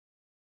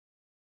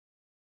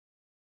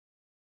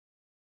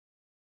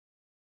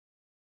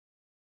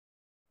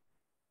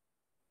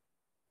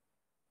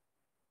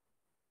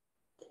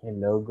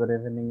Hello, good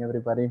evening,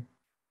 everybody.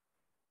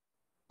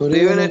 Good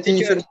evening,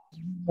 teacher.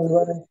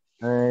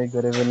 Hey,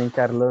 good evening,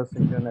 Carlos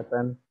and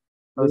Jonathan.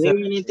 Good How's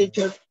evening,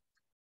 teacher.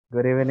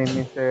 Good evening,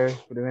 mister.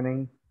 Good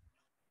evening.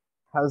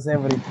 How's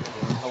everything?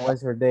 How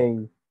was your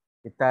day?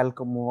 ¿Qué tal?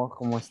 ¿Cómo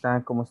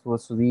están? ¿Cómo estuvo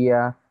su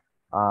día?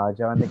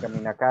 ¿Ya van de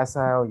camino a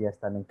casa o ya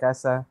están en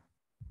casa?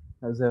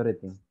 How's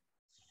everything?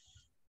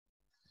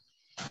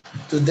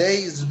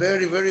 Today is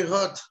very, very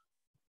hot.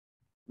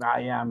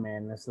 Yeah,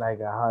 man. It's like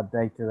a hot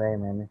day today,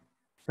 man.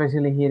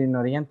 Especially here in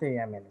Oriente,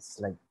 yeah, man. It's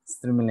like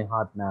extremely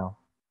hot now.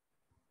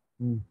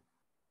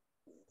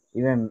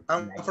 Even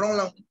I'm like, from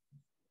La,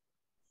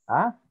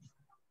 ah,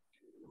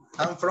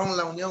 I'm from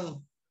La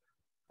Unión.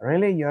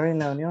 really? You're in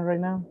La Unión right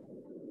now?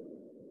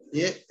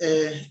 Yeah,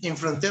 en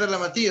Frontera La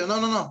Matillo.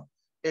 No.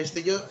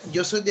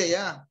 Yo soy de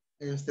allá,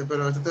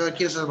 pero estoy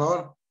aquí en El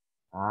Salvador.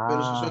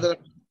 Pero soy Ah, de la,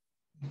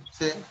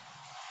 sí.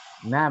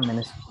 nah,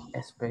 man.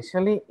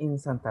 Especially in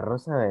Santa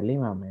Rosa de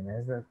Lima, man.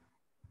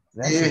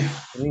 That's Eh,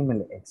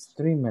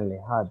 extremely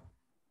hot.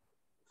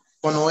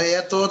 Cuando voy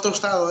a todo otro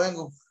estado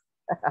vengo.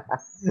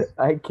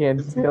 I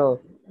can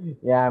tell.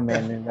 Yeah,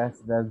 man. And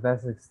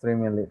that's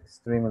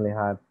extremely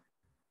hot.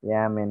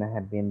 Yeah, man. I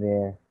had been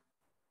there.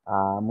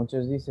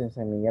 Muchos dicen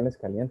San Miguel es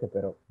caliente,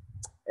 pero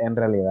en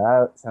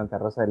realidad Santa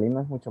Rosa de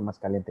Lima es mucho más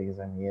caliente que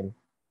San Miguel.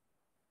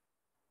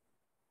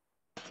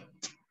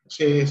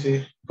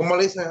 Sí. ¿Cómo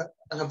le dicen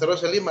a Santa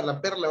Rosa de Lima?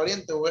 ¿La Perla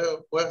Oriente o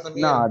es San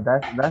No,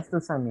 Miguel? that's the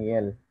San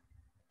Miguel.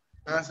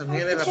 Ah, San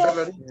Miguel es la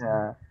Perla Oriente.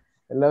 Yeah.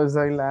 Hello,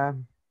 Zoila.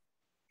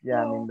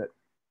 Yeah, I mean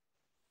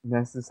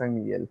that's the San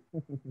Miguel.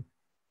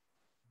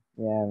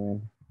 Yeah,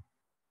 man.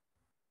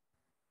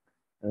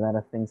 A lot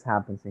of things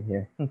happens in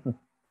here.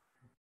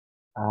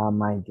 Oh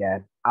my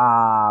God.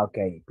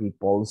 Okay,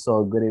 people.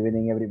 So good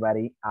evening,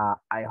 everybody.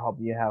 I hope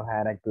you have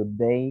had a good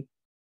day,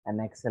 an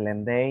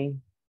excellent day.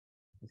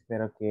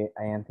 Espero que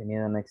hayan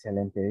tenido un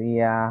excelente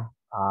día.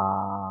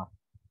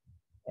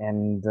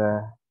 And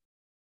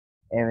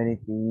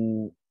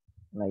everything,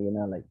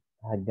 like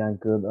had gone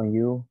good on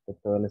you. Que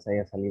todo les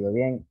haya salido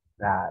bien.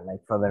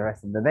 Like for the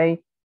rest of the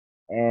day.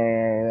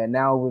 And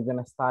now we're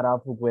gonna start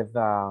off with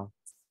the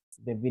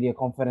video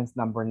conference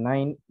number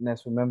 9.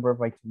 Let's remember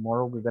by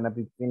tomorrow we're gonna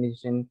be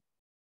finishing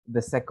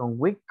the second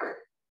week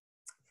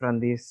from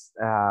this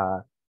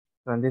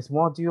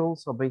module.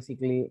 So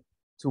basically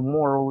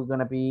tomorrow we're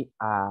gonna be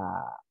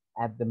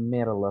at the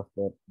middle of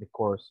the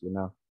course,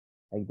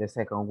 like the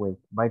second week.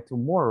 By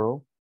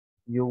tomorrow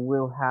you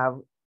will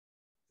have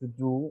to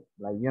do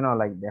like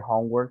the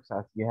homeworks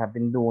as you have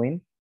been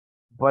doing,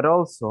 but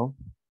also,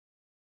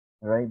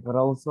 right,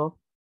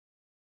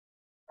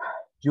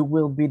 you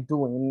will be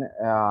doing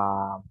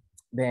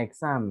the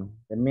exam,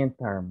 the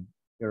midterm,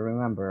 you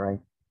remember, right,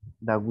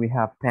 that we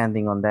have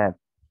pending on that.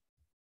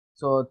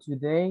 So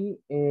today,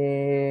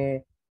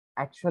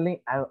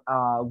 actually,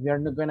 we are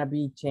not gonna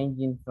be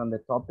changing from the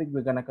topic.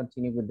 We're gonna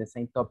continue with the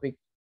same topic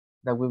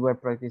that we were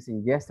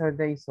practicing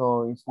yesterday.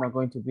 So it's not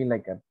going to be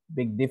like a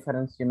big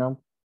difference,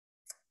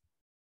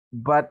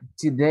 But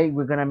today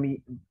we're gonna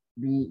be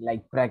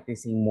like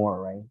practicing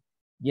more, right?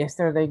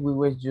 Yesterday we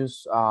were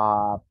just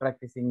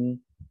practicing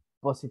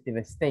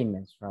positive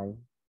statements, right?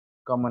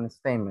 Common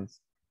statements.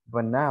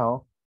 But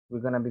now we're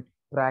gonna be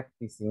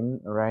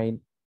practicing, right?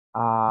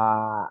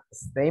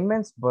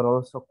 Statements, but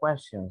also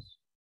questions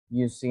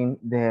using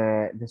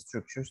the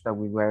structures that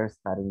we were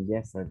studying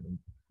yesterday.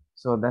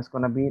 So that's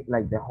gonna be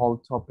like the whole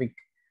topic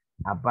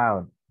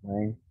about,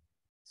 right?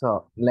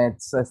 So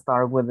let's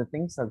start with the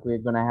things that we're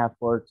gonna have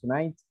for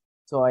tonight.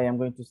 So I am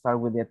going to start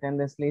with the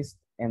attendance list,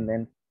 and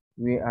then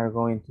we are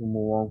going to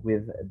move on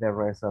with the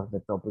rest of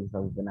the topics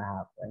that we're gonna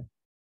have, right?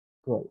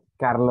 Cool.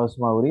 Carlos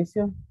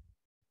Mauricio.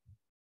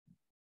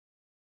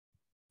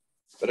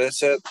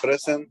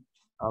 Present.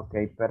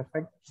 Okay,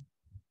 perfect.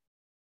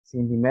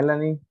 Cindy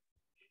Melanie.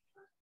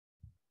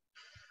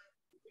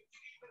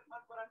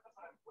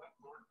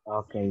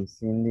 Okay,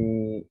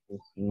 Cindy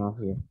is not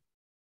here.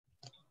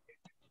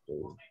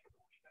 Okay.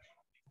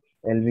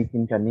 Elvi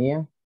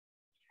Quintanilla.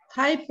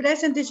 Hi,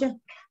 present teacher.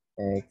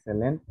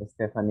 Excellent.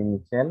 Stephanie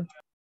Michelle.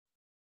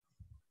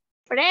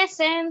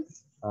 Present.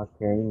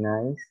 Okay,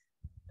 nice.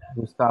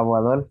 Gustavo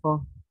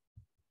Adolfo.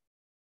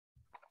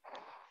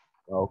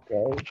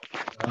 Okay.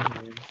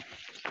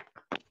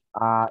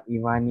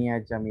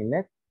 Ivania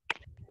Jamilet.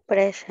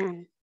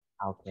 Present.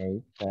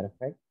 Okay,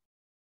 perfect.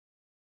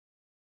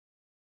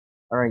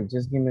 All right,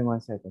 just give me 1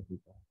 second,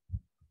 people.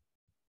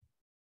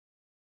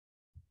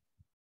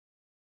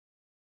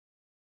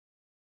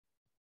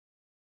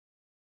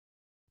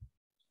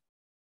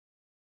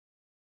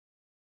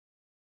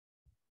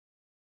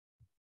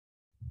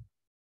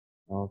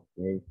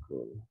 Okay,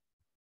 cool.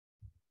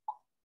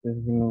 Just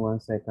give me 1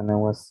 second. I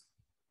was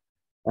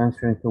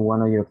answering to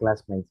one of your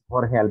classmates.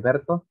 Jorge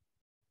Alberto.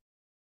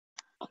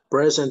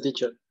 Present,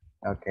 teacher.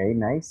 Okay,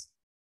 nice.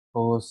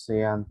 Jose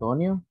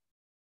Antonio.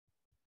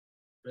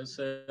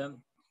 Present.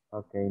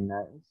 Okay,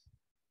 nice.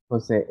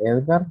 Jose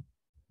Edgar.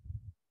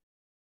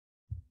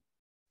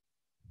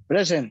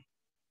 Present.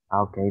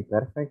 Okay,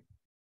 perfect.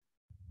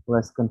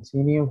 Let's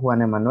continue.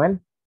 Juan Emanuel.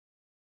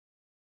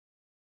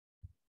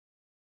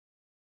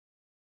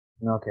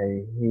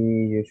 Okay, he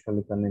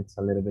usually connects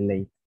a little bit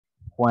late.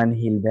 Juan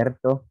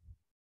Gilberto.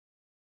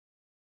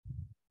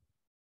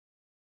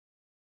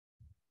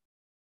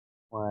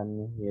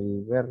 Juan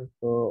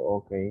Gilberto,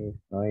 okay,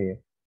 he's not here.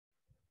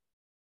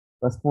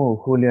 Let's move.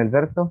 Julio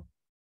Alberto.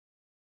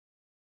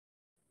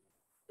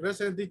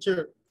 Present,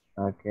 teacher.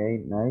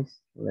 Okay,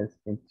 nice. Let's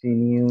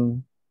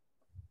continue.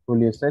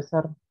 Julio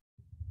Cesar.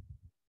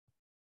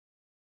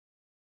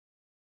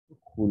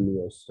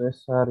 Julio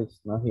Cesar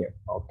is not here.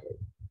 Okay.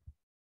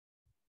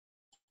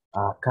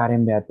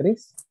 Karen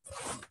Beatriz.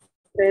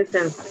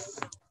 Present.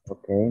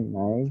 Okay,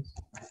 nice.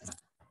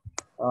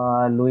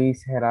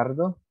 Luis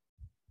Gerardo.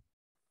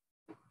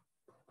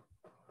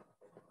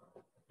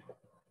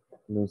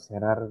 Luis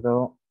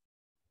Gerardo.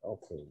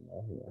 Okay,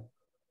 not here.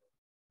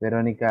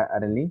 Verónica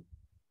Arely.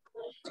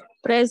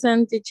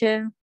 Present,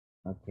 teacher.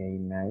 Okay,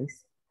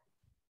 nice.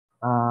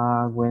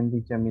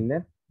 Wendy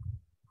Jamilet.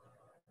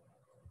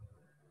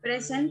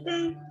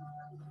 Presente.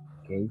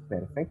 Okay,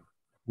 perfect.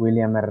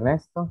 William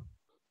Ernesto.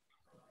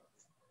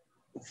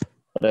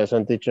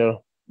 Present, teacher.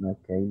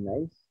 Okay,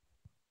 nice.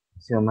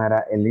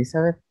 Xiomara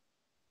Elizabeth.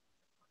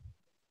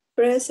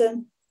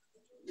 Present.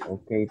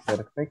 Okay,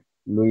 perfect.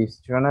 Luis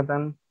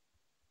Jonathan.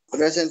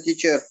 Present,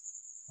 teacher.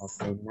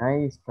 Okay,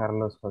 nice.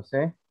 Carlos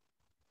José.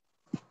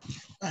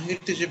 Here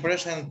teacher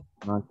present.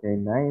 Okay,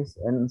 nice.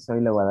 And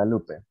Zoila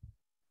Guadalupe.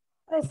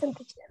 Present,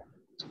 teacher.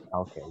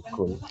 Okay,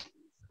 cool.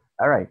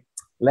 All right.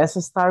 Let's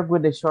start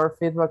with the short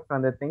feedback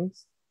from the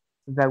things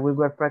that we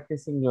were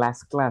practicing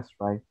last class,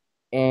 right?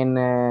 And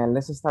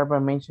let's start by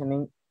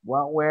mentioning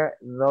what were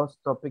those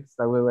topics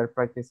that we were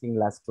practicing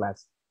last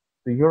class.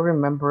 Do you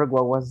remember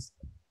what was,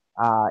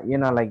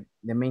 like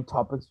the main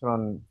topics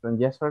from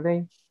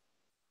yesterday?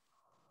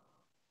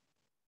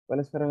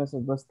 ¿Cuáles fueron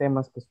esos dos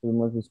temas que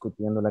estuvimos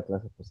discutiendo la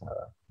clase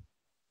pasada?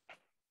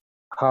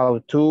 How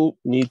to,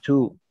 need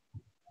to.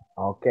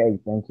 Okay,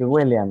 thank you,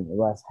 William. It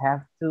was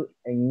have to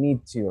and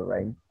need to,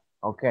 right?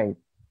 Okay.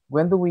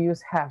 When do we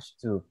use have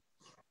to?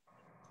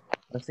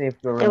 Let's see if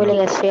you remember.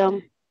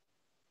 Obligación.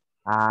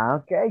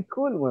 Okay,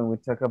 cool. When we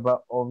talk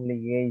about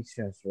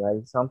obligations,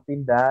 right?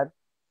 Something that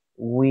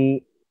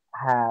we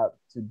have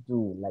to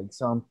do, like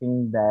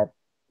something that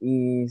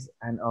is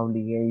an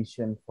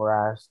obligation for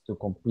us to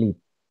complete.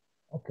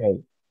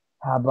 Okay.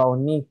 How about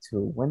need to?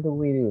 When do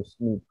we use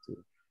need to?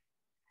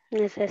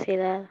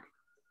 Necesidad.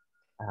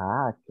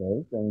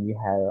 Okay. When you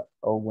have,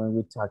 or when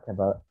we talk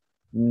about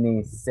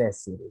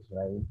necessities,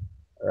 right?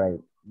 Right.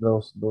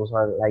 Those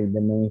are like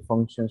the main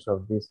functions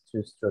of these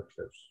two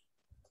structures.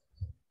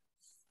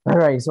 All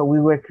right, so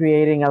we were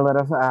creating a lot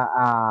of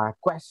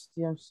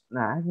questions. No,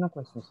 I have no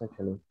questions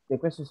actually. The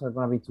questions are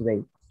gonna be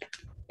today.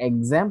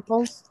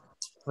 Examples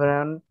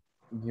from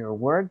your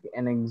work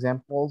and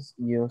examples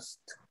used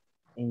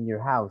in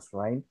your house,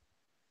 right?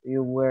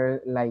 You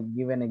were like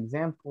given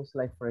examples,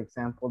 like for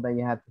example, that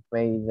you had to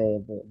pay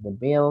the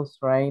bills,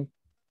 right?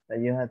 That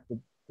you had to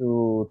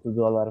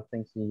do a lot of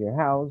things in your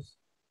house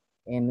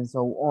and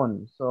so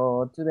on.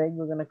 So today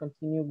we're gonna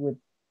continue with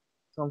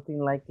something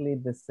likely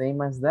the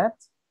same as that.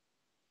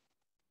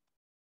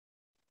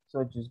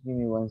 So just give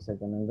me 1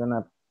 second. I'm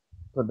gonna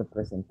put the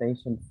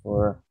presentation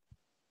for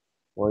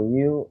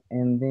you,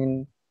 and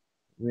then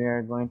we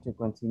are going to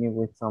continue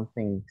with some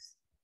things.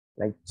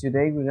 Like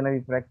today, we're gonna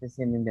be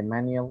practicing in the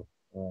manual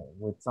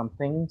with some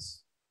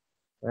things,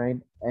 right?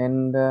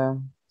 And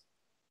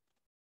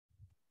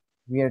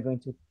we are going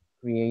to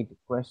create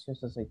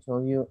questions, as I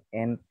told you,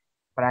 and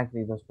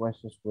practice those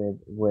questions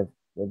with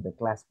the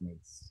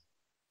classmates.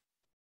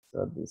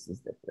 So this is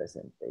the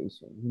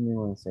presentation. Give me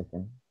 1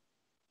 second.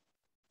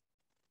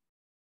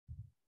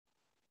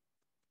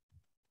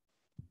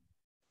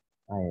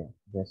 Yeah,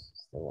 this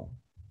is the one.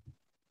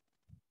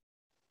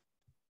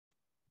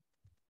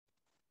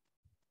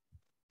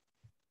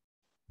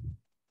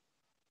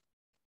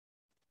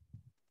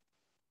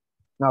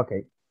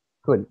 Okay,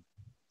 cool.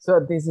 So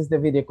this is the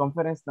video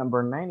conference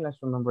number 9.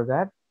 Let's remember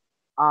that.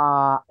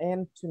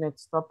 And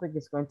tonight's topic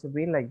is going to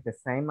be like the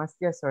same as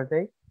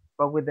yesterday,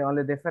 but with the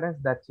only difference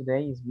that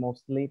today is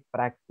mostly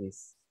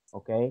practice.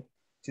 Okay,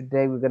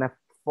 today we're gonna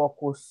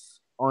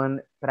focus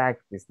on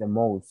practice the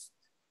most.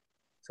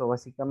 So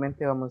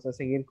básicamente vamos a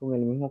seguir con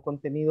el mismo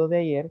contenido de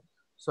ayer,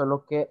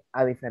 solo que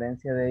a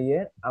diferencia de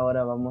ayer,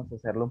 ahora vamos a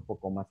hacerlo un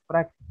poco más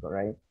práctico,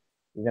 right?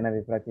 We're going to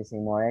be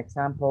practicing more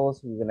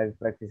examples. We're going to be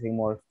practicing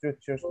more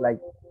structures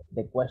like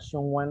the question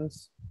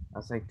ones,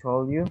 as I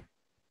told you.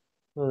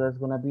 So that's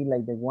going to be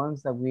like the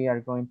ones that we are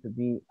going to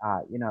be,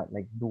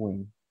 like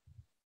doing.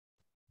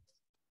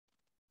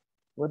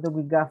 What do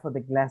we got for the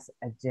class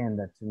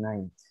agenda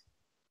tonight?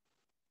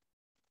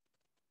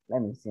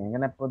 Let me see. I'm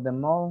going to put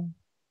them all.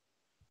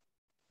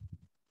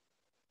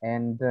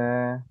 And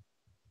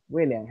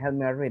William, help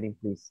me out reading,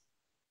 please.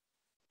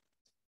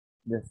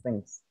 These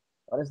things.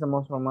 What is the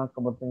most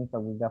remarkable thing that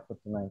we got for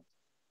tonight?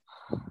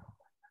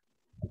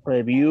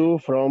 Review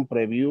from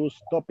previous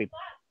topic.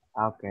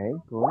 Okay,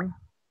 cool.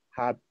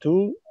 Have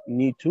to,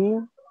 need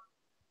to,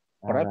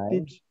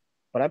 practice,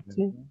 Right.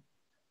 practice.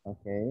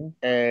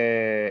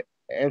 Okay.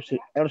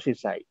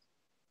 Exercise.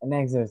 And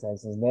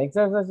exercises. The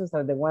exercises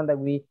are the one that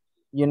we,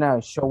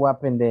 show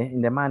up in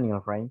the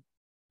manual, right?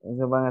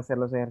 Esos van a ser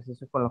los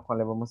ejercicios con los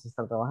cuales vamos a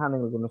estar trabajando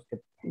en algunos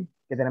que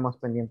tenemos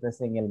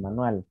pendientes en el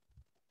manual.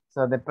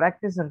 So the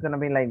practice is going to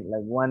be like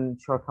one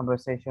short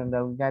conversation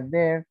that we got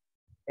there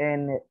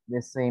and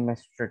the same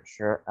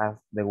structure as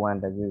the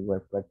one that we were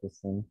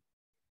practicing,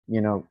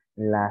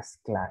 last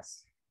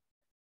class.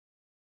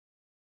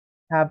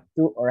 Have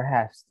to or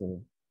has to.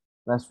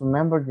 Let's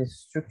remember the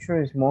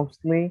structure is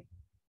mostly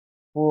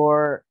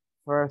for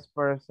first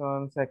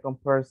person,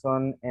 second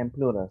person, and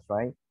plurals,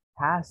 right?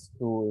 Has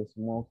to is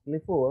mostly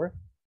for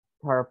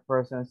third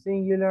person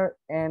singular,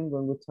 and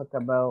when we talk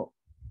about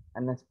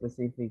a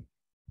specific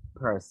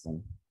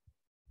person.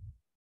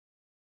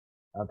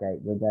 Okay,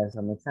 we got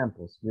some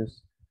examples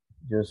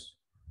just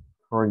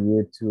for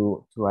you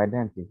to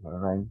identify,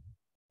 right?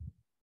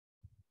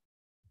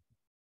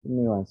 Give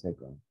me 1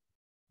 second.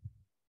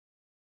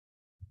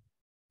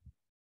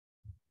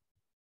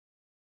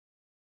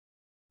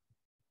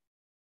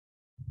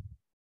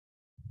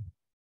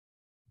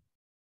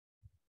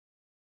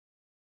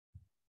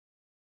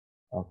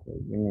 Okay,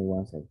 give me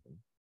 1 second.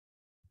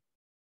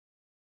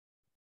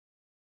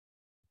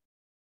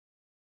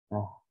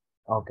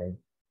 Okay,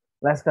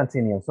 let's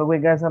continue. So we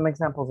got some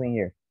examples in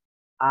here.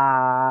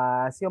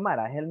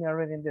 Xiomara, help me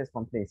reading this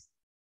one, please.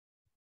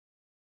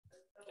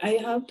 I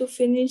have to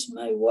finish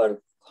my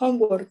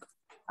homework.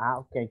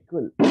 Okay,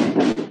 cool.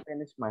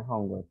 Finish my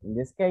homework. In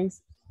this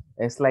case,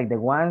 it's like the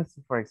ones,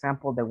 for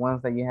example, the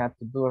ones that you have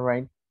to do,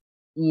 right?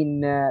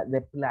 In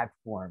the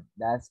platform.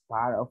 That's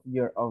part of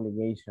your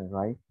obligation,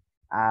 right?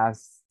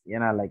 As,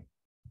 like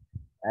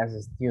as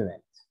a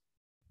student.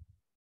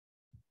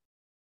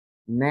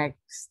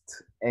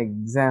 Next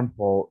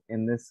example,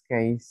 in this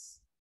case,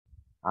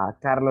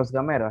 Carlos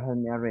Gamero, help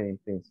me reading,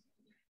 please.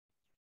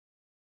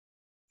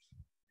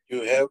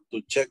 You have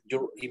to check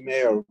your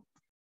email.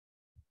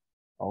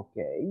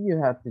 Okay,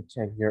 you have to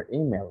check your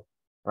email,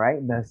 right?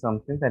 That's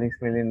something that is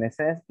really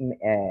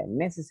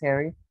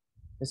necessary,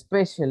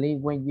 especially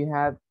when you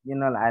have,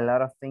 a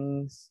lot of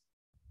things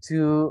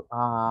to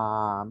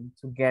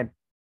get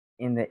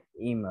in the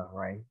email,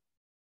 right?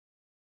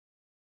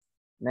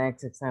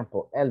 Next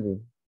example,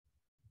 Elvin.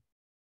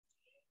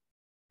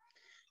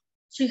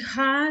 She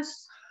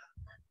has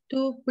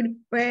to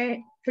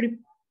prepare,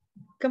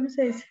 ¿cómo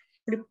se dice?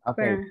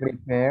 Okay,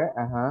 prepare,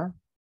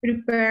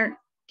 Prepare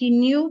the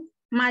new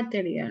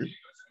material.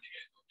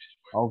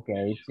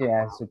 Okay, she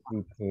has to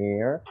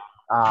prepare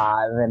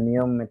the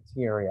new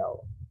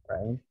material,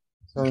 right?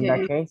 So in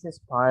that case, it's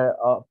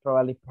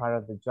probably part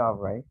of the job,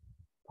 right?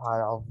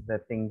 Part of the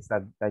things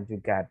that you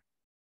got.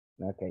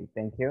 Okay,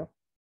 thank you.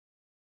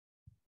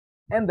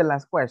 And the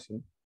last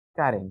question,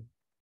 Karen,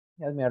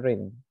 help me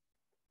reading.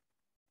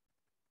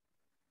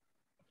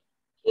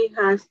 He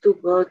has to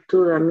go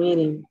to the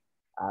meeting.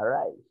 All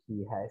right,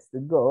 he has to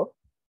go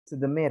to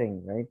the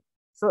meeting, right?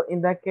 So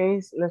in that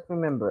case, let's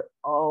remember,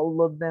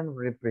 all of them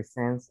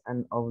represents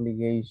an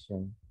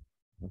obligation,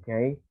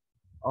 okay?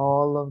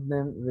 All of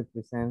them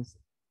represents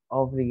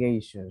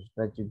obligations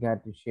that you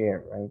got to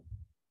share, right?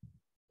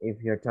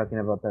 If you're talking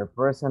about third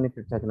person, if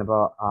you're talking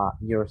about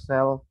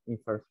yourself in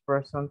first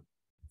person,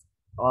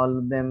 all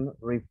of them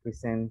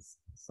represents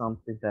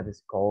something that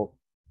is called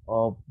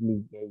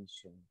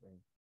obligation,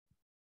 right?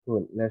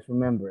 Cool, let's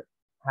remember,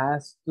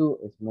 has to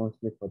is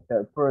mostly for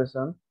third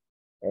person,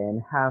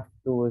 and have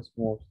to is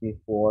mostly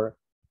for,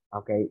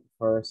 okay,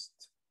 first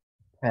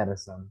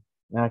person.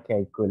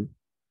 Okay, cool.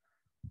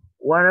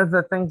 What are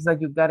the things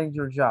that you got in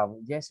your job?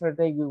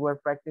 Yesterday, we were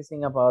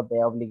practicing about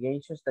the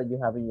obligations that you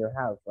have in your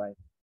house, right?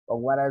 But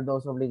what are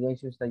those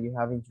obligations that you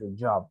have in your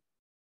job?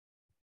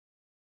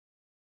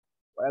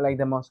 What are like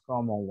the most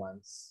common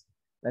ones?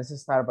 Let's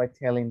start by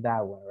telling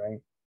that one,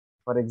 right?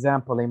 For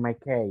example, in my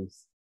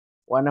case,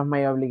 one of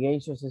my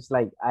obligations is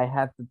like I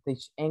have to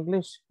teach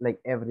English like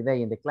every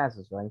day in the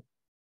classes, right?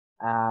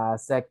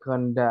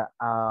 Second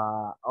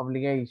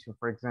obligation,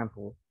 for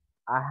example,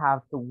 I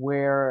have to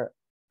wear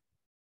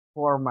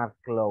formal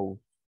clothes,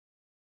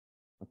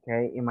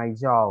 okay, in my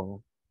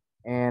job.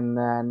 And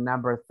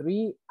number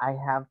 3, I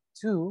have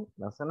to,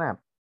 that's an app.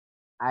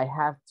 I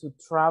have to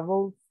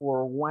travel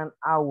for 1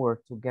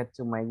 hour to get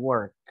to my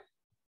work.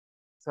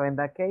 So in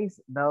that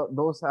case,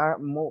 those are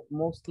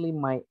mostly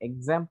my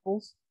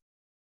examples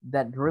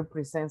that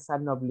represents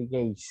an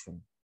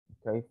obligation,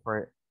 okay,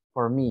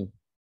 for me.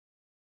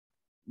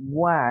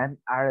 What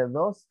are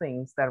those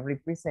things that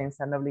represents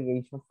an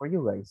obligation for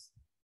you guys,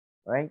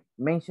 right?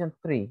 Mention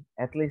 3,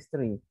 at least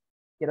 3.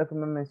 Quiero que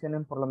me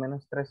mencionen por lo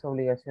menos 3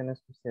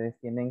 obligaciones que ustedes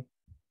tienen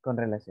con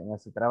relación a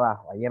su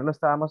trabajo. Ayer lo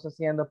estábamos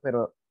haciendo,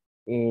 pero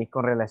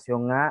con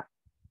relación a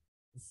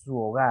su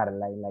hogar,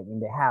 like in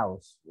the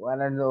house. What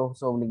are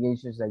those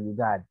obligations that you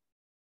got?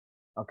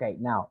 Okay,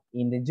 now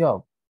in the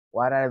job,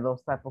 what are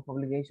those type of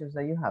obligations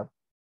that you have?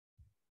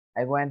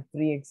 I want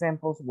 3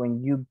 examples.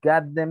 When you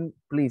got them,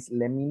 please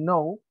let me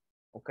know,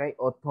 okay?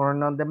 Or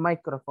turn on the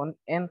microphone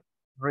and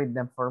read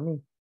them for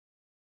me.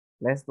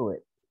 Let's do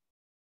it.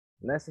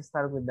 Let's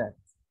start with that.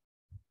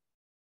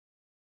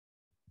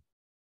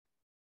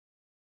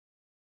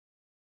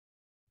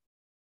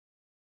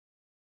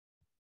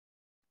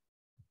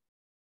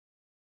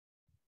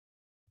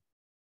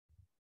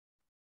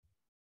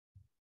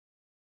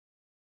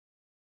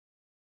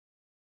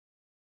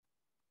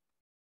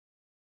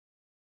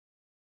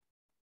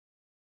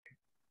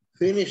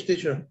 Finish,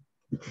 teacher.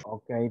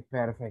 Okay,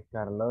 perfect,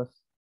 Carlos.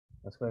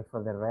 Let's wait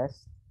for the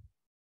rest.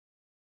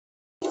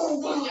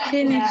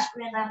 Finish.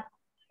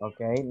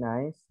 Okay,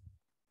 nice.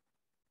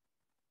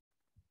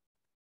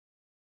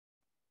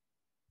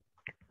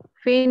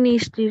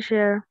 Finish,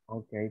 teacher.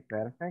 Okay,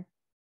 perfect.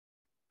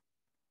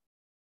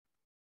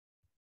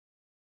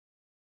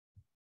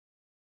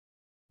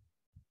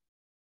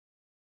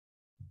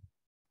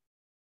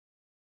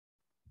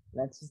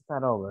 Let's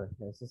start over.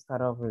 Let's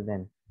start over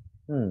then.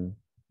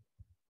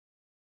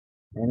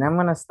 And I'm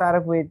gonna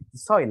start with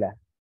Zoila.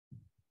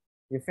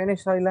 You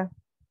finished, Zoila?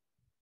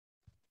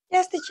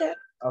 Yes, teacher.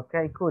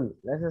 Okay, cool.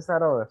 Let's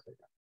start over.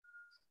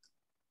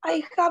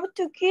 I have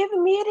to give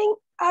meeting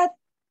at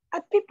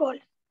people.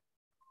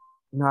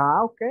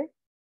 No, okay.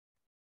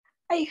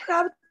 I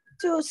have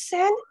to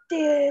send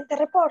the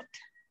report.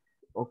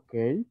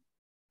 Okay.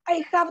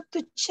 I have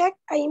to check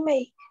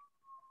email.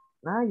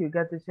 Now you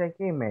got to check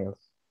emails.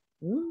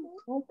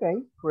 Okay,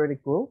 pretty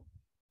cool.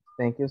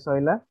 Thank you,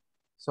 Zoila.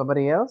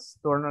 Somebody else,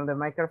 turn on the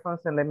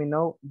microphones and let me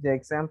know the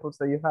examples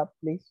that you have,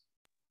 please.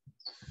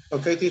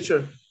 Okay,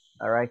 teacher.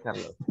 All right,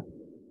 Carlos.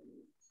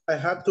 I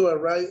have to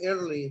arrive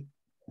early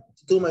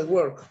to do my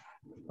work.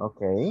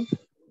 Okay.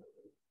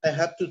 I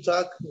have to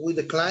talk with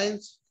the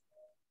clients.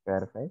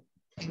 Perfect.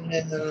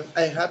 And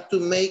I have to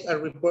make a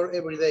report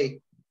every day.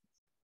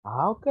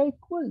 Okay,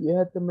 cool. You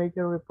have to make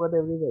a report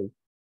every day.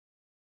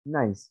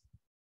 Nice.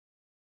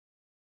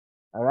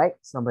 All right,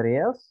 somebody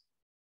else?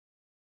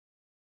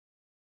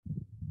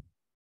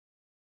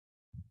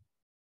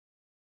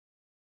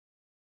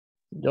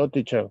 Yo,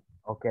 teacher.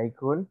 Okay,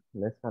 cool.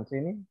 Let's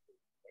continue.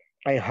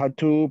 I had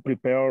to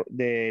prepare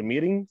the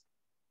meeting.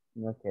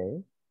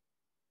 Okay.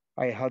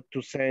 I had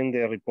to send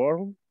the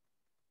report.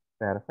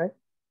 Perfect.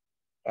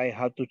 I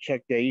had to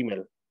check the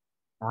email.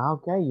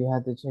 Okay, you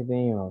had to check the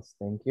emails.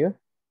 Thank you.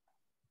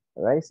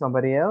 All right,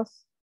 somebody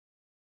else?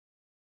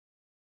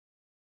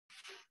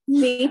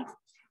 Me.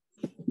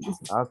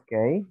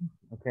 Okay.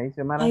 Okay,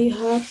 Samara.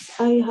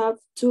 I have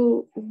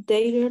to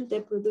update the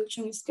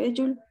production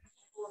schedule.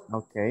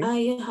 Okay.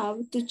 I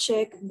have to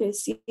check the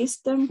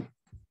system,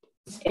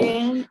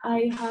 and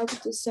I have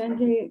to send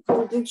the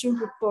production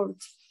report.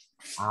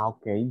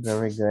 Okay,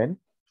 very good.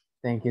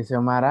 Thank you,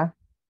 Samara.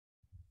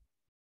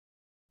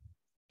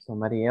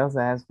 Somebody else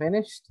that has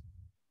finished?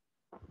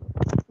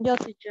 Yo,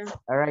 teacher.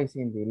 All right,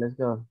 Cindy, let's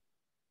go.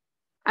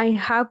 I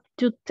have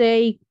to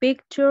take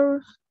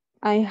pictures.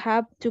 I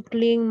have to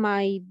clean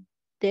my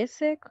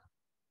desk.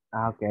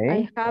 Okay.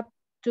 I have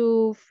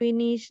to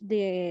finish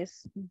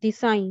this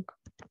design.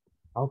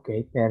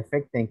 Okay,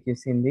 perfect. Thank you,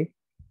 Cindy.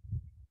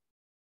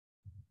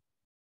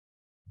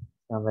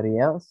 Somebody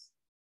else?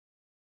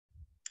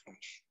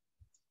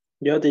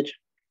 Yo, teacher.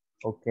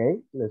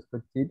 Okay, let's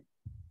proceed.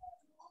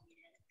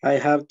 I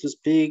have to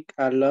speak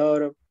a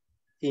lot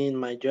in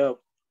my job.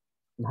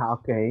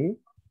 Okay.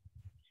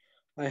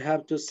 I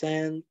have to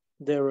send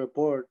the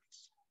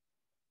reports.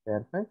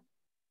 Perfect.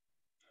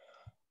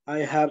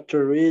 I have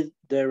to read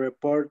the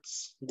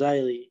reports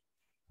daily.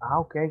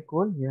 Okay,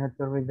 cool. You have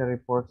to read the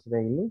reports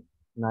daily.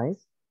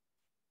 Nice.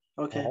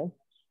 Okay. Right.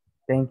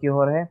 Thank you,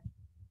 Jorge.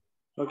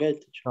 Okay,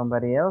 teacher.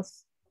 Somebody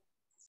else?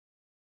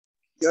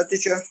 Yo,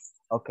 teacher.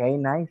 Okay,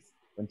 nice.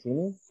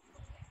 Continue.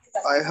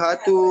 I had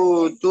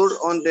to turn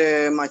on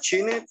the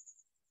machine.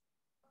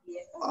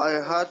 I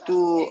had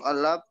to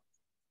allow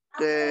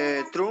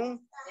the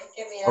drum.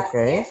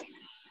 Okay.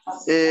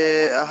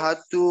 I had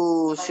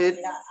to set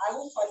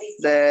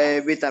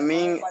the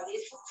vitamin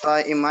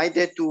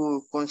immediate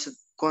to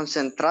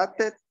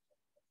concentrate.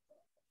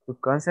 To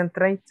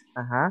concentrate.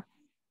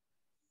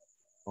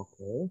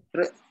 Okay.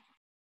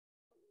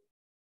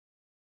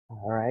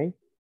 All right.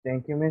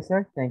 Thank you,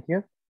 mister. Thank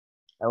you.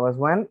 That was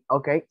one.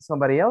 Okay,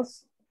 somebody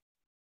else?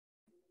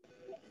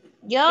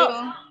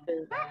 Yo.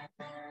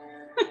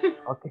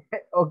 Okay,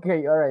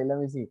 okay, all right, let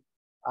me see.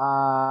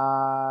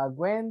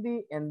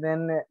 Wendy and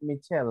then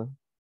Michelle.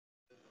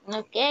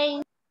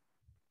 Okay.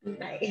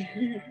 Bye.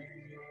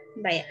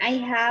 Bye. I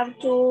have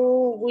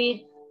to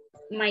with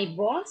my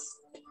boss.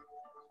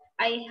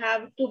 I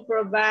have to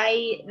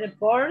provide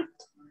report.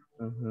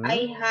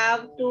 I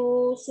have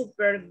to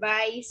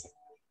supervise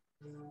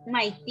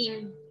my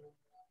team.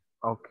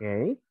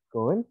 Okay,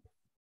 cool.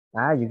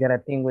 You got a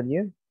team with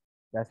you?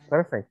 That's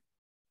perfect.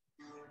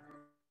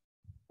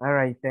 All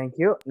right, thank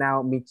you.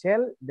 Now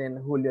Michelle, then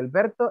Julio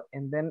Alberto,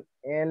 and then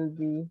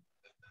Elvi.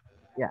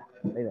 Yeah,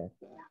 like that.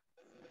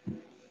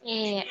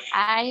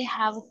 I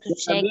have to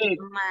check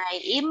my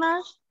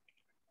email.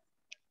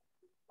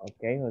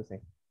 Okay,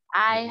 Jose.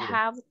 I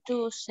have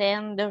to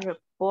send the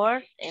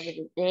report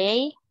every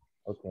day.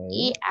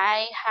 Okay.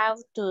 I have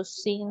to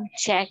sign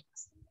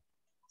checks.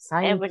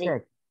 Sign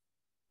check.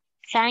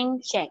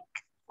 Sign check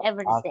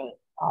every day.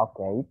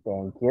 Okay,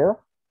 thank you.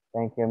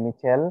 Thank you,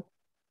 Michelle.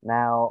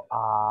 Now,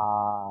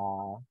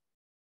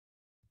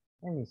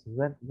 let me see,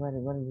 what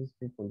are these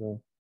people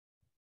doing?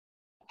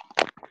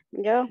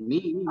 Yo.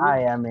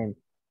 I mean,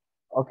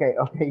 okay,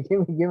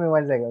 give me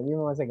 1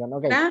 second.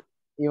 Okay,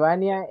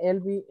 Ivania,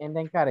 Elvi, and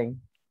then Karen.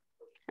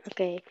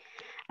 Okay.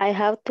 I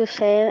have to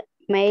send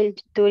mail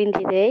during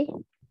the day.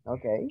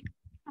 Okay.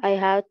 I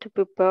have to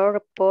prepare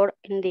report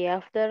in the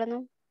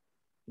afternoon.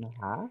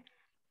 Uh-huh.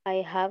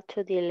 I have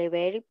to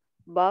deliver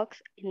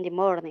box in the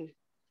morning.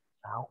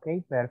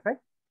 Okay,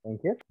 perfect.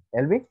 Thank you.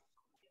 Elvi?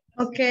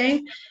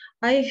 Okay.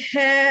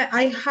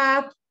 I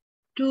have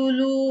to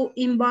do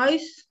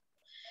invoice.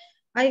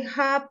 I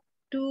have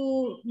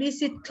to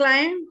visit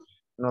client.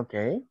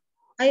 Okay.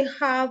 I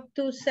have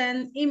to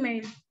send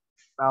email.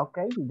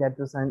 Okay, you got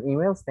to send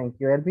emails. Thank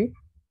you, Elvi.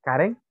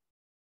 Karen?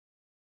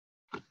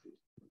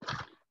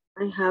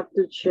 I have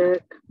to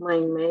check my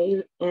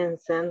mail and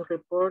send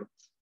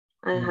reports.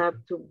 I have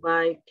to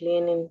buy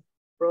cleaning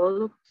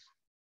products.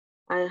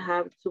 I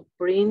have to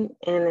print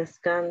and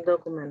scan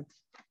documents.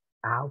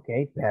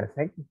 Okay,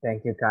 perfect.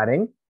 Thank you,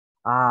 Karen.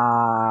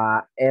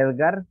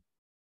 Edgar?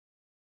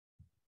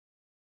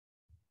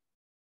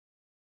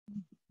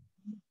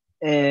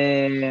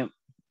 I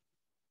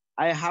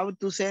have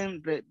to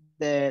send to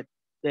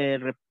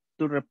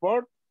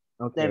report.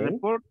 Okay. The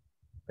report.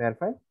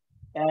 Perfect.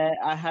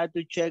 I had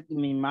to check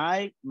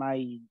my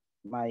email.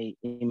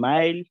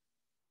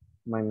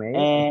 My mail.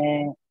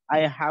 And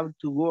I have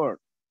to work.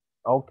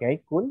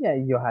 Okay, cool. Yeah,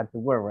 you had to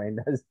work, right?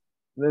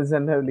 That's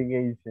an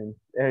obligation.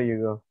 There you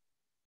go.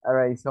 All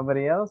right,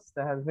 somebody else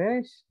that has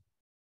finished?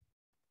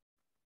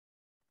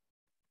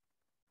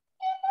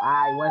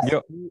 I was.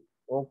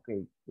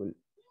 Okay, cool.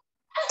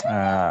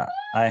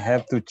 I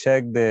have to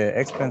check the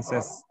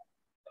expenses.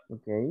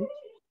 Okay.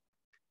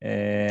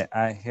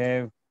 I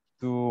have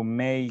to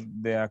make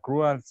the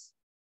accruals.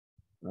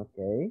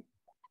 Okay.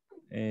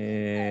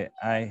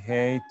 I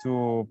have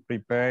to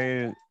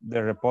prepare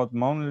the report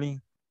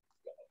monthly.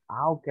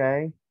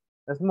 Okay.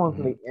 That's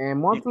monthly.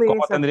 Monthly is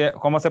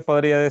 ¿Cómo se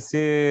podría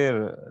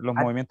decir los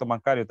movimientos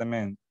bancarios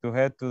también? To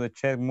head to the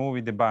check move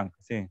with the bank.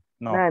 Sí.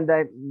 No.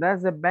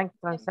 That's the bank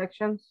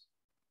transactions.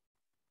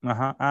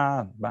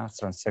 Bank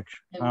transaction.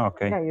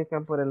 Okay. Yeah, you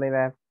can put it like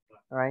that.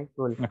 All right,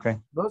 cool. Okay.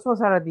 Those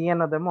ones are at the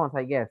end of the month,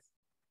 I guess.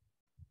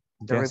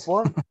 The Yes.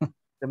 report,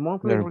 the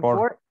monthly The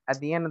report. at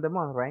the end of the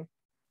month, right?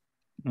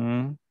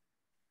 Mm.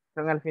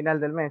 Son al final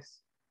del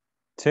mes.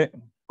 Sí.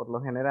 Por lo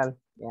general.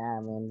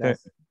 Yeah, man,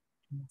 that's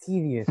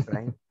tedious,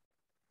 right?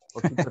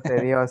 Poquito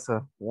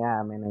tedioso.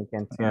 Yeah, man, I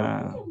can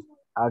tell.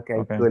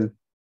 Okay, cool.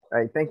 All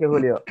right, thank you,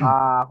 Julio.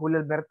 Julio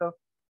Alberto,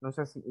 no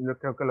sé si, yo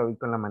creo que lo vi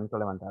con la manito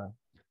levantada.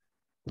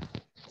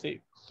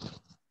 Sí.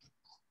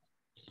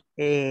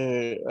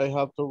 I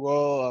have to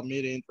go a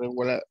meeting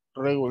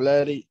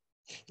regularly.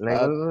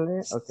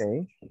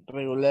 Okay.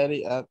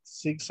 Regularly at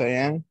 6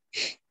 a.m.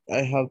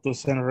 I have to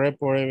send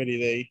report every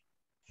day.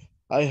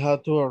 I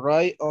have to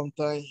arrive on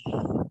time.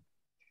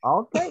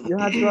 Okay, you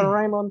have to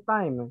arrive on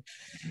time.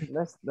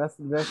 That's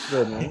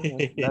good, man.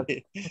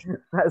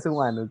 That's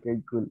one.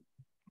 Okay, cool.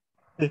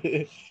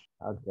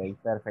 Okay,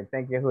 perfect.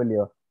 Thank you,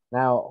 Julio.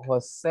 Now,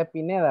 Jose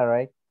Pineda,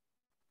 right?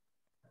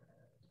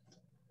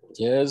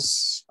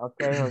 Yes.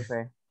 Okay,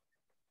 Jose.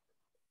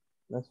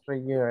 Let's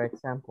review your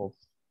examples.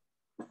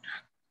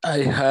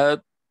 I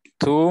had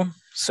to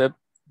set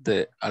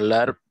the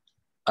alarm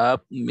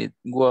up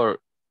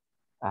mid-work.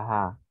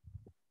 Uh-huh.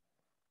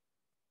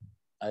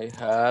 I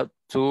had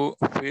to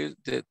fill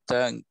the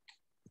tank.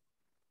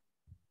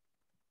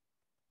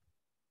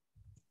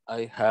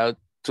 I had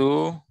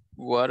to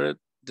water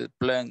the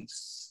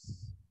plants.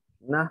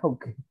 No,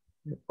 okay.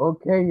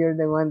 Okay, you're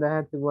the one that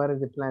had to water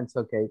the plants.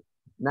 Okay,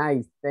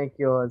 nice. Thank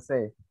you,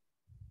 Jose.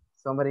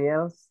 Somebody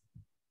else?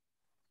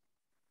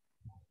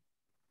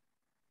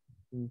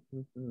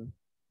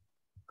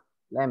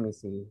 Let me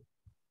see.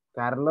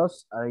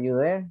 Carlos, are you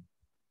there?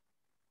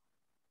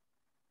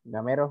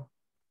 Gamero?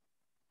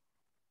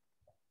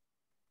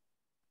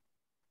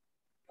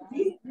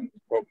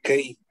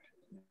 Okay.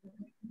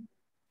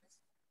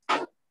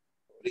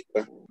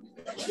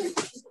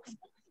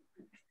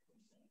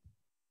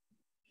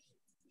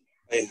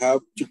 I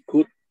have to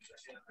cut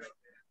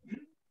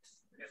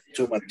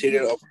to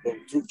material of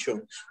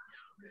construction.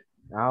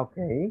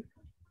 Okay.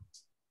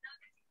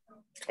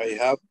 I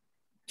have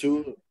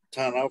to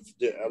turn off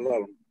the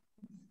alarm.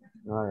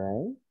 All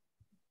right.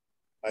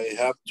 I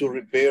have to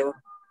repair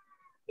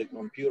the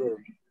computer.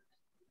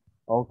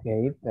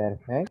 Okay,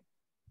 perfect.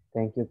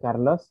 Thank you,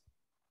 Carlos.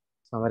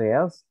 Somebody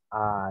else?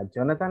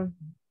 Jonathan?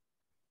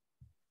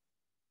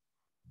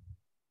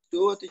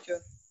 Do teacher.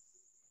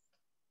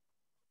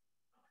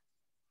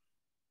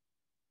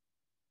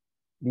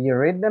 Do you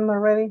read them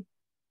already?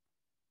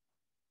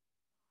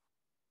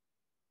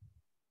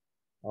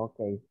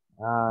 Okay.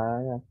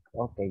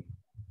 Okay.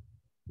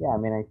 Yeah, I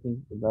mean, I think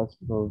those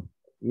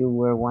you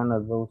were one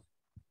of those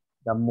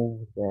that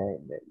moved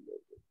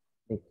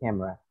the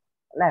camera.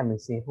 Let me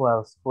see who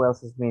else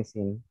is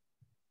missing.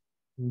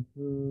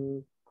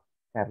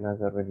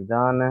 Carlos already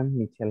done.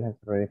 Michelle has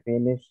already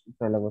finished.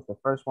 Fela was the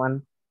first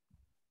one.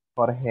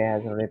 Jorge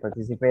has already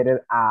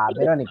participated.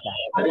 Veronica.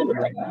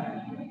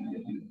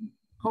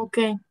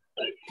 Okay.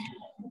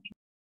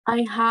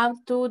 I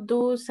have to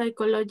do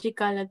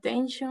psychological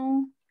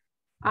attention.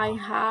 I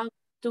have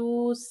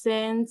to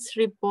send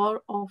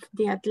report of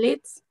the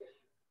athletes.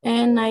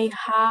 And I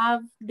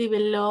have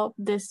developed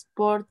the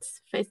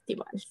sports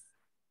festivals.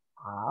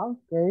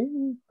 Okay,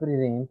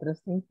 pretty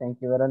interesting.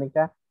 Thank you,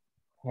 Veronica.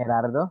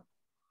 Gerardo,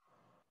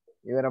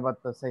 you were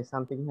about to say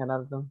something,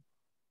 Gerardo?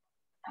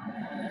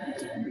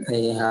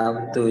 I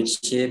have to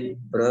ship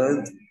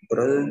product.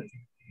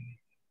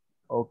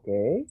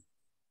 Okay.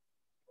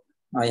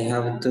 I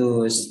have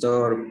to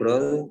store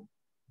product.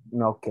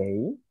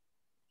 Okay.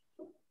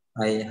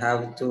 I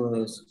have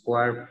to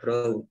square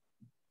product.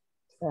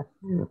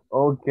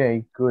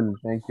 Okay, cool.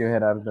 Thank you,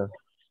 Gerardo.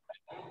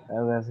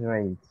 That was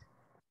great.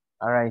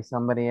 All right,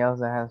 somebody else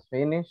that has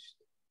finished?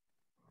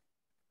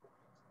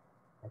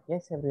 I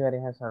guess everybody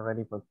has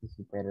already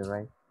participated,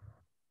 right?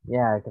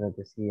 Yeah, creo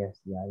que sí, yes,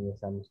 ya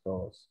estamos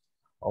todos.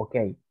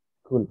 Okay,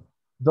 cool.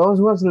 Those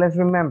ones, let's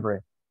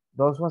remember,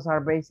 those ones are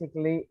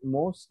basically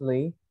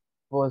mostly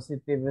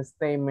positive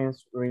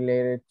statements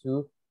related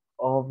to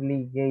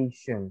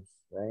obligations,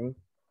 right?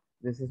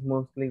 This is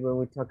mostly when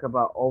we talk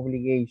about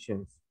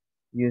obligations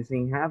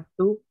using have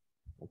to,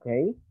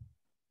 okay?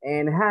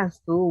 And has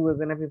to, we're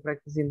gonna be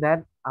practicing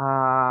that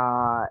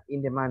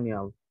in the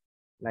manual,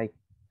 like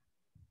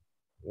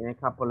in a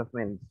couple of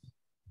minutes.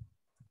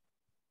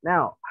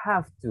 Now,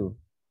 have to,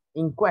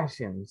 in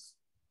questions,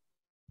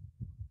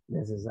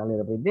 this is a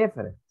little bit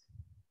different.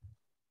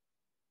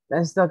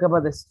 Let's talk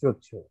about the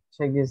structure.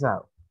 Check this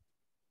out.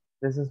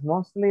 This is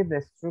mostly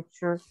the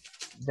structure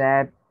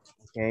that,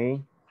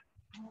 okay,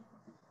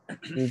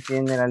 we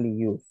generally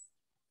use.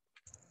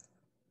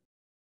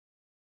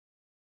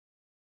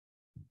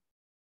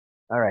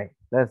 All right,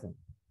 listen.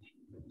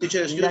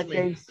 Teacher, excuse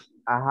me.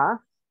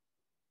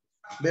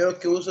 Veo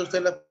que usa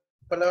usted la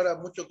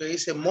palabra mucho que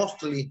dice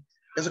mostly.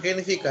 ¿Eso qué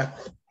significa?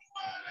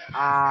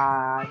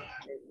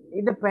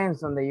 It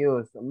depends on the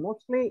use.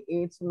 Mostly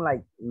it's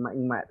like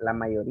la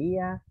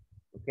mayoría,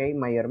 okay,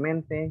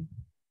 mayormente,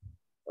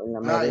 en la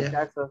mayoría de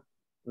casos.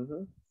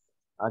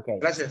 Okay.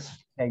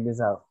 Gracias. Check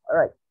this out. All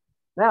right.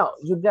 Now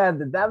you got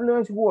the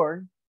WH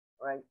word,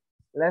 right?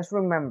 Let's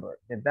remember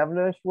the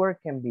WH word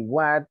can be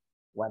what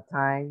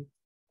time,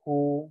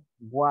 who,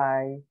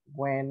 why,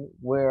 when,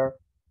 where,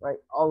 right?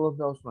 All of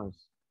those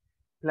ones.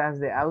 Plus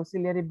the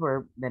auxiliary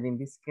verb that in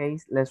this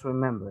case, let's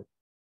remember.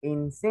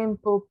 In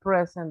simple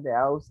present, the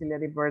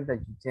auxiliary verb that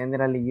you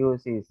generally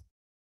use is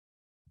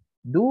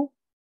do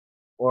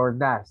or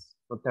does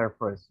for third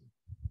person.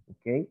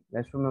 Okay,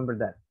 let's remember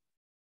that.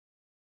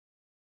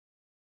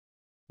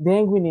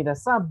 Then we need a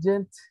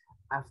subject.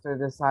 After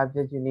the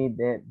subject, you need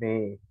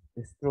the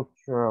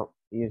structure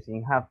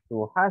using have to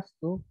or has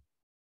to.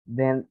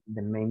 Then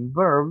the main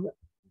verb,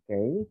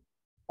 okay,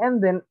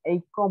 and then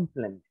a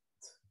complement.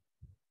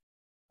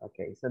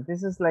 Okay, so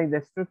this is like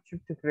the structure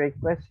to create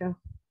questions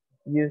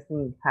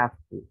using have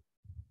to.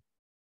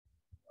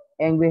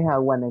 And we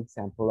have one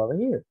example over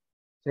here.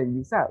 Check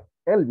this out.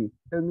 Elvi,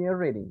 tell me a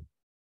reading.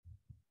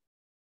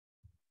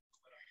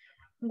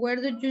 Where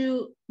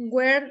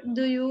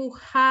do you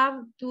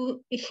have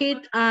to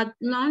eat at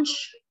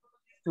lunch?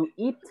 To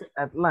eat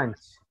at lunch.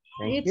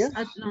 Thank you.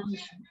 At lunch.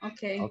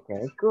 Okay.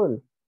 Okay,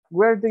 cool.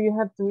 Where do you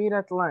have to eat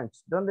at lunch?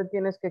 ¿Dónde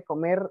tienes que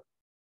comer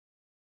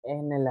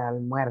en el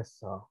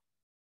almuerzo?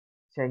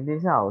 Check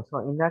this out. So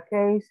in that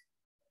case,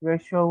 we're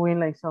showing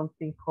like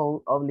something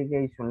called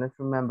obligation. Let's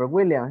remember.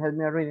 William, help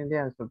me reading the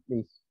answer,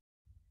 please.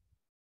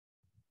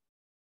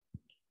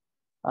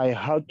 I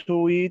have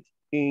to eat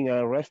in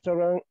a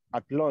restaurant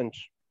at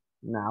lunch.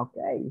 Now,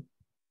 okay.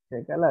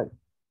 Take a look.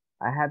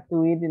 I had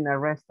to eat in a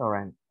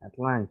restaurant at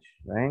lunch,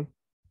 right?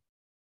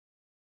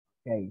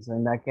 Okay, so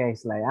in that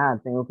case, like,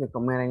 tengo que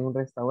comer en un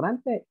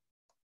restaurante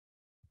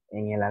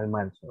en el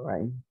almuerzo,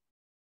 right?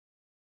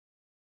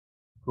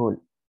 Cool.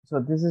 So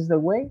this is the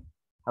way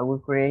how we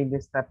create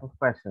this type of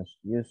questions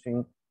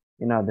using,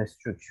 you know, the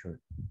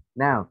structure.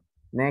 Now,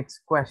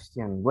 next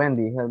question.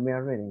 Wendy, help me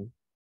reading.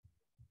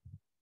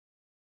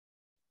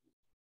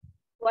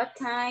 What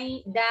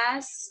time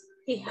does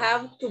he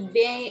have to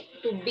be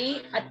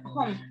at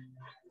home?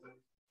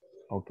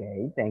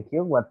 Okay, thank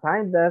you. What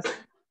time does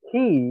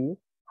he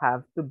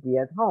have to be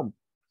at home?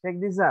 Check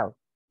this out.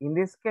 In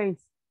this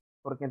case,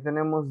 porque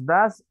tenemos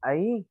does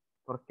ahí,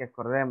 porque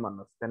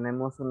acordémonos,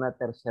 tenemos una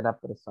tercera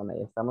persona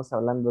y estamos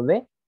hablando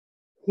de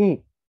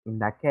he in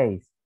that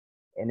case.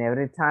 And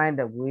every time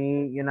that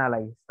we, you know,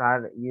 like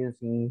start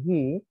using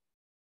he,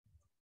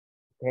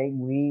 okay,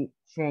 we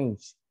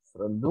change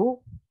from do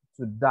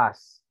to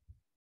does.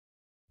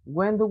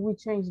 When do we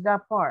change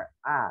that part?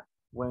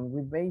 When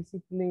we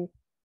basically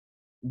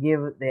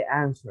give the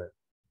answer,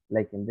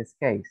 like in this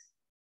case.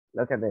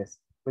 Look at this.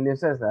 Julio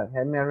Cesar,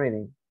 help me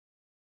reading.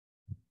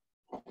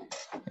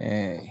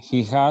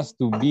 He has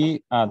to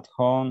be at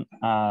home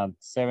at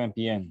 7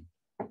 p.m.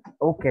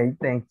 Okay,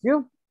 thank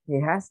you. He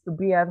has to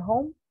be at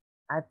home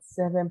at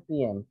 7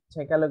 p.m.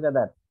 Take a look at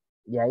that.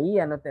 Y ahí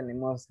ya no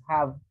tenemos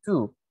have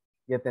to,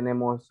 ya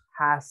tenemos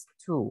has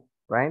to,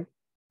 right?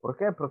 ¿Por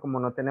qué? Porque como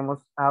no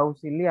tenemos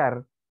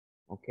auxiliar,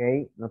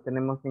 ok, no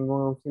tenemos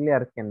ningún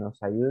auxiliar que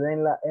nos ayude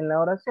en la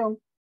oración,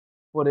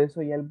 por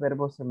eso ya el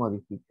verbo se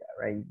modifica,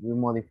 right? We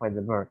modify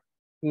the verb.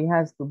 He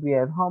has to be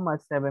at home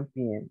at 7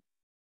 p.m.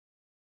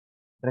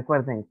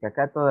 Recuerden que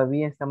acá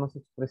todavía estamos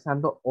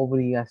expresando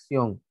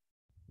obligación.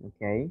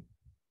 Okay.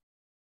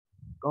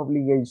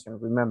 Obligation,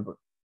 remember.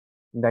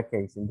 In that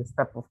case, in this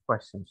type of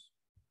questions.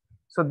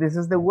 So this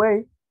is the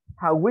way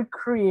how we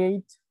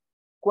create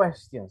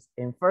questions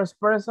in first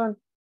person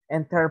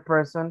and third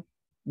person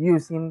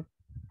using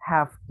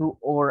have to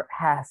or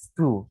has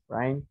to,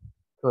 right?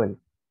 Cool.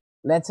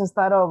 Let's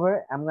start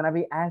over. I'm gonna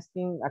be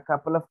asking a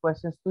couple of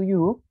questions to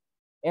you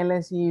and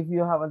let's see if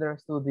you have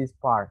understood this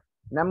part.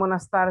 And I'm gonna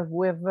start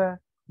with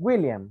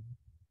William.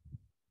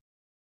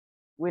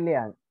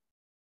 William.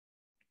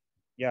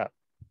 Yeah.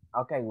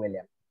 Okay,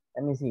 William.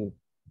 Let me see.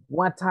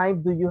 What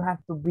time do you have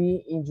to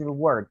be in your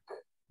work?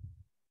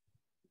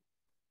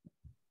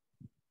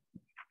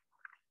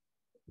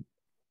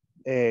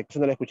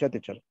 No la escuché,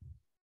 teacher.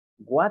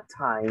 What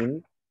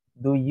time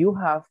do you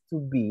have to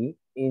be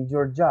in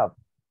your job?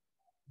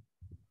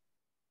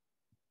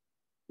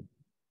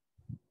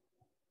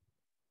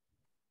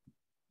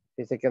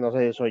 Dice que no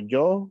sé, soy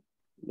yo,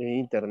 mi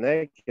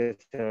internet, que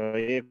se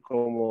oye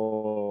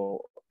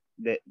como...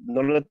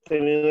 no lo he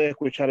terminado de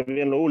escuchar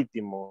bien lo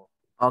último.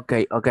 Ok,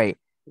 ok.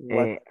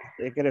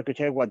 Es que lo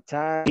escuché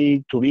WhatsApp,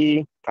 to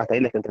be, hasta ahí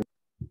les entendí.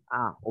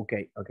 Ah, ok,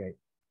 ok.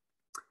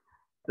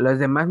 Los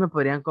demás me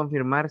podrían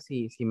confirmar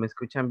si me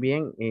escuchan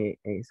bien,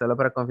 solo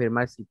para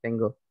confirmar si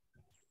tengo...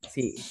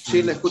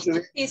 Sí, le escucho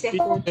bien. Sí, se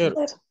escucha.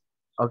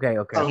 Ok,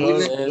 ok.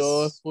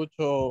 Yo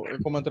escucho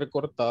como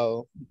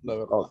entrecortado, la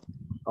verdad.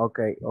 Ok,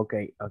 ok,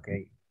 ok.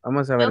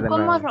 Vamos a ver Yo de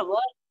como nuevo. robot.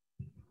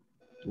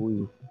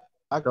 Uy,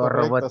 todo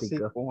correcto, sí,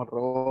 robótico. como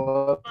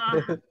robot.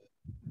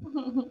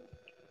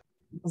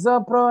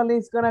 So probably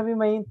it's gonna be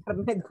my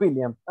internet,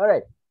 William. All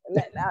right,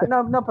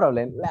 no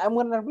problem. I'm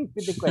gonna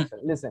repeat the question.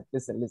 Listen.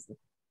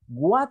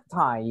 What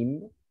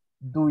time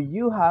do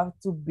you have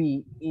to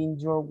be in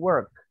your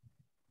work?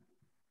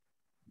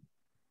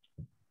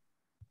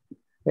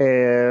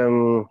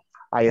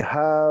 I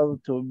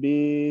have to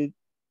be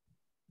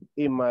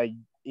in my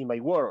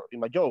work, in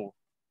my job.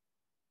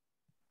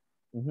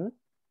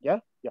 Yeah.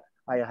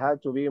 I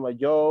have to be in my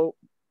job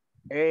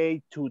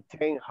 8 to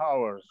 10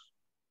 hours.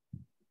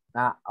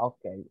 Ah,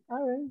 okay.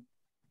 All right.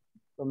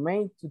 From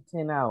 8 to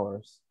 10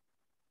 hours.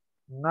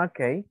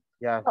 Okay.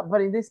 Yeah.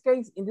 But in this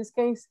case,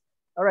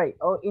 all right.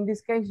 Oh, in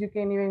this case, you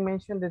can even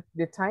mention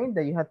the time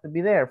that you have to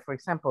be there. For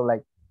example,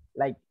 like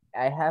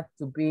I have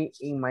to be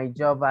in my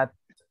job at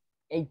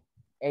 8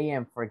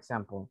 a.m. for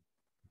example,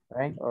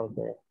 right?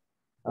 Okay.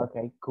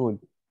 Okay, cool.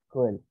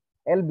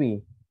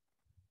 LB.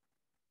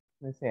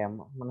 Let's say,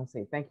 I'm gonna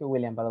say, thank you,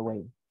 William, by the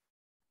way.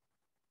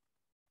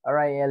 All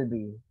right,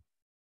 LB.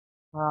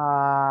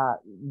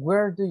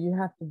 Where do you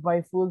have to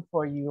buy food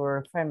for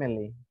your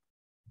family?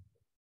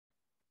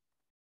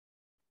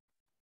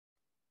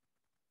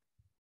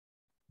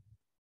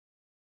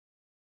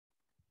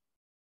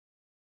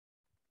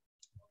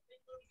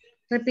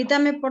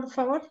 Repítame, por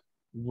favor.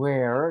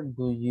 Where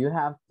do you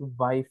have to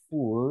buy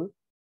food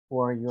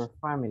for your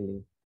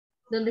family?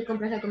 ¿Dónde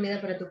compras la comida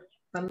para tu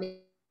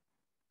familia?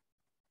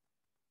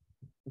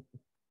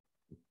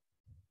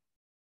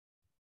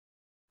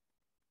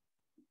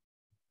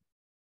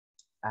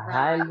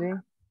 Ajá, Elvi.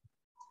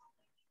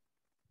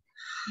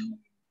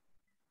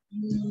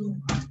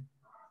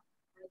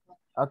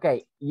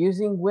 Okay,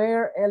 using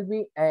where,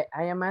 Elvi,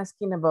 I am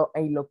asking about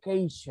a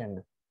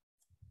location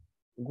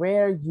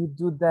where you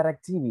do that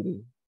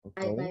activity.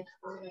 Okay.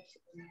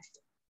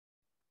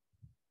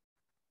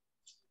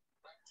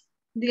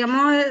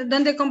 Digamos,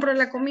 ¿dónde compro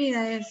la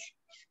comida? Es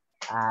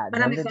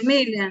para mi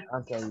familia.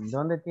 Okay,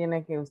 ¿dónde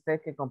tiene que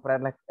usted que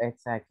comprar la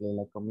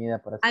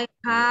comida para su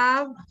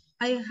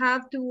I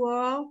have to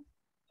go.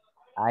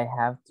 I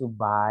have to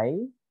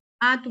buy.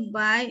 To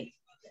buy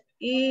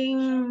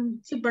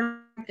in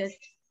supermarket.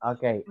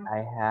 Okay,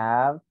 I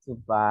have to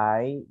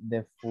buy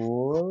the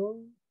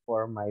food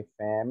for my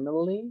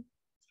family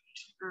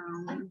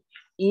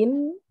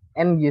in,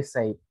 and you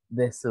say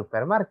the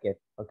supermarket,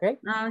 okay?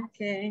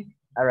 Okay.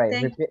 All right,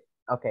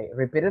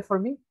 repeat it for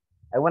me.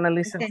 I want to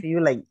listen to you,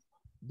 like,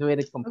 do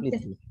it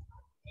completely.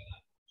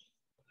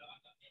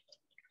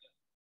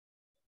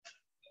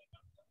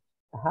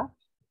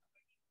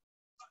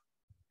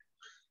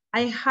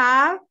 I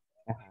have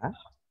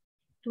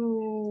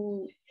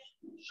to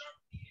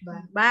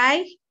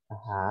buy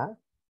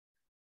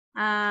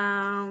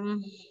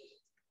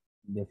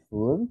the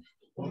food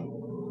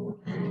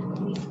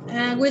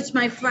which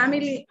my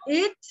family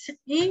eats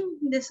in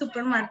the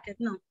supermarket.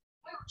 No.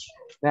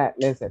 Now,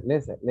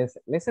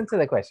 listen to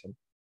the question.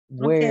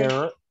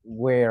 Where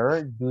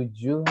do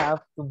you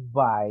have to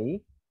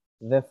buy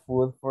the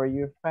food for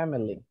your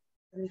family?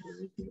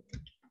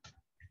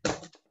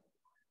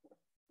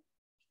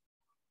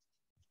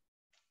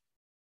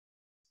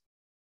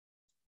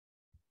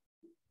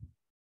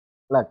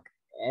 Look,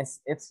 it's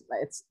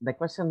the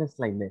question is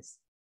like this.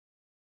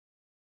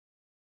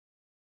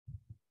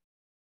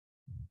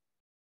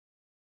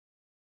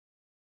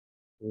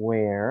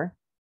 Where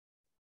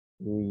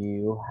do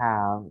you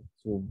have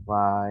to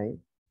buy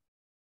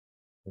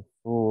the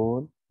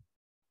food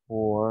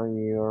for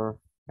your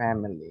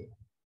family?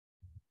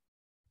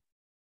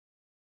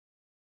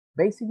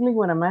 basically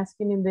what I'm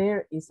asking in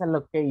there is a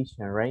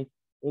location, right?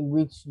 In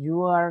which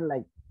you are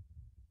like,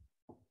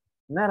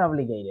 not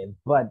obligated,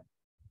 but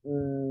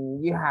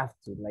you have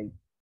to like,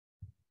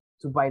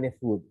 to buy the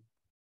food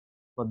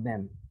for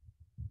them.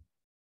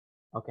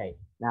 Okay,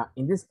 now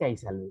in this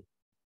case, Elvi,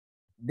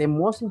 the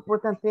most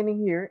important thing in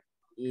here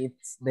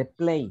is the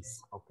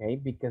place, okay?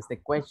 Because the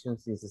question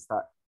since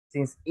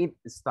it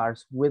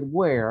starts with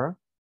where,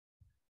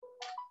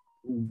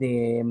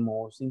 the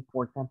most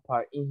important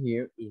part in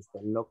here is the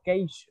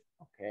location,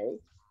 okay?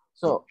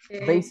 So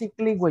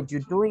basically what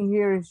you're doing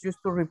here is just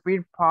to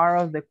repeat part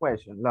of the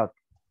question. Look,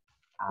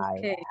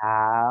 I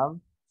have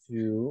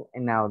to,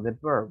 and now the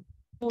verb.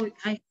 Oh,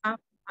 I have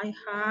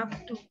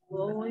to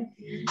go. I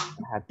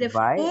have to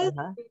buy. Food,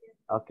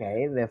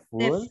 okay, the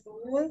food. the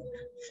food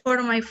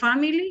for my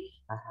family.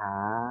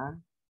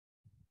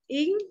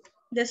 In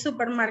the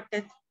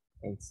supermarket.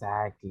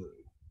 Exactly.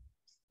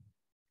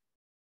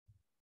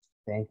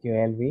 Thank you,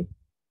 Elvi.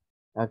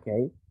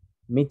 Okay.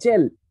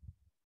 Michelle.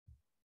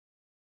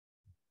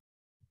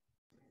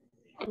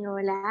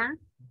 Hola.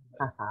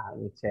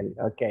 Michelle,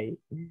 okay.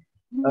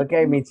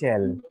 Okay,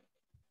 Michelle.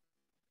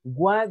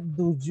 What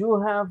do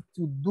you have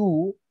to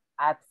do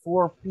at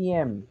 4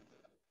 p.m.?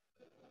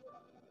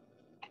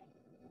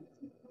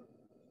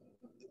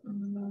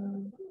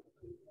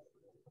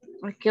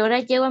 ¿A qué hora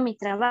llego a mi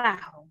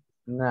trabajo?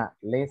 No,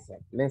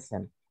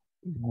 listen.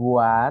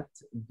 What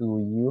do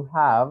you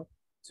have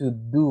to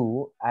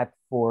do at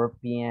 4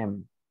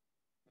 p.m.?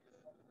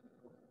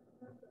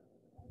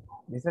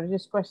 These are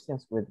just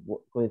questions with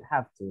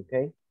have to,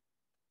 okay?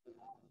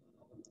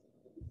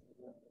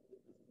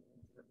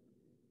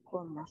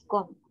 ¿Cómo?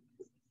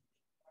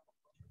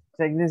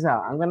 Check this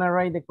out. I'm gonna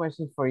write the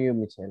question for you,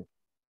 Michelle.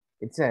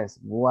 It says,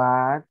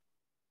 what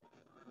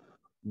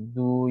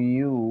do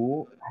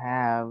you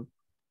have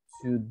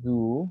to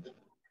do,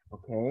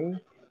 okay,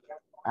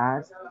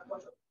 at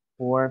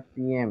 4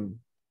 p.m.?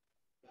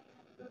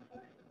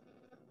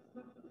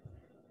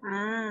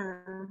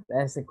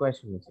 That's the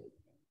question, Michelle.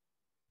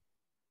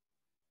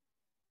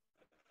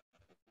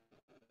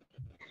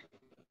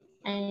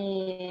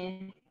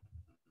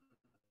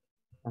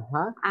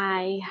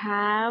 I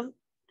have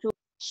to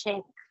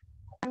check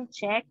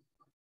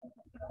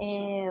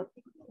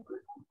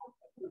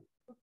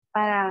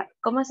para,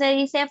 ¿cómo se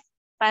dice?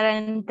 Para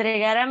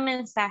entregar a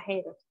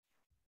mensajeros.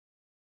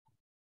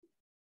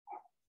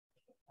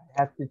 I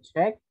have to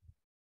check.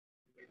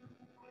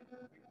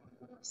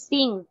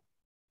 Sing.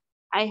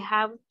 I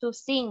have to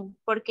sing,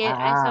 porque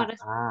a esa hora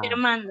estoy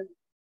firmando.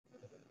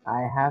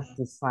 I have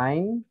to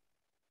sign.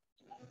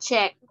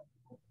 Check.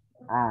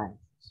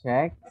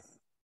 Check.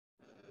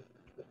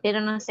 Pero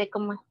no sé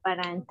cómo es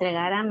para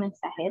entregar a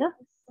mensajeros.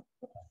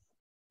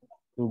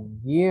 To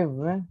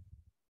give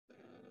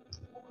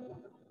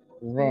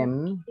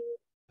them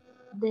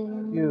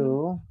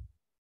to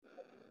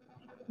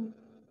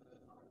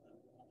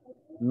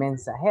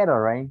mensajero,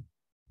 right?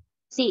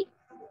 Sí.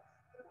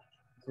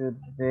 To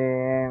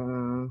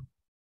them.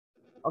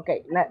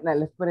 Okay,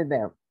 let's put it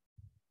there.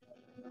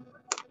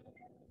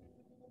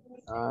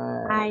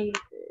 I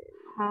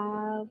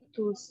have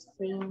to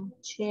send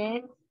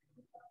check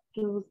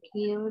to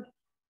give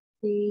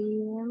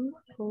them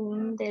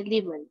home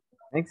delivery.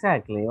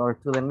 Exactly, or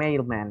to the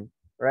mailman,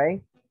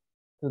 right?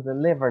 To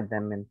deliver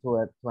them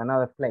into to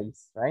another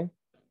place, right?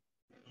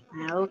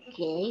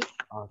 Okay.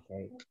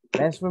 Okay,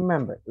 let's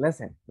remember,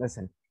 listen.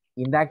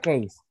 In that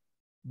case,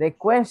 the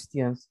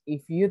questions,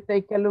 if you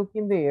take a look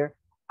in there,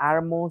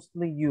 are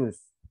mostly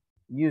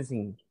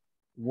using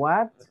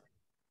what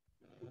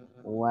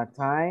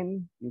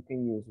time, you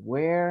can use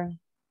where,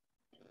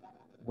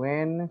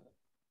 when,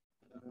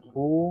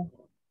 who,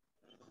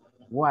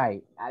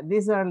 why.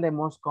 These are the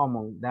most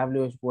common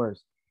WH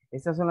words.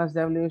 Estas son las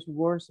WH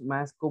words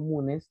más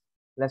comunes,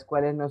 las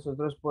cuales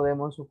nosotros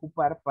podemos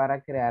ocupar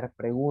para crear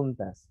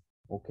preguntas,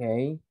 ¿ok?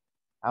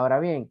 Ahora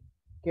bien,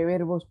 ¿qué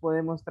verbos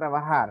podemos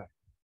trabajar?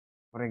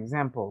 Por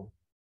ejemplo,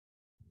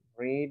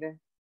 read,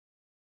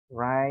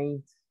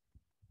 write,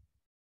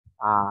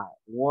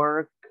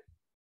 work,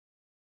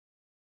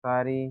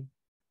 study,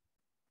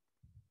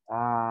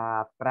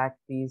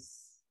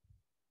 practice,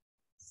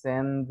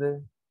 send.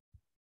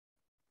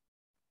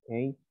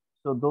 Okay,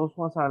 so those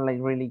ones are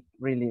like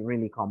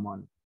really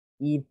common.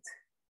 Eat,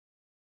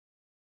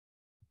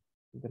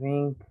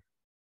 drink,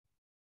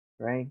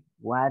 right?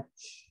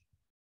 Watch.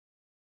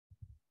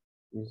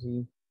 You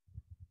see?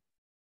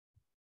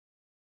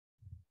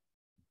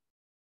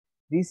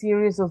 This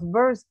series of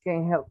verbs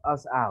can help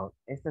us out.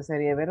 Esta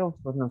serie de verbos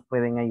pues nos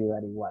pueden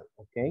ayudar igual,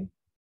 ¿ok?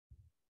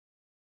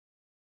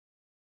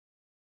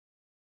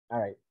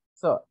 Alright,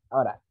 so,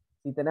 ahora,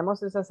 si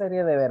tenemos esa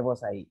serie de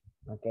verbos ahí,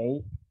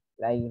 ¿ok?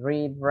 Like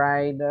read,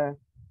 write,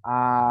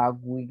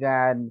 we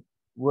got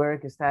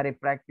work, study,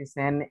 practice,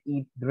 and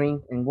eat,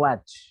 drink, and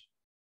watch.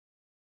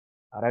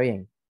 Ahora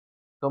bien,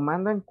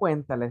 tomando en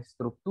cuenta la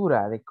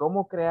estructura de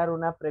cómo crear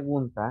una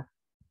pregunta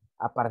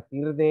a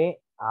partir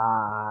de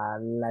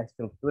la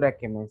estructura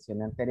que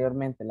mencioné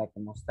anteriormente, la que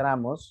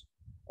mostramos,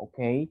 ok.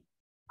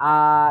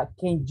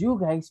 Can you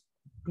guys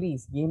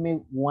please give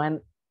me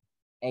one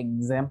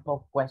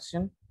example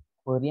question.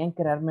 ¿Podrían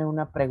crearme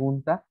una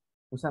pregunta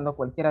usando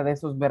cualquiera de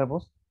esos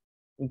verbos,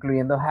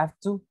 incluyendo have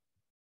to?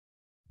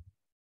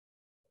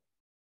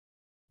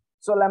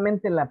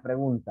 Solamente la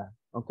pregunta,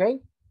 ¿ok?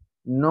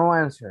 No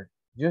answer,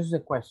 just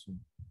the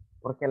question.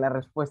 Porque la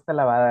respuesta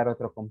la va a dar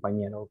otro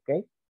compañero,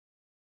 ¿ok?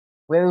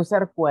 Puede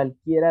usar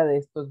cualquiera de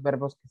estos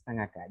verbos que están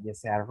acá, ya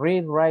sea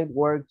read, write,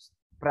 works,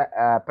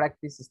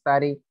 practice,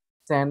 study,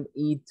 send,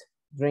 eat,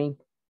 drink,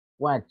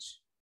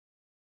 watch.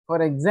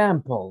 For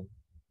example,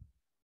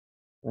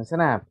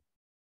 listen up.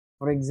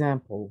 For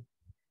example,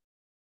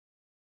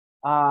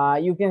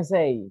 you can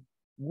say,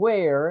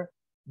 where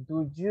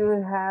do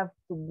you have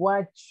to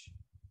watch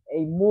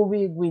a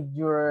movie with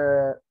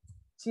your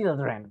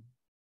children?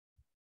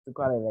 To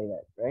call it like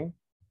that, right?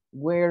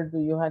 Where do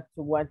you have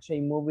to watch a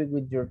movie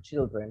with your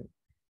children?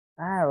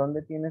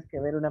 ¿Dónde tienes que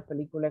ver una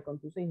película con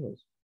tus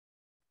hijos?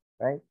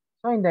 Right?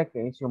 So in that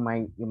case, you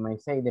might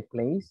say the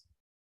place,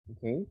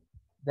 okay,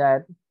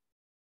 that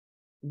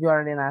you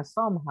are not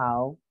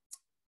somehow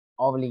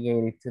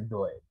obligated to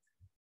do it.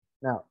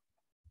 Now,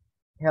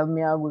 help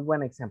me out with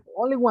one example.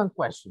 Only one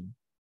question,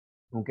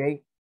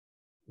 okay?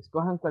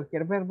 Escojan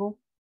cualquier verbo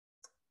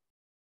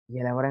y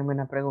elabórenme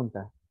una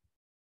pregunta.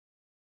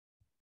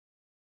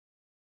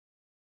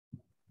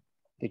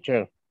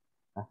 Teacher.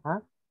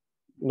 Ajá.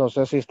 No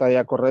sé si está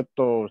ya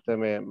correcto, usted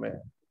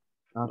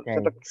Okay.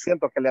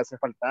 Siento que le hace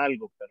falta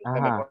algo, pero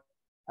usted me...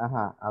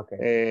 Ajá,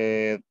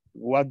 okay.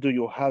 What do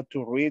you have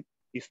to read?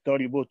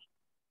 Storybook.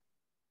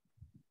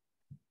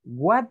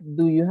 What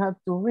do you have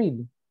to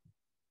read?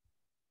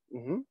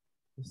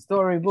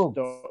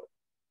 Storybooks.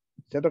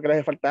 Siento que le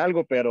hace falta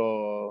algo,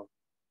 pero...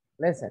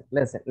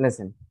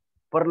 Listen.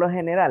 Por lo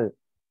general,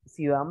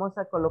 si vamos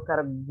a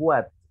colocar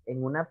what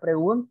en una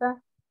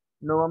pregunta,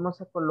 no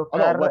vamos a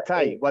colocar... what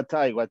time,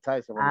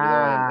 se me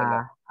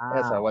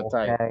olvidó what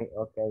time.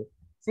 Okay.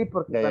 Sí,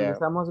 porque cuando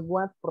usamos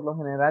what, por lo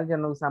general ya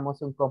no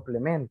usamos un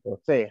complemento.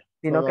 Sí.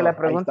 Sino que la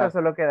pregunta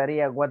solo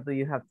quedaría, what do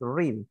you have to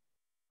read?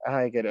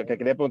 Que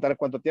quería preguntar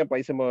cuánto tiempo,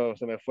 ahí se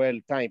me fue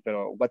el time,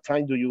 pero what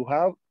time do you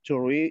have to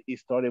read a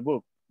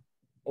storybook?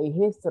 A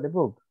history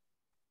book.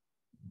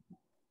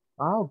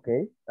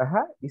 Okay.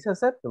 It's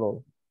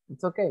acceptable.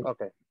 It's okay.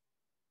 Okay.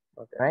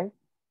 Right?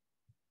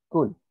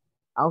 Cool.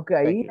 Aunque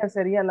ahí ya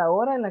sería la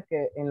hora en la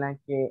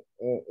que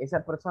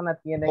esa persona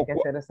tiene que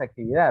hacer esa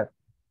actividad.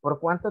 ¿Por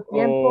cuánto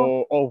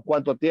tiempo? O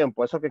cuánto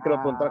tiempo. Eso que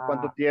quiero preguntar,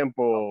 ¿cuánto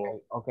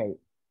tiempo? Okay.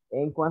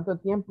 ¿En cuánto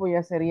tiempo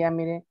ya sería,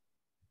 mire,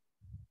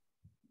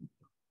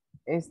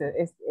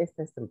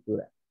 esta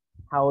estructura?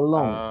 How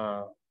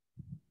long?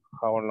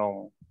 How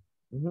long.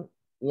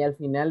 Y al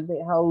final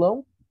de how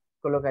long,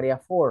 colocaría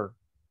for.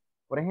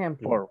 Por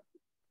ejemplo,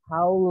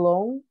 how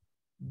long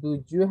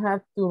do you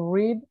have to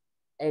read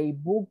a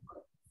book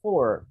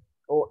for?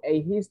 O a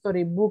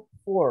history book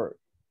for.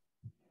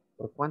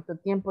 ¿Por cuánto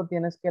tiempo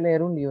tienes que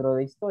leer un libro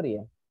de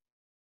historia?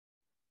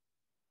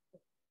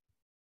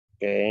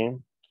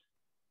 Ok.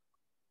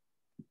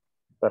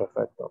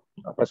 Perfecto.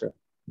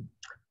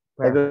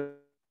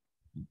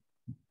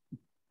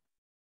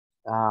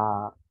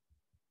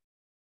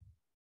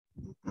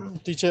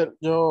 Teacher,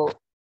 yo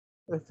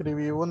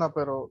escribí una,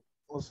 pero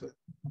no sé.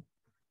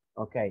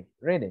 Ok,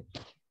 read it.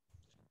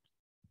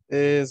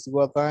 Es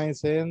what I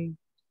send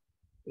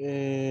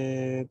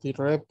the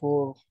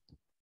report.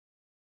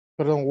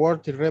 Perdón,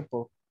 word the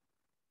report.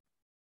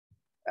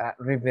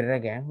 Repeat it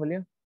again,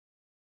 Julio.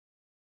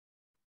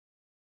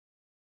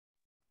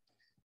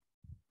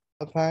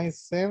 What I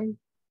send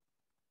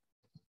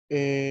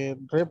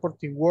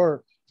reporting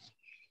word.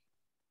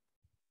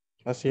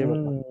 Así es,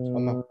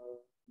 ¿verdad?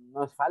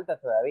 Nos falta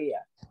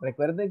todavía.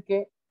 Recuerden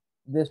que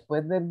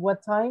después del what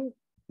time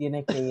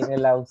tiene que ir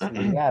el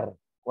auxiliar.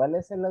 ¿Cuál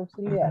es el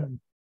auxiliar?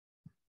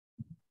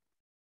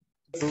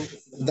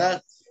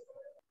 That.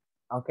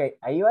 Ok,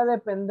 ahí va a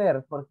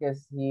depender, porque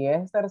si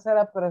es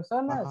tercera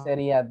persona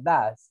sería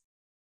does.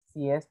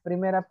 Si es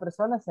primera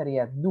persona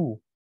sería do.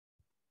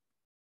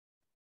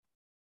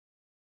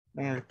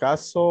 En el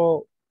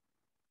caso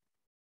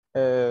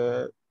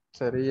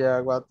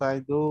sería what I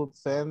do,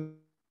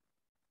 send.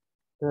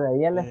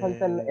 Todavía le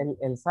falta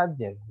el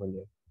subject,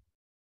 Julio.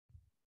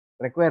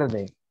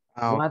 Recuerde,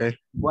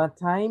 what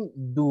time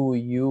do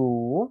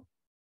you,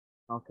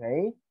 ok,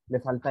 le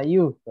falta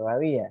you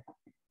todavía.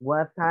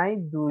 What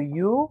time do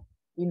you,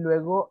 y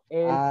luego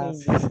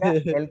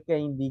el que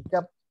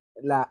indica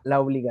la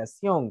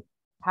obligación,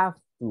 have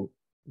to.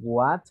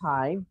 What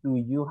time do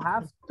you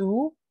have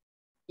to,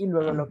 y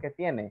luego lo que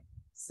tiene,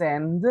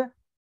 send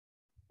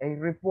a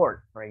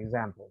report, for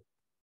example.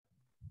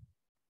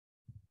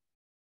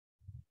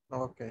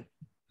 Ok.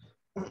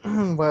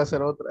 Voy a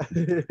hacer otra.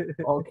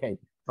 Okay.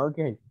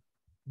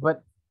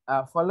 But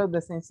follow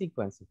the same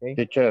sequence, okay?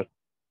 Teacher.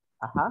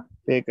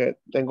 Sí, que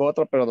tengo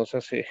otra, pero no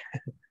sé si.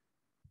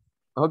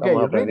 Okay,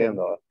 estamos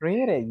aprendiendo.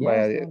 Read it. Yes.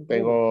 Vaya,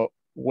 tengo,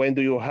 when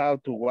do you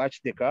have to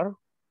watch the car?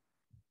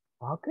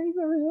 Okay,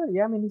 very good.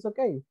 Yeah, I mean, it's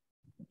okay.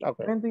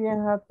 Okay. When do you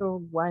have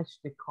to watch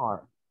the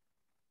car?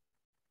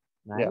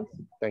 Nice. Yeah,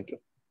 thank you.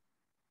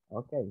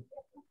 Okay.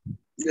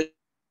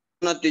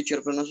 Una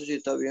teacher, pero no sé si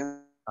está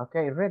bien.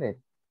 Okay, read it.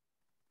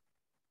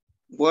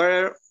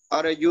 Where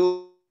are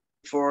you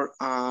for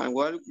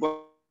what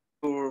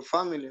your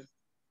family?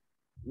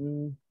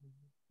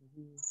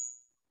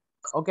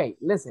 Okay,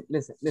 listen,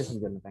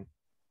 Jonathan.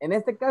 En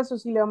este caso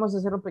sí le vamos a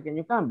hacer un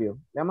pequeño cambio.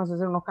 Le vamos a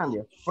hacer unos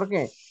cambios. ¿Por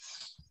qué?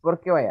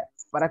 Porque vaya,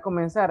 para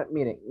comenzar,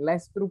 miren, la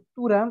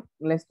estructura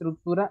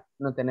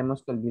no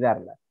tenemos que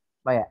olvidarla.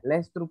 Vaya, la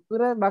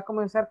estructura va a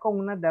comenzar con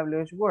una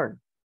WH word,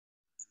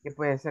 que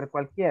puede ser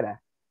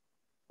cualquiera.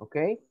 ¿Ok?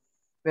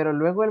 Pero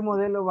luego el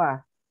modelo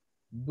va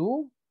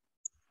do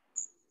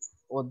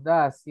o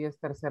does si es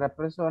tercera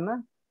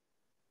persona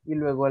y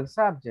luego el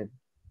subject.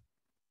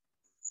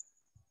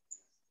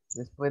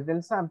 Después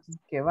del subject,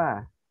 ¿qué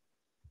va?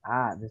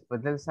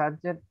 Después del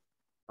subject,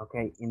 ok,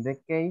 in the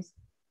case,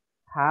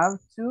 have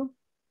to,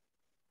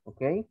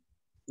 ok,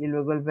 y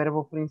luego el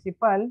verbo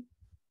principal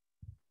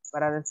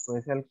para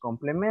después el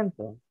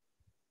complemento,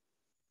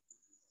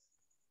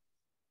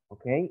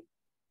 ok,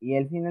 y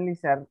al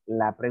finalizar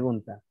la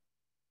pregunta.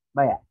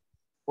 Vaya,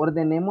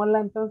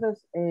 ordenémosla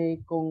entonces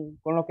con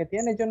lo que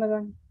tiene,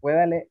 Jonathan.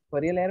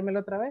 ¿Podría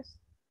leérmelo otra vez?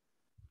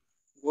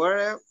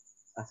 Where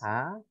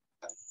Ajá.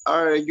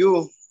 are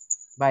you?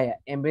 Vaya,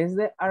 en vez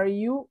de are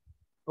you,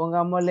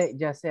 pongámosle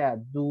ya sea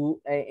do,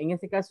 en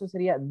este caso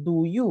sería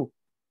do you.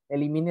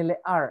 Elimínele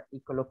are y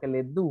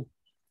colóquele do.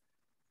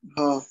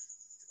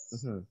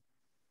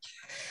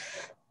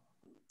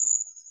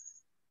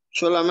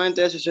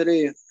 Solamente eso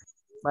sería.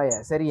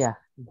 Vaya, sería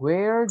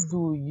where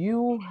do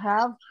you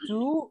have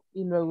to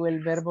y luego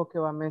el verbo que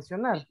va a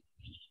mencionar.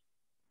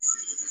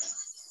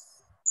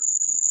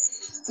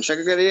 O sea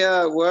que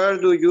quería where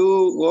do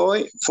you go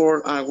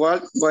for and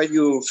what by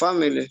your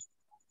family.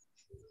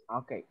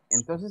 Ok,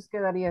 entonces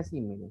quedaría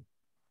así, miren.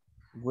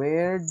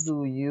 Where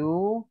do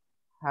you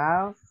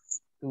have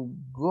to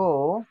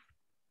go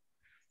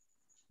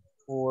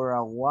for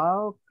a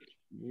walk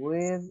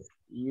with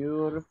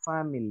your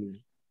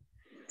family?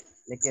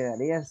 Le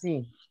quedaría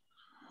así.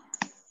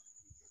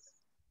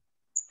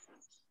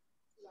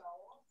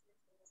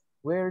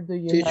 Where do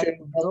you have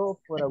to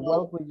go for a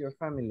walk with your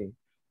family?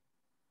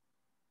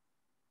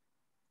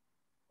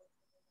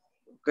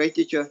 Okay,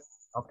 teacher.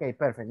 Okay,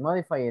 perfect.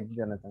 Modify it,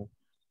 Jonathan.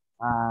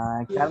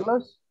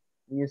 Carlos,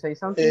 you say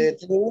something?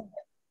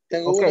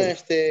 Tengo una,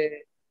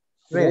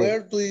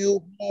 where do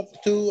you have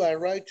to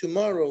arrive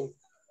tomorrow?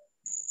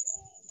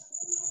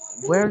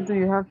 Where do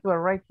you have to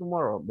arrive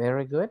tomorrow?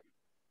 Very good.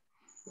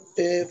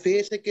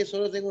 Fíjese que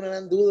solo tengo una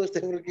gran duda,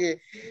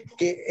 porque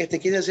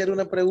quiere hacer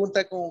una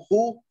pregunta con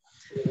who,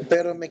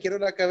 pero me quiero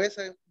la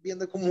cabeza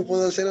viendo cómo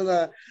puedo hacer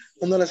una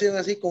oración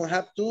así con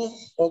have to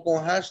o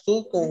con has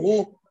to con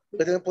who.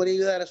 ¿Usted me podría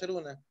ayudar a hacer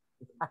una?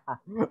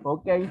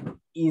 Okay,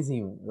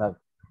 easy. Look,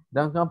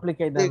 don't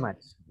complicate that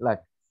much. Look.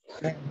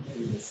 Who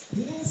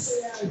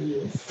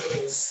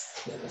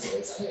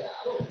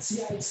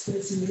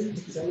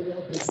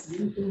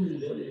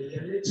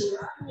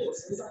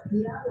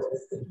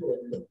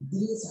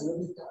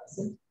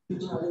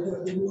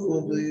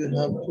do you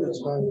have to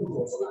talk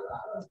with?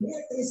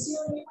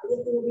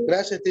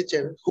 Gracias,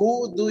 teacher.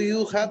 Who do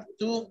you have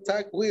to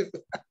talk with?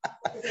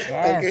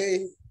 Yes.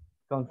 Okay.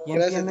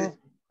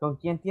 ¿Con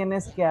quién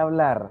tienes que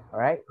hablar? All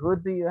right? Who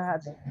do you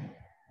have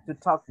to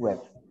talk with?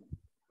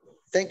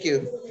 Thank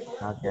you.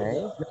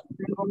 Okay.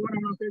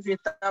 No sé si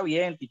está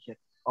bien, teacher.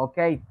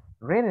 Okay,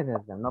 read it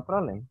then, no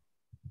problem.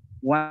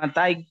 Want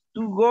I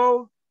to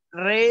go,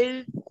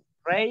 raise,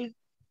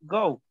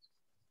 go.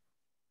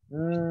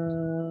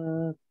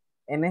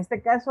 En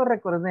este caso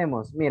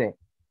recordemos, mire,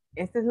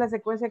 esta es la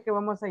secuencia que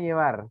vamos a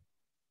llevar.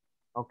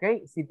 Ok,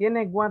 si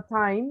tiene what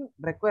time,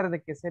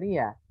 recuerde que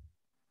sería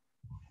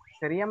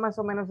más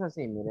o menos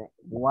así, mire.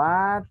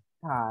 What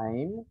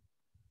time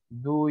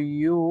do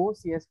you,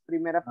 si es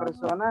primera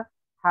persona,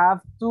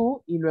 have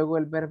to y luego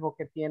el verbo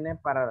que tiene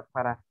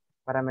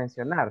para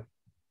mencionar.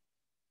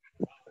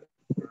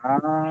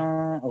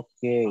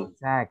 Ok.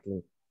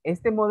 Exactly.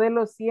 Este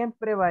modelo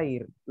siempre va a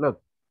ir.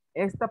 Look,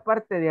 esta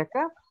parte de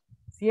acá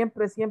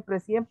siempre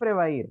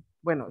va a ir.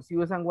 Bueno, si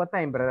usan what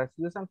time, ¿verdad?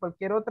 Si usan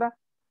cualquier otra,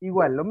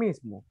 igual, lo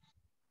mismo.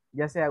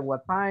 Ya sea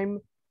what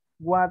time,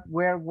 what,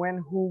 where, when,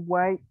 who,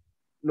 why,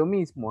 lo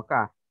mismo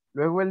acá.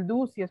 Luego el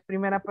do, si es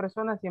primera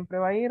persona, siempre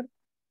va a ir,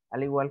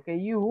 al igual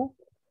que you,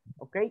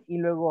 ¿ok? Y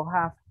luego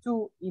have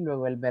to, y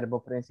luego el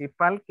verbo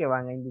principal que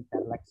van a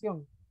indicar la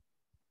acción.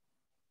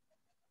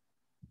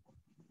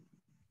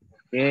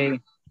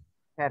 Ok.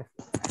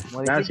 Perfecto.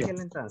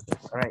 Modifíquenlo entonces.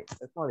 All right,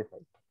 let's modify.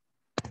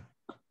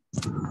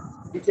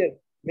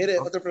 Teacher, mire,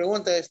 otra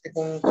pregunta,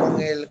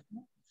 con el,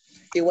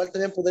 igual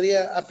también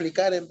podría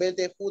aplicar en vez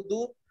de who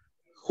do,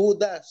 who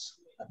does.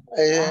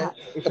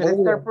 If it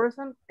is third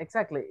person,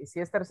 exactly. Si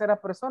es tercera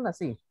persona,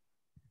 sí.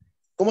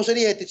 ¿Cómo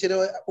sería, teacher?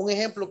 Un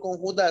ejemplo con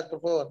who does, por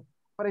favor.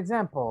 For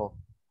example,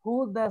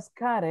 who does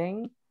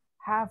Karen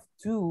have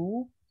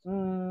to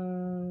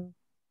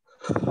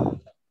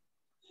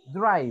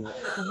drive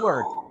to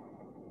work?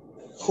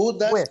 Who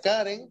does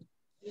Karen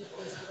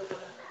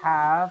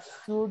have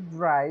to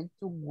drive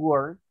to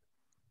work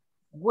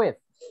with?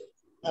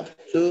 Have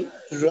to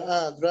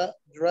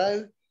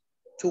drive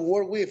To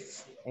work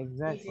with.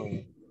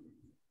 Exactly.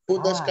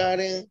 Who does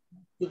Karen?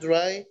 To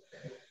try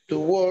to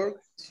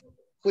work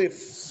with.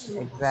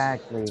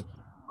 Exactly.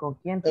 ¿Con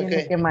quién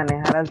tiene que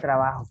manejar el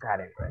trabajo,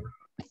 Karen? Right?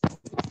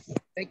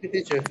 Thank you,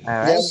 teacher.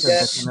 All right, so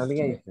that's an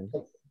obligation.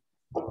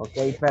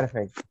 Okay,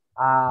 perfect.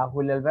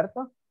 Julio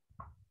Alberto.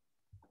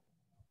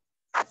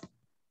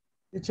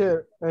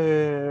 Teacher,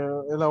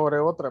 elaboré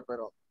otra,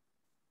 pero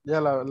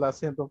ya la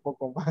siento un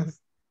poco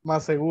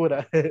más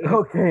segura.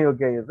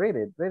 Okay, read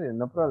it,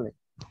 no problem.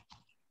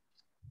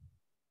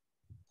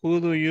 Who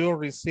do you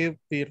receive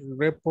the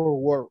report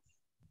work?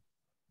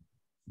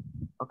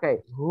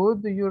 Okay, who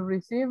do you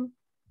receive?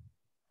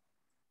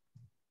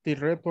 The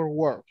report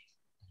work.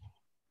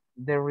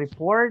 The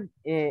report.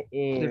 The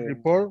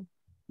report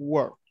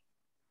work.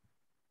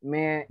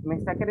 Me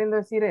está queriendo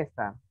decir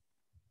esta.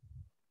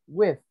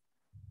 With.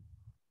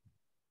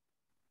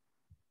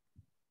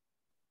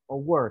 O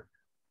work.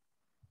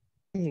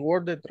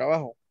 Word de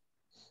trabajo.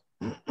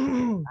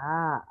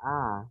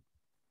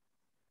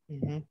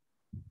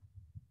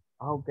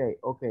 Okay.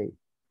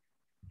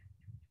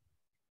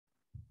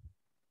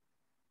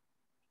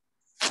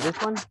 This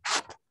one.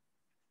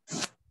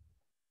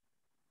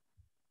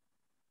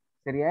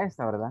 Sería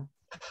esta, ¿verdad?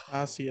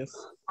 Así es.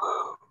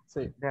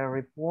 Sí. The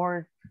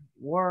report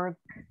work.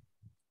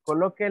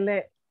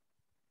 Colóquele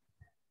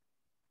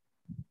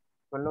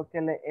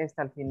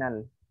esta al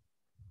final.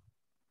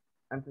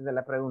 Antes de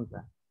la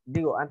pregunta.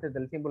 Digo, antes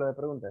del símbolo de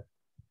pregunta.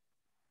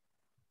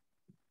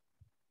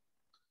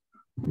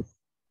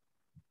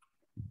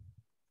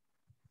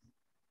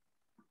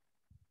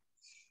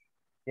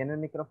 Tiene el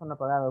micrófono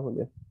apagado,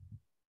 Julio.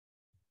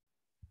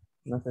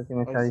 No sé si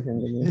me está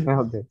diciendo.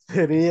 Okay.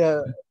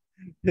 Sería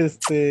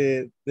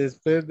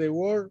después de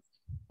word,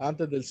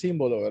 antes del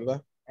símbolo,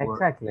 ¿verdad?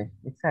 Exactly.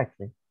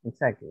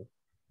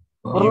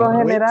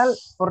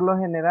 Por lo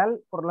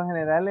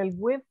general, el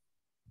with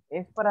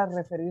es para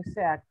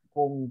referirse a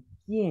con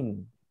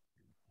quién.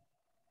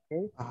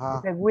 Okay?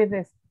 Ese with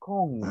es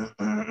con.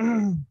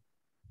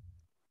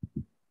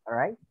 All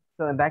right.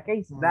 So in that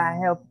case, that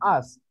helps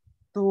us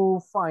to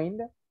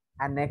find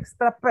an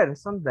extra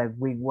person that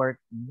we work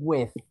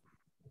with.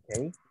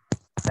 Okay.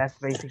 That's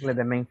basically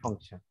the main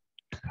function.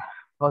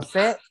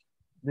 Jose,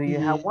 do you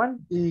have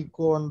one? Y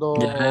cuando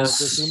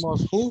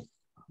decimos who.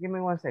 Give me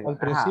 1 second. Al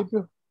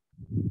principio.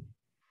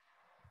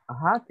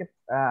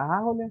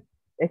 Julio.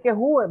 Es que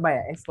who,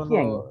 vaya, es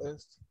quién.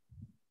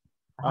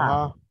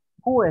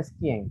 Who es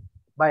quién.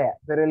 Vaya,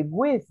 pero el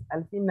with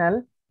al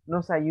final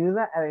nos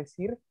ayuda a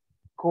decir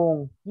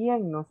con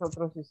quién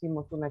nosotros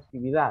hicimos una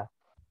actividad.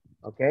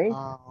 ¿Ok?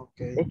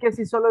 Es que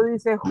si solo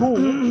dice who,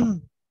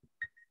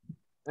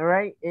 all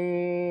right,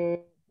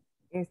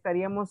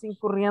 estaríamos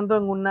incurriendo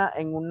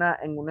en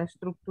una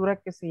estructura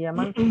que se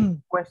llaman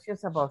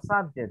questions about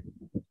subject.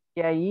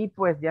 Que ahí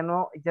pues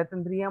ya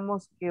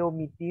tendríamos que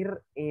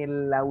omitir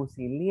el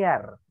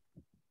auxiliar.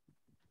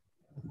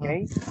 ¿Ok?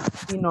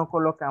 Si no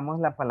colocamos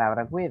la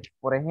palabra with.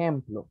 Por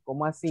ejemplo,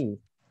 ¿cómo así?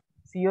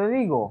 Si yo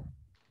digo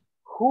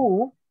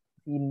who,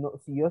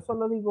 si yo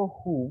solo digo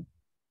who,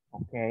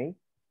 ¿ok?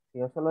 Si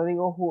yo solo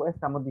digo who,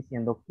 estamos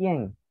diciendo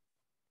quién.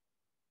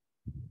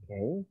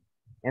 ¿Ok?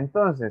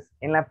 Entonces,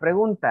 en la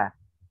pregunta,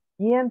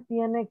 ¿quién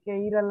tiene que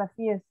ir a la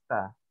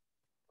fiesta?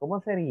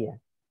 ¿Cómo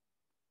sería?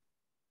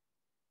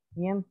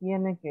 ¿Quién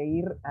tiene que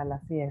ir a la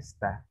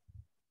fiesta?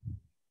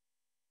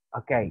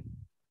 Ok.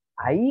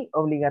 Ahí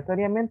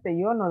obligatoriamente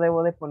yo no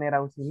debo de poner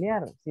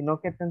auxiliar,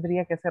 sino que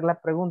tendría que hacer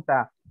la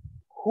pregunta,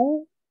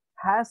 who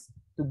has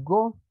to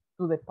go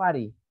to the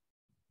party?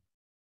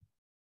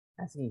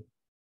 Así.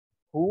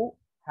 Who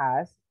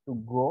has to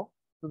go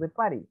to the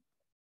party?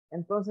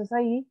 Entonces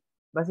ahí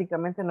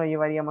básicamente no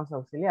llevaríamos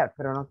auxiliar,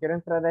 pero no quiero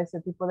entrar a ese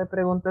tipo de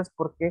preguntas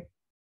porque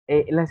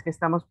las que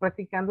estamos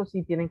practicando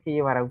sí tienen que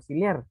llevar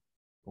auxiliar.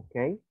 ¿Ok?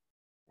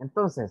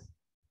 Entonces,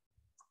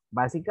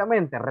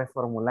 básicamente,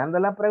 reformulando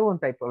la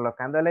pregunta y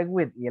colocándole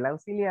with y el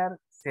auxiliar,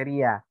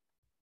 sería,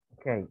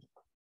 ok,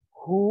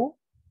 who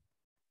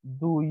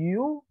do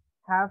you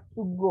have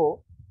to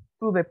go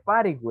to the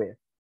party with?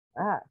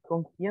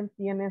 ¿Con quién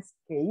tienes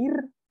que ir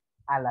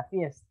a la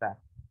fiesta?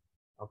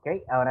 Ok,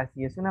 ahora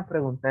sí es una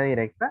pregunta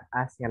directa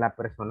hacia la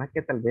persona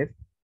que tal vez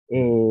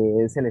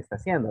se le está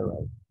haciendo,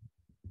 right?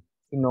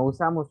 Si no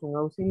usamos un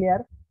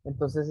auxiliar,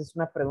 entonces es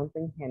una pregunta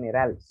en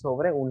general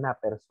sobre una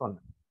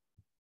persona.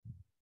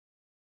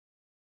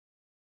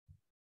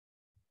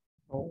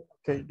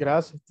 Okay,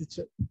 gracias,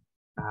 teacher.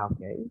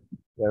 Okay,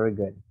 very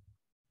good.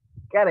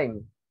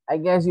 Karen, I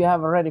guess you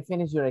have already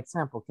finished your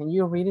example. Can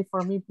you read it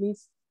for me,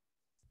 please?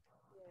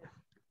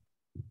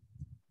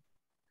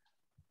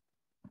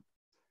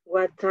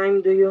 What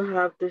time do you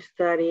have to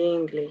study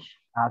English?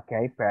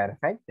 Okay,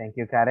 perfect. Thank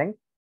you, Karen.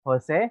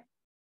 Jose,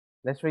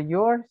 let's read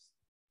yours.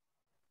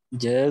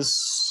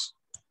 Yes.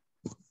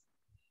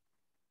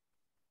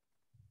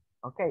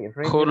 Okay,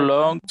 how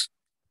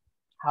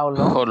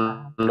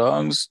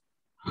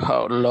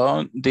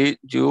long did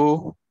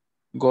you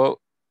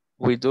go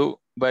without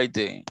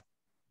bathing?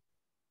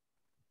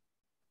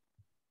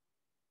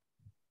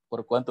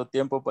 ¿Por cuánto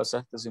tiempo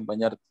pasaste sin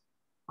bañarte?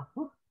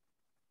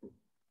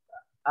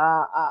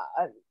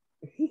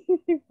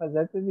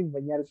 Pasaste sin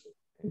bañarte.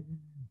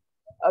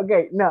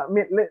 Okay, no,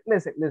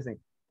 listen.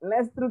 La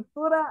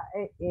estructura,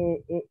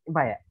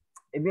 vaya,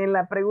 bien,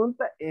 la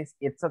pregunta es,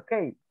 it's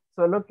okay.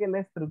 Solo que la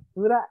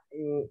estructura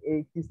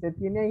que usted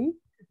tiene ahí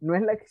no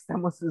es la que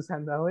estamos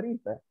usando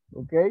ahorita,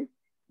 ¿ok?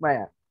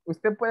 Vaya,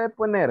 usted puede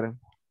poner,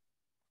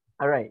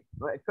 all right,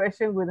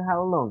 question with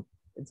how long.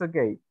 It's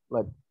okay,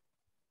 look.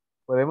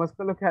 Podemos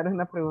colocar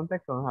una pregunta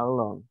con how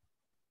long.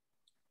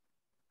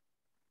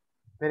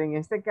 Pero en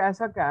este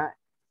caso acá,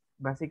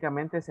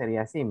 básicamente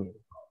sería así, mire.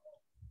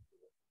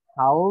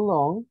 How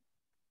long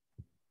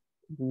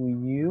do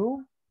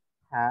you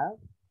have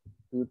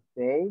to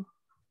take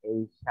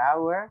a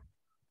shower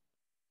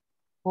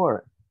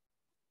for?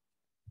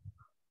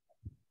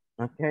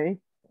 Okay.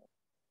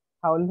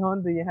 How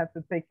long do you have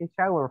to take a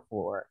shower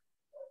for?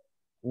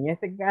 En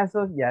este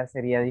caso ya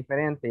sería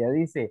diferente. Ya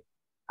dice,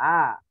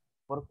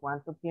 ¿por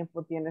cuánto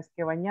tiempo tienes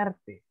que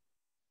bañarte?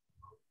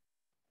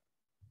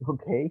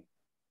 Ok.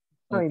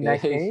 So in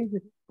that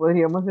case,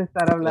 podríamos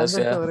estar hablando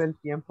Gracias. sobre el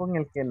tiempo en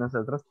el que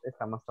nosotros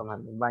estamos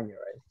tomando un baño,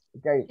 right?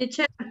 Okay.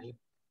 Teacher,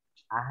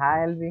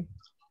 Ajá, Elvi.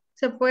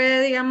 se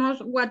puede, digamos,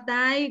 what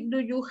time do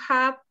you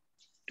have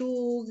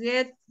to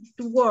get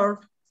to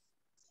work?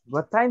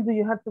 What time do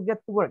you have to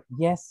get to work?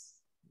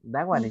 Yes,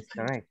 that one is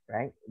correct,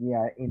 right? We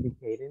are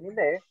indicating in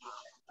there,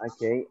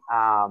 okay,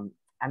 an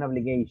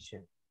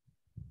obligation.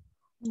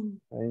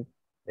 Right?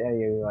 There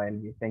you go,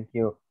 Elvi. Thank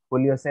you.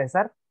 Julio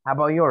Cesar, how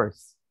about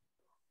yours?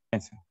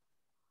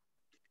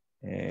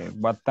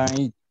 What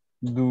time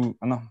do,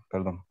 no,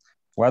 perdón.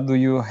 What do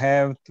you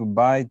have to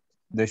buy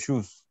the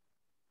shoes?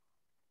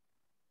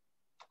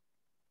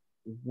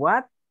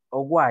 What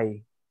or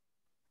why?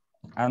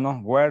 No,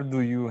 where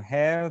do you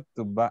have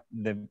to buy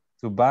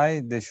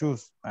the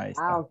shoes? Ahí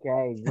está.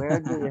 Okay, where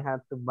do you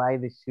have to buy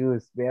the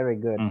shoes? Very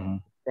good.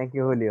 Thank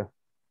you, Julio.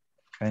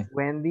 Okay.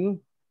 Wendy?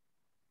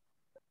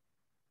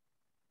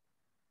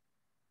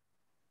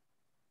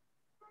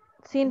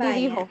 Cindy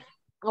dijo.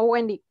 O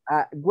Wendy.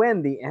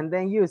 Wendy, and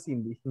then you,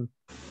 Cindy.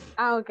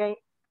 Okay.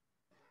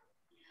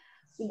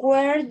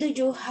 Where do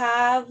you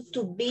have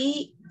to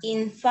be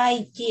in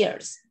 5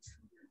 years?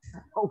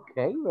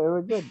 Okay,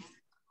 very good.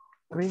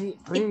 Really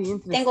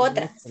interesting. Tengo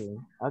otra. Actually.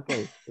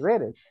 Okay,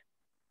 read it.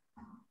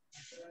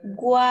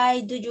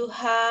 Why do you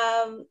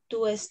have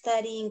to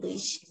study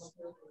English?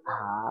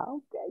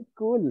 Okay,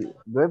 cool.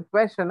 Good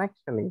question,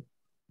 actually.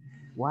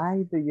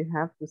 Why do you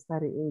have to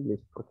study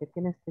English? ¿Por qué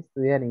tienes que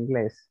estudiar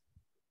inglés?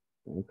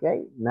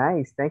 Okay,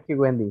 nice. Thank you,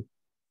 Wendy.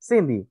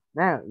 Cindy,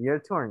 now your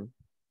turn.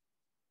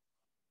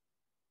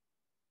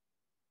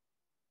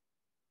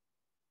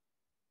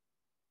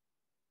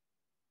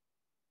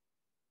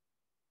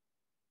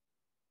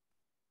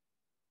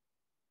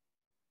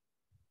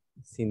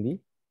 Cindy?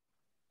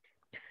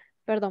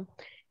 Perdón.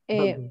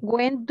 Okay.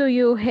 When do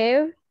you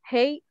have,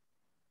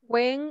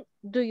 when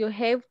do you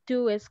have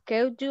to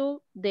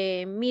schedule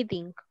the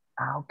meeting?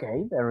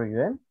 Okay, very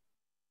good.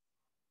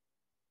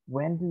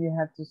 When do you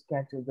have to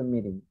schedule the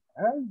meeting?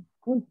 All right,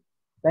 cool.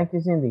 Thank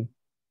you, Cindy.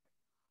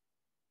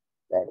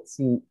 Let's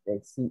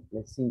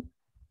see.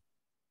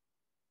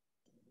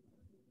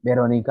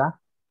 Veronica?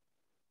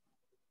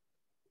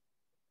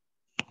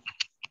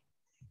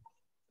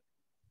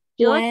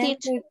 Yo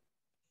teach.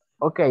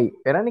 Okay,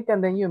 Veronica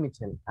and then you,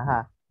 Michelle.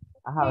 Ajá,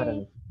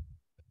 Veronica.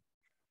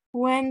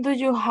 When do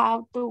you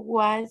have to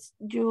watch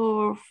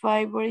your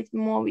favorite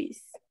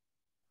movies?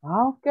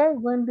 Okay,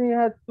 when do you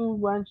have to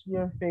watch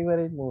your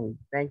favorite movie?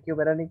 Thank you,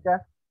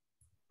 Veronica.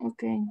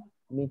 Okay.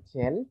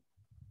 Michelle.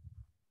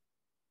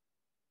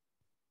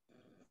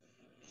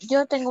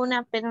 Yo tengo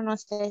una, pero no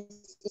sé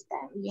si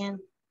está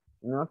bien.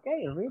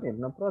 Okay, read it,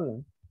 no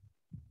problem.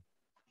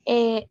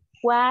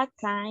 What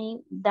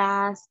time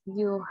does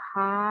you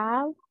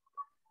have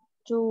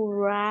to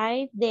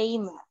write the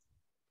email?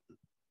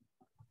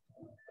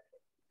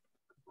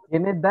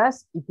 Tiene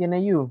does y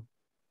tiene you.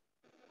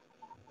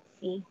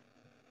 Sí.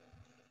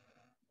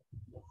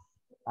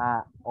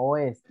 O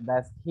es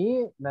does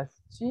he, does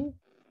she,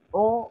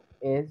 o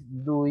es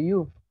do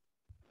you.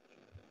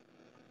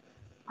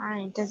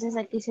 Entonces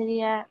aquí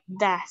sería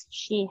does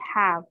she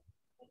have.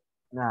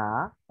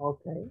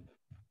 Okay.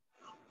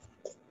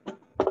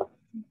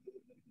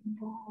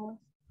 Does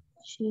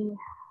she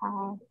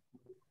have.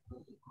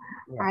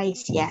 Yeah. Ay,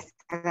 sí,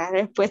 hasta la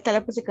respuesta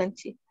la puse con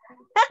chi.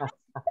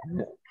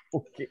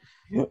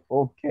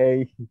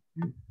 Okay.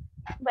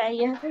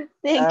 Vaya,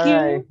 thank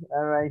you.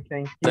 All right,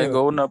 thank you.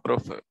 Tengo una,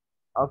 profe.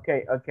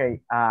 Okay.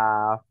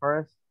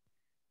 First,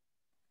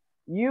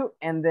 you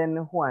and then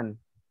Juan.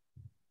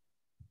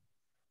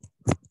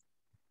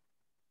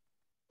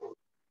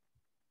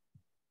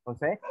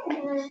 Jose?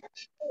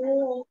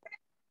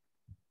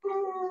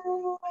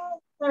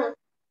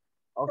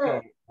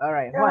 Okay, all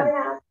right,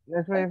 Juan,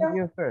 let's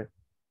review first.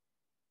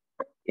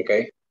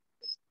 Okay.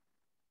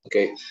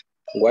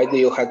 Why do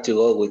you have to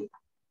go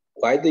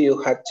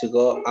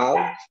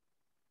out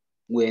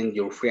with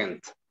your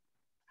friends?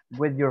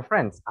 With your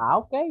friends.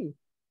 Okay.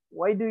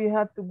 Why do you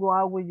have to go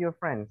out with your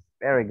friends?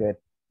 Very good.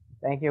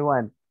 Thank you,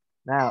 Juan.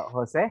 Now,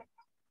 Jose.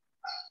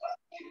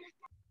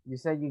 You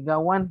said you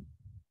got one.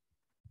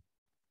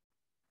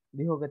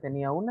 Dijo que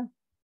tenía una.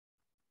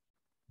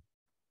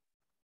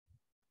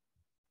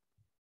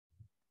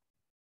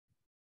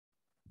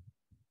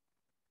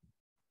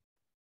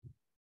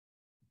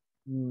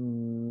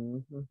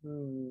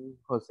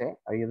 Jose,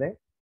 are you there?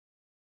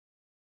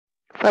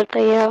 Falta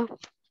yo.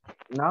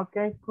 No,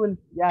 okay, cool.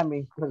 Yeah,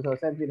 me, because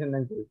Jose didn't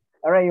answer.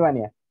 All right,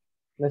 Ivania,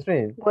 let's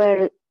read.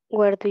 Where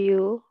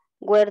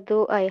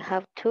do I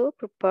have to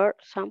prepare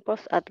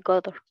samples at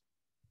Godot?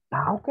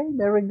 Okay,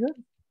 very good.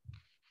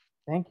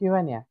 Thank you,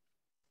 Ivania.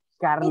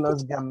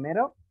 Carlos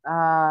Gamero.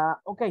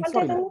 Okay,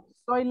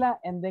 Zoila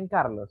and then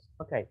Carlos.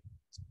 Okay.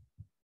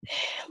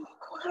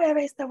 A ver,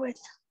 esta vuelta.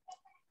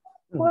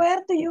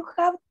 Where do you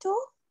have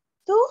to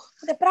do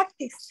the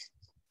practice?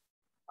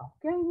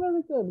 Okay,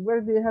 very good.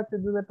 Where do you have to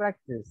do the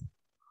practice?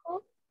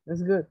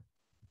 That's good.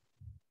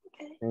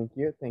 Okay. Thank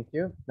you, thank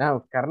you.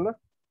 Now, Carlos.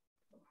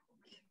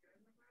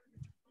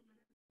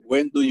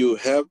 When do you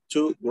have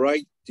to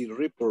write the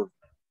report?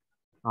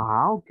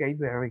 Okay,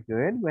 very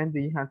good. When do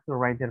you have to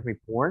write the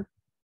report?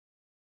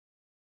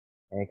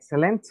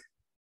 Excellent.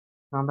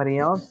 Somebody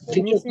else?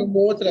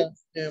 Como otra,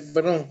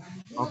 perdón.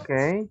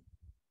 Okay.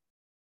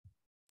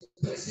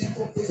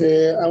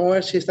 Vamos a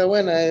ver si está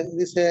buena.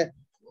 Dice,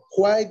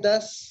 why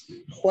does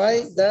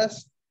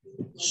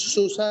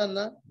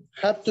Susana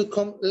have to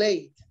come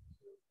late?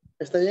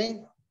 ¿Está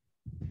bien?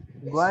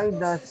 Why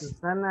does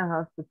Susana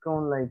have to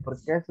come late? ¿Por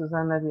qué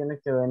Susana tiene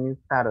que venir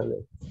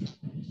tarde?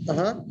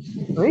 Ajá.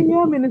 Oh, yeah,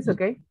 I mean, it's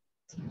okay.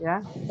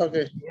 Yeah.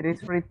 Okay. It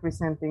is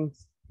representing,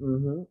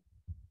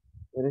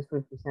 it is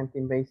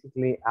representing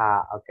basically,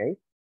 okay,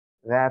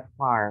 that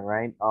part,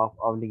 right, of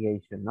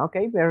obligation.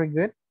 Okay, very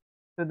good.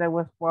 So that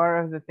was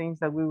part of the things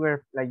that we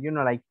were like, you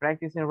know, like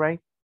practicing, right?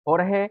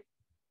 Jorge,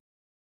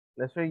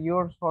 let's read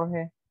yours,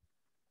 Jorge.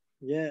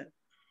 Yeah.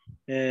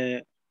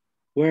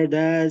 Where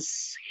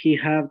does he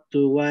have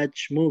to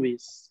watch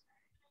movies?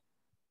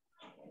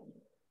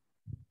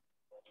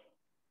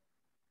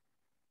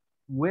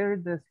 Where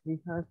does he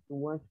have to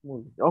watch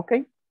movies?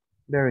 Okay,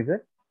 very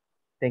good.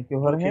 Thank you,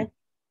 Jorge.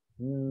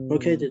 Okay,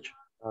 okay, teacher.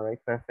 All right,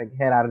 perfect.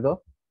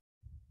 Gerardo.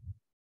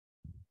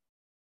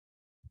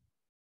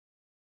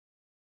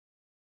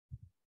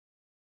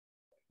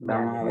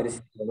 Vamos a ver si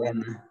está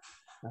buena.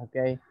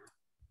 Okay.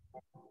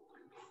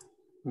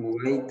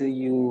 Why do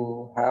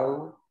you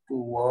have to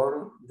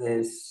work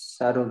this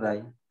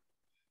Saturday?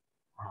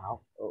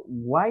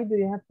 Why do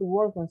you have to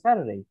work on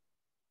Saturday?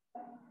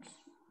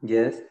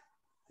 Yes.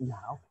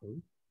 Yeah,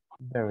 okay.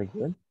 Very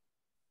good.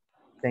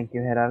 Thank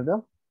you,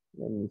 Gerardo.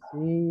 Let me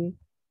see.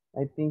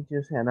 I think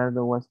just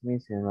Gerardo was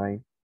missing,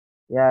 right?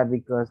 Yeah,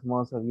 because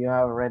most of you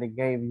have already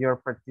gave your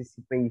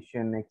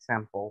participation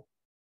example.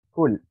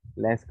 Cool.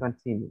 Let's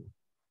continue.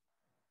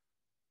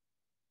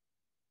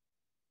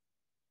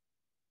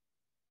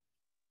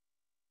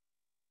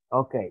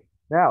 Okay,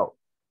 now,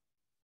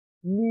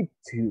 need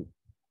to.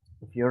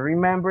 If you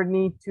remember,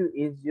 need to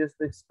is just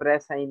to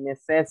express a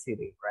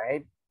necessity,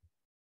 right?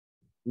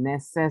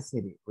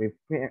 Necessity.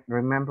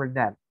 Remember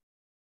that.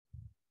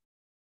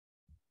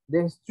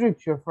 The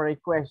structure for a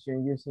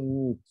question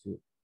using need to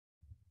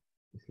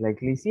is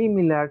likely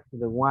similar to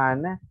the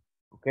one,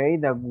 okay,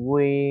 that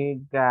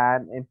we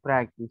got in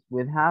practice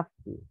with have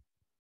to.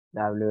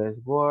 WS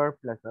word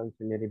plus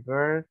auxiliary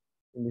verb,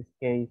 in this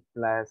case,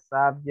 plus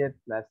subject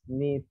plus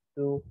need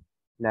to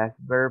plus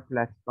verb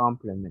plus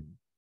complement.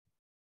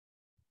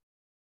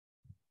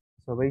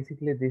 So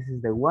basically, this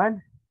is the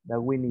one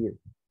that we need.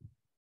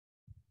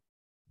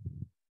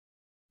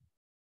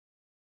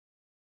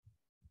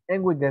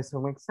 And we get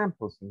some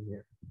examples in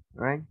here,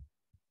 right?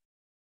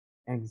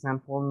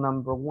 Example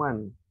number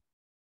 1.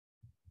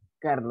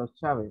 Carlos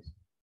Chavez.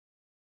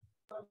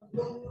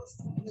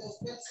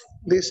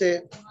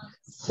 Dice,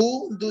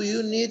 who do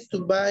you need to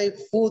buy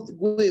food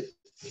with?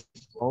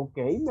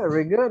 Okay,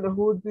 very good.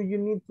 Who do you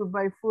need to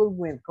buy food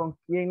with? ¿Con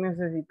quién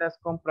necesitas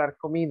comprar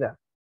comida?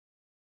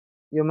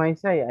 You might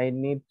say, I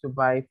need to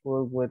buy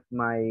food with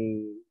my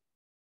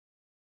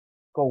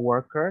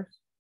co-workers,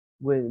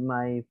 with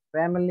my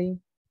family,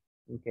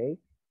 okay,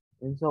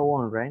 and so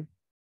on, right?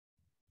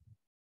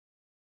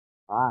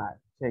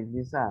 Check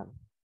this out.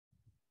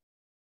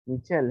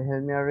 Michelle,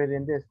 help me already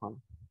in this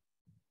one.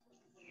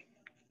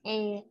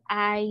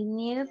 I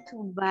need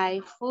to buy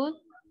food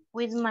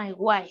with my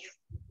wife.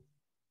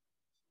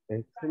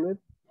 Excellent.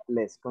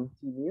 Let's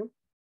continue.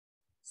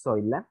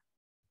 Zoila.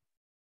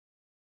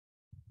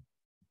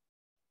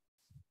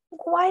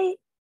 Why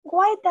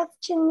does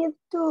she need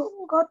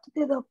to go to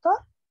the doctor?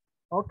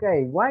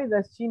 Okay, why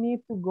does she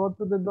need to go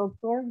to the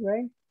doctor,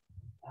 right?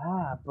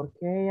 ¿Por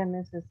qué ella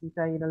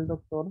necesita ir al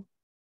doctor?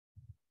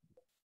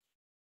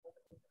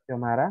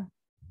 Xiomara.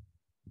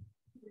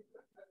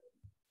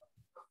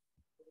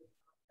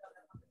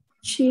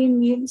 She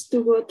needs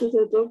to go to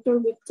the doctor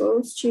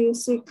because she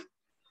is sick.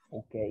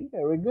 Okay,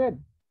 very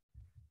good.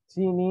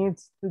 She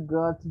needs to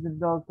go to the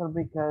doctor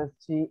because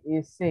she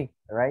is sick,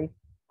 right?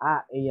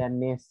 Ella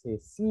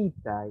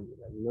necesita ir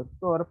al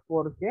doctor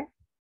porque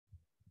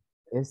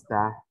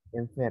está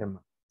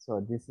enferma.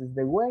 So this is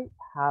the way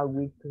how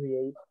we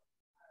create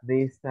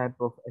this type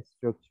of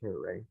structure,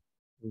 right?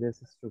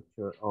 This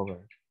structure over.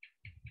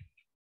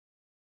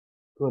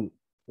 Cool.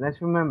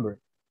 Let's remember,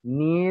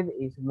 need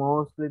is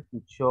mostly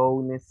to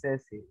show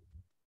necessity.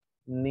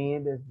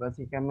 Need es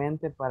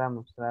básicamente para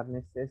mostrar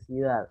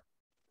necesidad.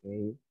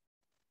 Okay.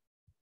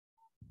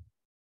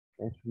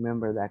 Let's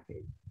remember that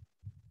case.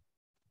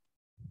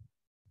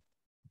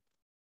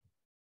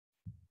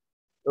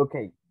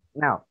 Okay,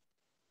 now,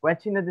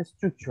 watching the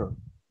structure,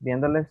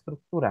 viendo la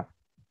estructura,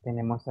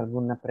 ¿tenemos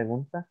alguna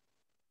pregunta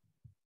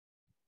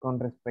con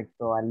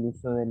respecto al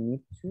uso de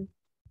need to?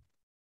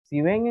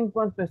 Si ven en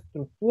cuanto a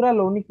estructura,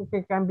 lo único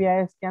que cambia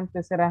es que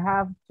antes era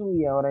have to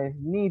y ahora es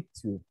need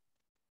to.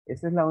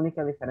 Esa es la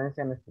única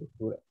diferencia en la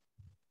estructura.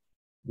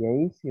 Y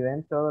ahí, si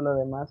ven, todo lo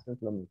demás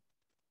es lo mismo.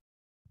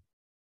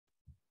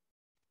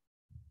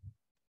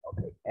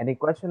 Okay, any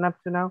question up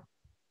to now?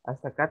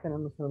 ¿Hasta acá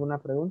tenemos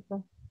alguna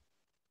pregunta?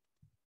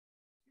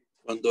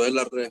 Cuando es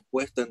la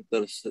respuesta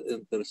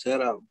en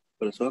tercera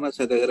persona,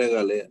 se le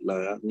agrega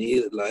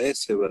la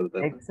S,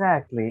 ¿verdad?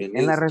 Exactly.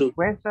 En la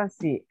respuesta,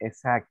 sí,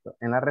 exacto.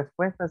 En la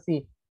respuesta,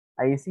 sí.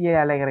 Ahí sí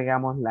ya le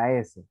agregamos la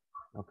S,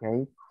 ¿ok?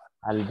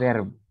 Al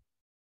verbo.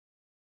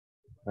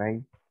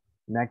 Right?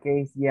 In that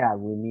case, yeah,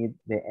 we need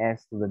the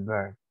S to the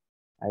verb.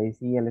 Ahí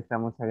sí ya le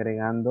estamos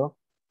agregando,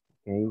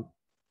 ¿ok?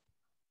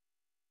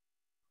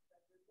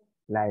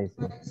 La S.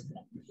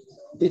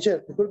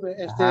 Teacher, disculpe,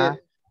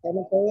 he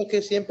notado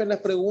que siempre las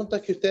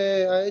preguntas que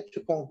usted ha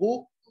hecho con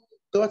who,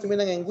 todas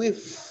terminan en with.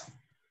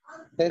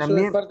 Eso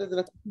También, es parte de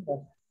la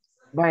pregunta.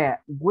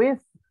 Vaya,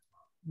 with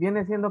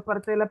viene siendo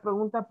parte de la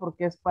pregunta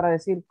porque es para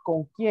decir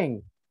con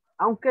quién.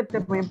 Aunque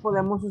también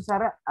podemos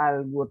usar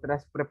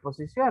otras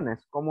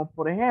preposiciones, como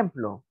por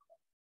ejemplo,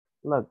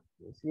 look,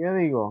 si yo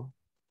digo,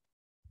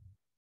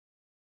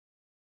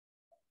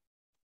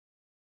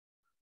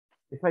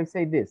 if I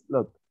say this,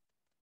 look,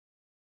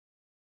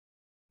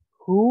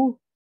 who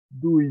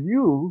do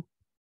you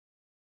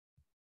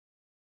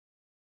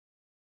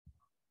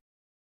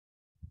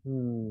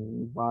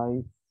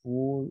buy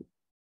food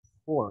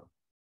for?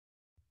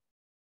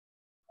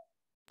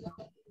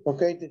 Ok,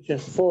 teacher,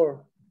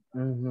 for.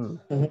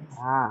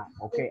 Ah,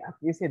 ok,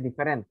 aquí sí es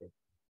diferente.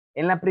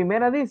 En la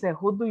primera dice,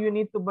 who do you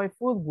need to buy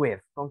food with?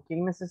 ¿Con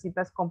quién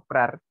necesitas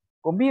comprar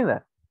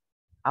comida?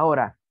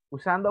 Ahora,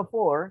 usando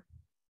for,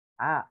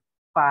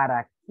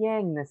 ¿para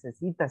quién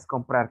necesitas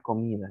comprar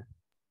comida?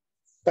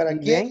 ¿Para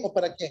quién bien? o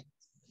para qué?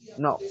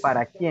 No,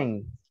 ¿para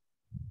quién?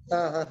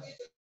 Ajá.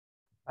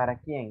 ¿Para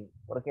quién?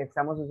 Porque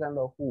estamos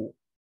usando who.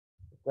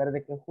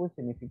 Recuerde que who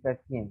significa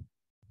quién.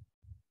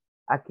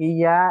 Aquí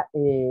ya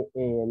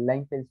la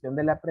intención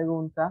de la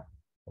pregunta,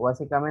 o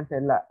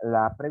básicamente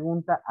la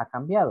pregunta ha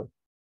cambiado.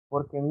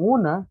 Porque en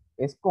una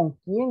es con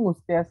quién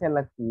usted hace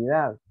la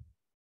actividad.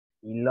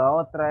 Y la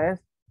otra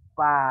es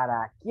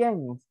para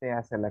quién usted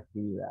hace la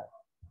actividad.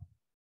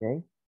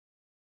 ¿Ok?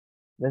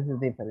 This is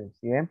different.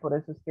 Si ven, por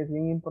eso es que es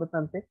bien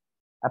importante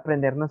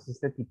aprendernos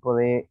este tipo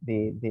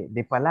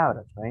de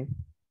palabras, right?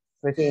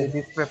 Especially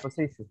these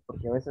prepositions,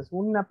 porque a veces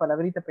una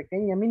palabrita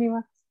pequeña,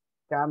 mínima,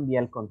 cambia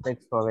el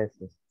contexto a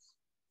veces.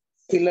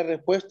 Y la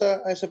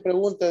respuesta a esa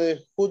pregunta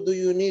de who do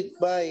you need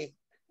buy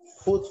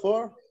food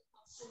for?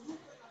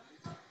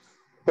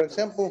 Por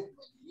ejemplo,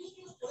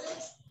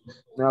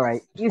 all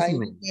right, easy.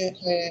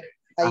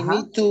 I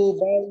need to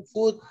buy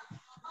food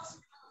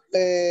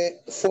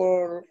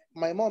for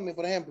my mommy,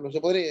 por ejemplo, ¿se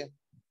podría?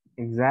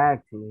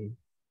 Exactly.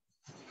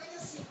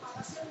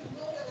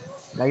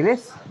 Like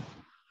this.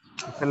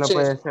 Usted lo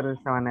puede hacer de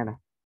esta manera.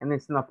 And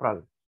it's no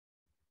problem.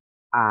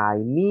 I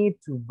need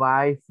to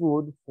buy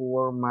food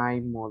for my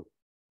mother.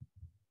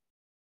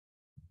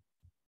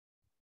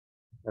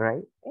 All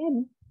right?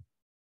 And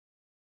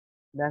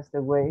that's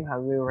the way how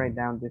we write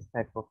down this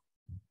type of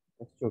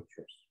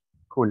structures.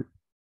 Cool.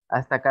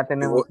 ¿Hasta acá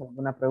tenemos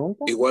alguna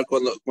pregunta? Igual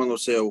cuando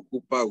se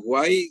ocupa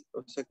why,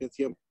 o sea que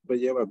siempre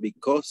lleva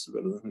because,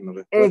 ¿verdad? En la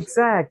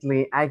respuesta.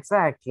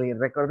 Exactly.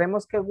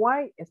 Recordemos que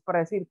why es para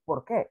decir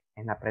por qué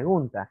en la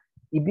pregunta.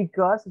 Y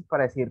because es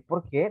para decir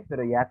por qué,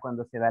 pero ya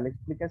cuando se da la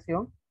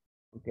explicación,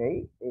 ok,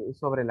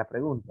 sobre la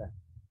pregunta.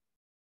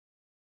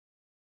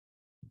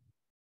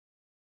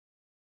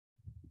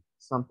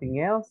 Something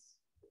else?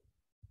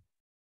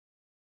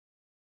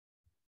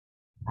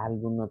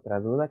 ¿Alguna otra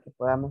duda que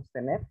podamos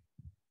tener?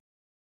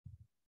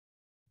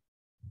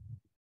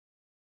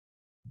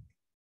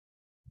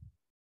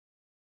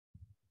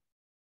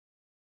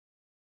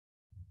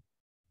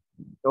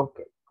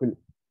 Okay, cool.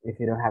 If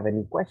you don't have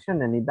any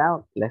question, any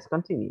doubt, let's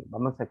continue.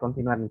 Vamos a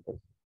continuar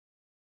entonces.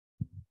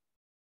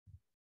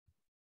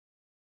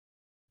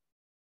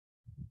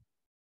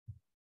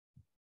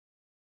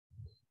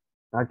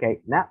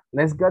 Okay, now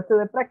let's go to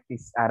the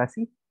practice. Ahora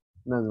sí,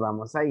 nos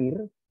vamos a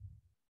ir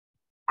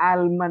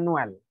al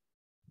manual.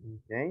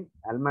 Okay,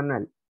 al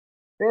manual.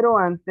 Pero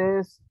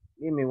antes,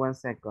 give me 1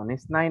 second.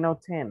 It's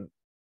 9:10.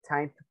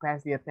 Time to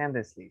pass the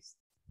attendance list.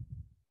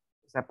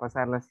 Vamos a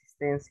pasar la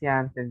asistencia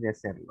antes de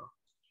hacerlo.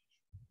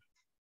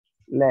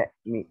 Let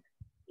me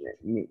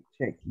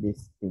check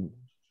this thing.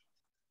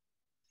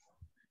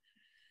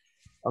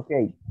 Ok,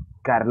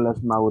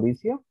 Carlos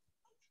Mauricio.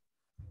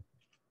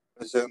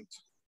 Present.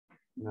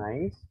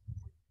 Nice.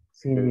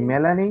 Cindy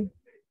Melanie.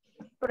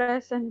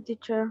 Present,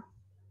 teacher.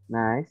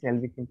 Nice.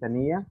 Elvi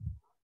Quintanilla.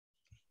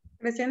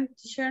 Present,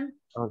 teacher.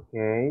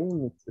 Okay.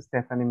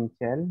 Stephanie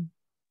Michelle.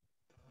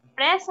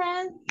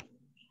 Present.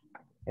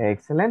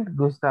 Excellent.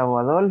 Gustavo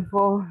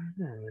Adolfo.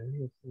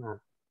 It's not.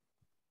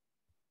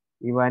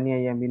 Ivania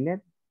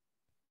Yamilet.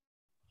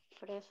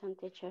 Present,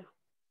 teacher.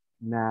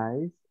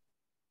 Nice.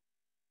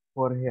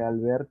 Jorge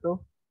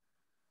Alberto.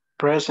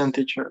 Present,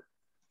 teacher.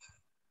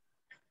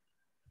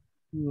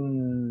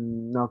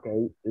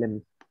 Okay, let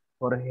me.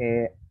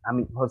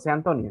 Jose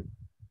Antonio.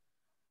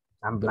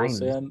 I'm blind.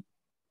 Present.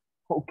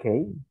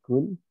 Okay,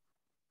 cool.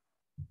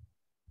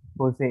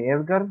 Jose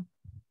Edgar.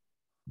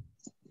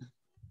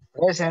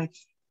 Present.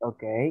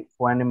 Okay.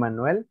 Juan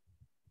Emanuel.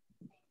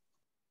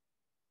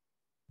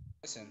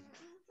 Present.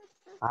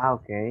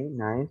 Okay,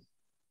 nice.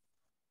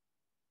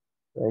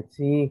 Let's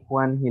see,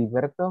 Juan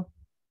Gilberto.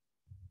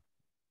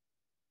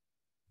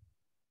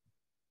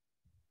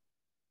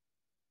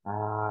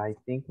 I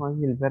think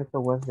Juan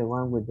Gilberto was the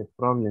one with the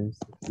problems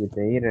with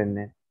the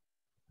internet.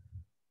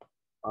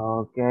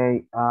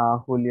 Okay,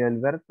 Julio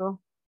Alberto.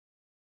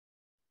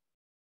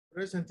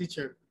 Present,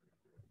 teacher.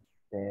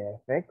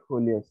 Perfect.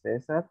 Julio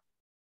César.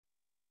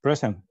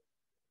 Present.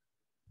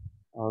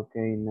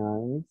 Okay,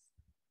 nice.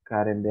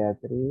 Karen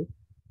Beatriz.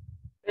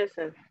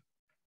 Present.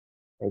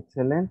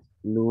 Excellent.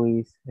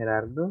 Luis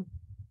Gerardo.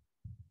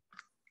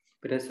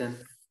 Present.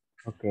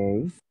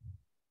 Okay.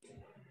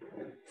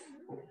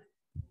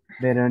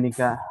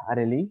 Verónica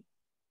Areli.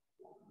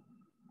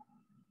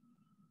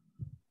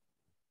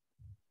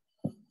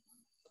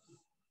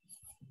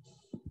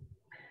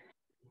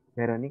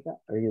 Verónica,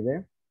 are you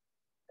there?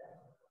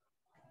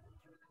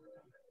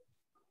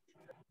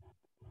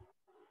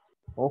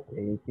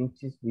 Okay, I think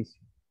she's busy.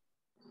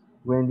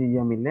 Wendy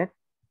Yamilet.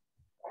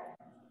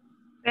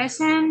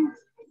 Present.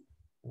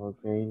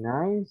 Okay,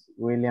 nice.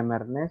 William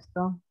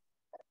Ernesto.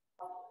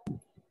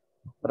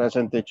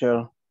 Present,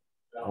 teacher.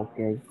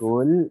 Okay,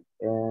 cool.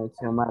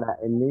 Xiomara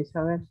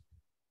Elizabeth.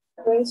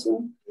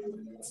 Present.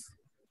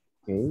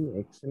 Okay,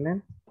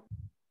 excellent.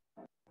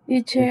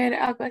 Teacher,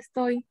 acá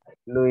estoy.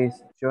 Luis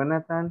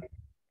Jonathan.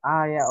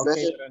 Yeah, okay,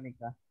 Present.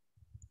 Verónica.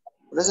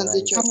 Present,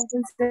 Alright. teacher. ¿Cómo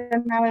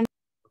funcionaba?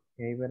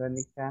 Okay,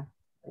 Verónica.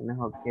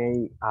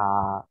 Okay,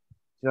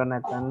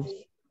 Jonathan.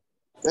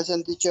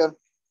 Present, teacher.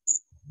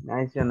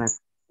 Nice,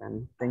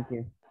 Jonathan. Thank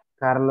you.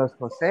 Carlos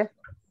Jose.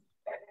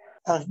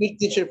 Big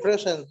teacher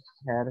present.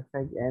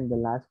 Perfect. And the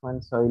last one,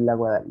 Zoila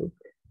Guadalupe.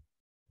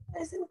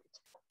 Present.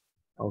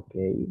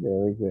 Okay,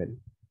 very good.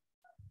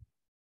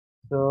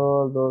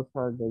 So those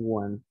are the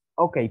ones.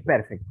 Okay,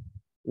 perfect.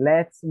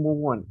 Let's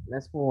move on.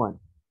 Let's move on.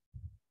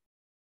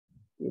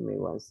 Give me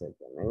 1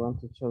 second. I want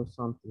to show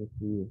something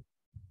to you.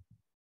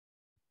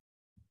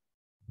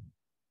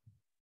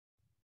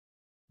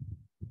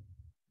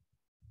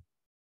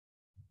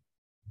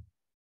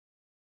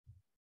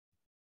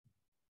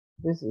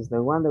 This is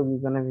the one that we're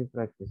gonna be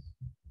practicing.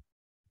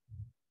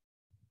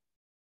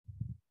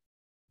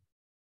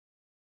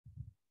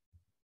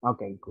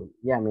 Okay, cool.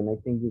 Yeah, I mean,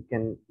 I think you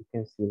can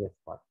see this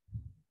part.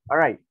 All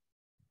right.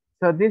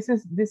 So this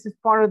is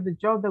part of the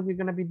job that we're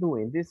gonna be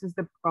doing. This is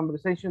the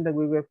conversation that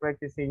we were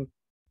practicing,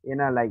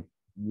 like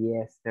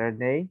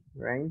yesterday,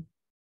 right?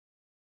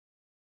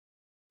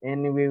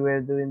 And we were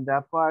doing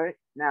that part.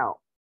 Now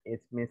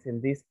it's missing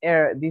this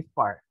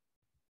part.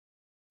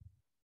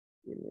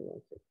 Give me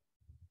 1 second.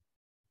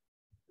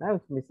 Now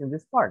it's missing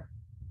this part.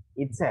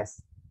 It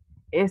says,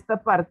 esta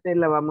parte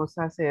la vamos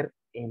a hacer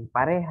en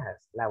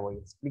parejas. La voy a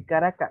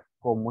explicar acá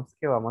cómo es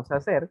que vamos a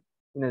hacer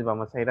y nos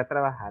vamos a ir a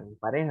trabajar en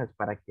parejas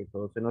para que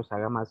todo se nos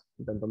haga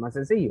un tanto más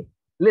sencillo.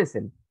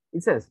 Listen,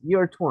 it says,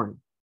 your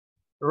turn.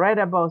 Write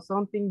about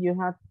something you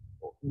have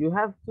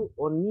to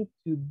or need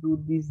to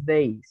do these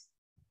days.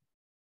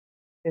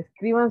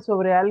 Escriban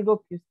sobre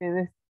algo que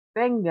ustedes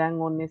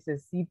tengan o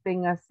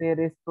necesiten hacer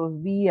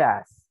estos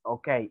días.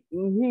 Okay,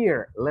 in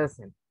here,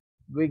 listen,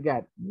 we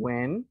got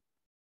when,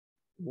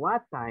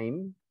 what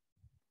time,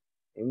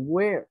 and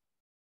where.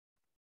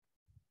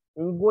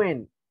 And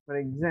when, for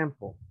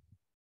example,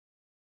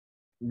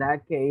 in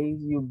that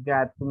case, you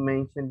got to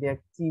mention the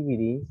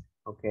activities,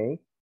 okay?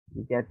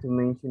 You got to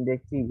mention the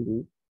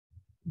activity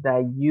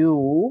that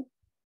you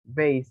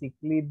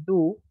basically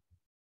do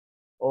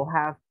or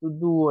have to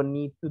do or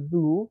need to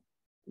do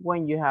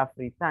when you have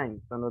free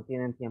time, cuando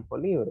tienen tiempo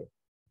libre.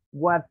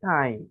 What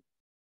time?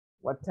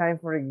 What time,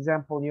 for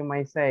example, you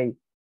might say,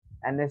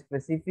 and a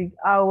specific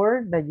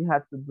hour that you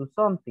have to do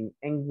something,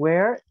 and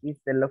where is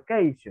the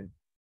location?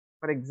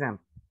 For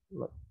example,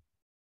 look.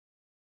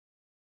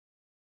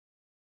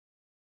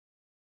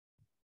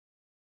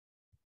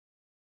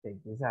 Check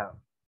this out.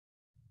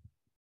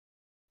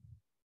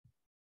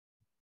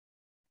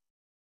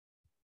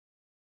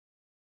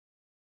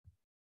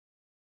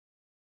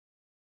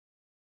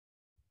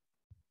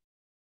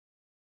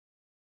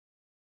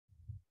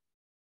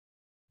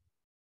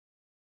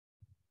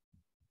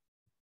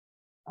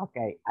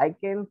 Okay, I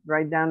can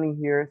write down in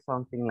here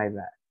something like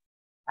that.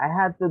 I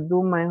had to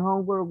do my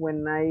homework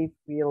when I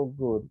feel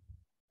good.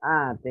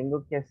 Ah,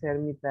 tengo que hacer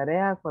mi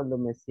tarea cuando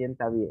me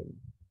sienta bien.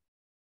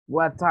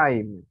 What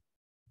time?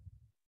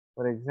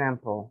 For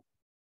example.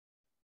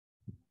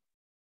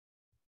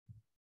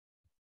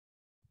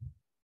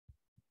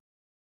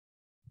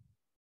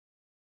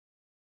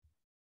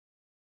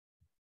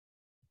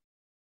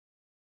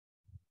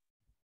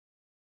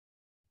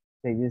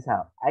 Check this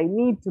out. I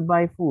need to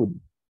buy food.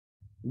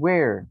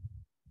 Where?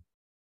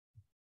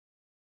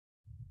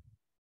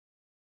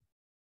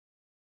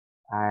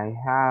 I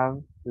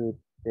have to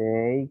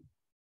take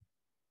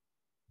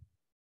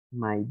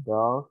my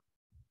dog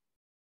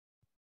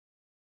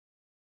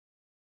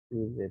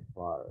to the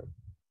park.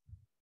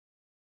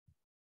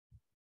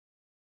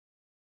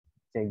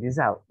 Check this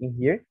out. In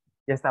here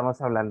ya estamos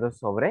hablando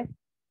sobre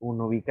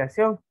una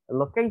ubicación, a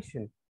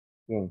location.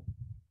 Bien.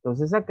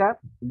 Entonces acá,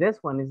 this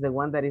one is the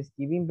one that is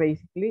giving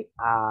basically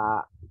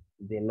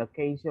the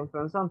location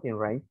from something,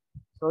 right?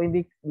 So in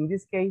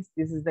this case,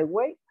 this is the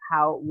way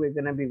how we're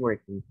going to be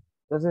working.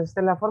 Entonces,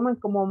 esta es la forma en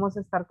cómo vamos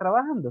a estar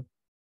trabajando.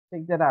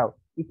 Check that out.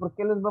 ¿Y por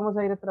qué los vamos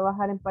a ir a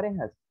trabajar en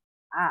parejas?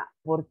 Ah,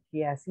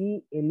 porque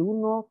así el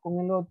uno con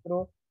el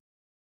otro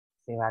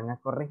se van a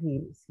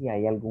corregir si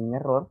hay algún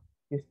error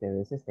que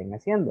ustedes estén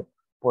haciendo.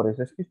 Por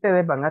eso es que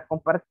ustedes van a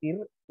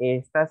compartir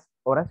estas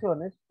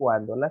oraciones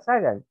cuando las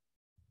hagan.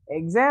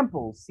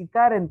 Example, si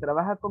Karen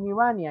trabaja con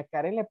Ivania,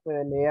 Karen le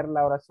puede leer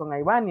la oración a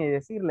Ivania y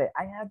decirle,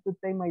 I have to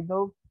take my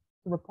dog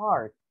to the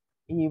park.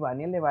 Y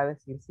Ivania le va a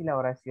decir si la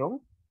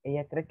oración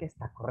ella cree que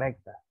está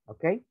correcta,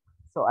 ¿ok?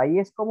 So ahí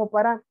es como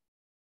para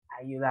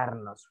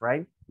ayudarnos,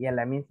 right? Y a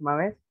la misma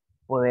vez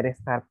poder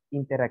estar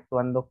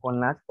interactuando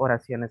con las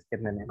oraciones que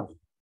tenemos.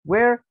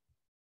 Where,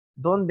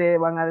 ¿dónde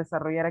van a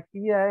desarrollar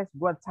actividades?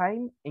 What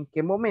time, en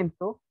qué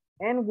momento,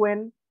 and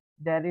when,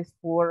 that is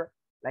for,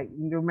 like,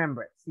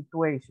 remember,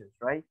 situations,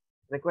 right?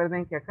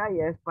 Recuerden que acá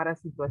ya es para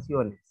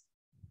situaciones.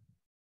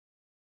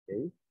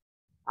 ¿Okay?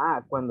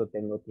 Ah, cuando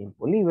tengo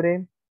tiempo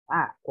libre.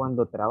 Ah,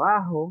 cuando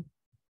trabajo.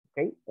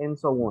 Ok, and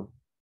so on.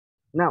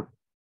 Now,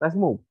 let's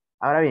move.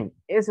 Ahora bien,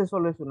 eso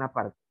solo es una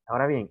parte.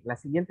 Ahora bien, la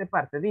siguiente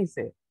parte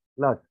dice,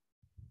 look,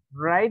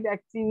 write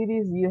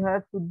activities you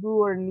have to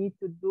do or need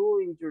to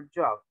do in your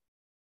job.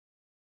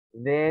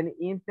 Then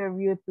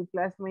interview two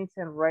classmates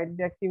and write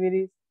the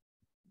activities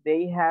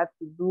they had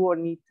to do or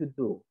need to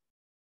do.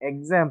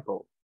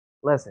 Example,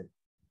 listen.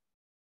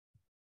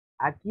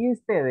 Aquí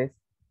ustedes,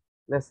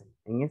 listen,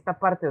 en esta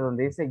parte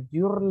donde dice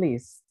your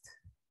list,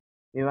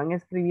 me van a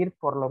escribir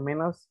por lo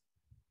menos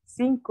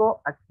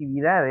 5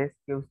 actividades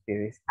que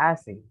ustedes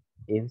hacen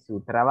en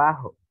su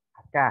trabajo.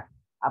 Acá,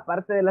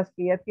 aparte de las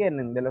que ya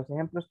tienen, de los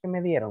ejemplos que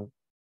me dieron.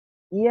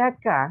 Y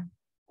acá,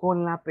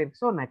 con la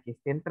persona que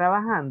estén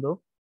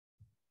trabajando,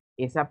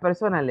 esa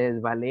persona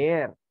les va a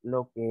leer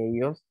lo que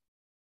ellos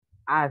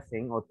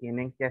hacen o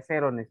tienen que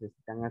hacer o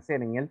necesitan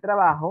hacer en el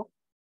trabajo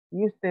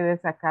y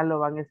ustedes acá lo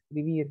van a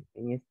escribir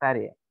en esta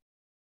área,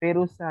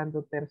 pero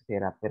usando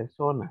tercera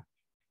persona,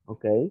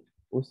 ¿ok?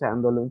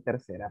 Usándolo en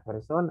tercera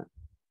persona.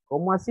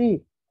 ¿Cómo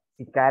así?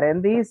 Si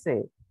Karen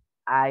dice,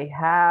 I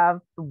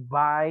have to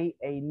buy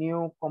a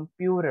new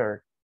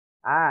computer.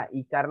 Ah,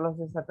 y Carlos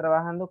está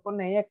trabajando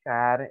con ella,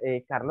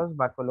 Carlos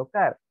va a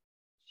colocar,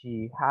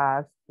 she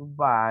has to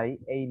buy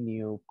a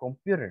new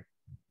computer.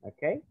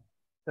 ¿Ok?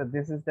 So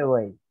this is the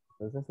way.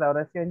 Entonces la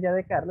oración ya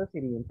de Carlos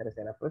iría en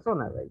tercera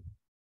persona, right?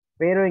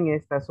 Pero en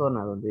esta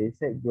zona donde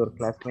dice your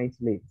classmates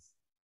leads.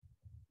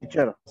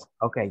 Teacher.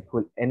 Ok,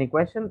 cool. Any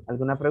question?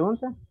 ¿Alguna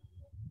pregunta?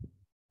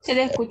 Se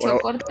le escuchó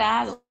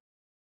cortado.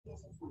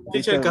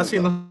 Teacher, casi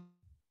no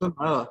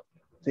nada.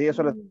 Sí,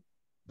 eso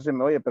se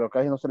me oye, pero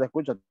casi no se le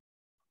escucha.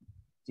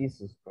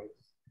 Jesus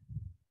Christ.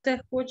 Se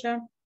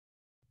escucha.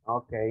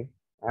 Ok,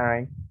 all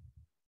right.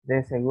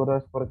 De seguro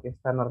es porque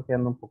está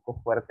norteando un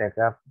poco fuerte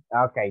acá.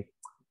 Ok.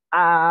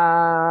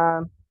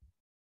 How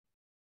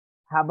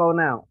about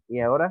now? ¿Y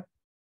ahora?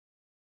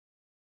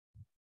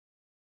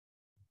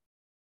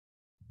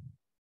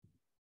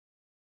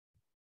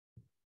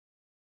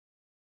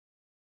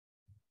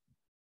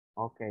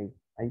 Okay,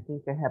 I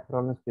think I have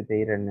problems with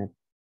the internet.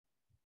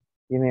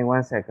 Give me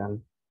 1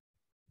 second.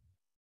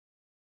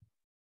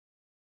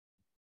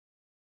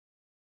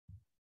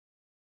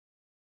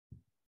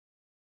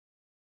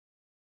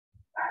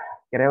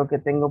 Creo que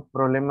tengo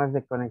problemas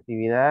de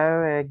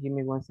conectividad. Give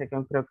me 1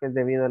 second. Creo que es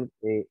debido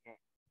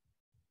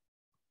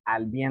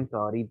al viento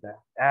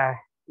ahorita.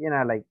 You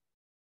know, like,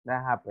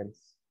 that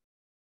happens.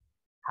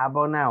 How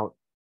about now?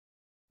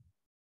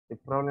 The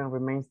problem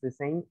remains the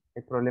same.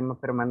 El problema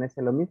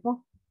permanece lo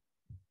mismo.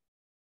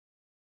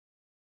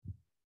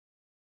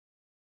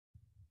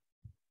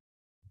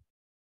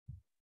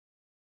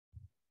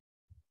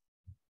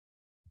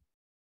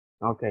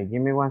 Okay,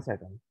 give me 1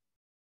 second.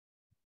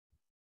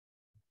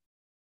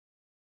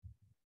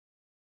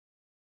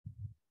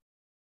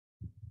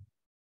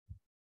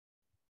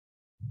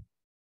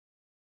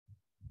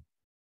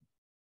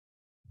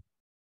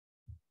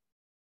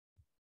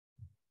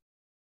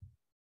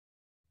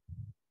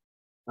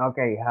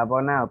 Okay, how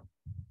about now?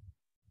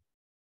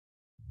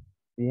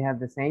 Do you have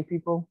the same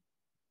people?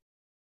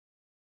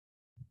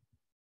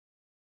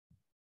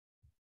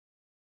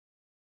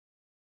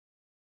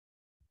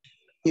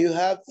 You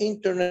have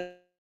internet,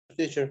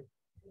 teacher.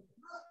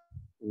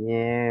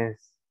 Yes.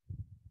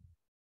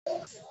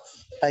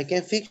 I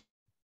can fix.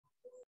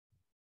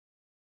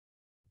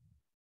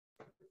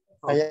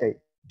 Okay.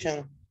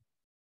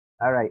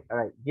 All right.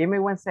 Give me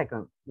 1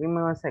 second.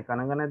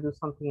 I'm gonna do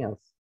something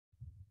else.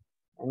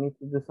 I need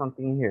to do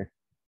something here.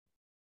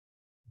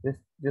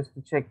 Just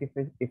to check if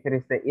it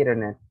is the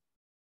internet.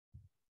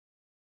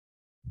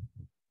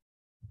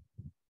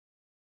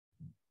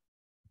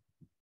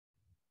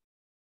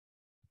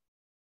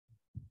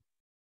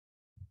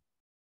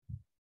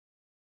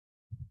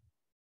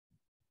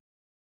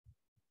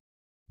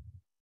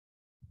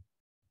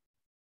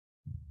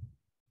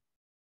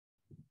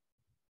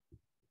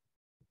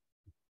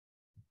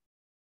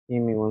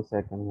 Give me 1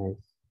 second,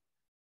 guys.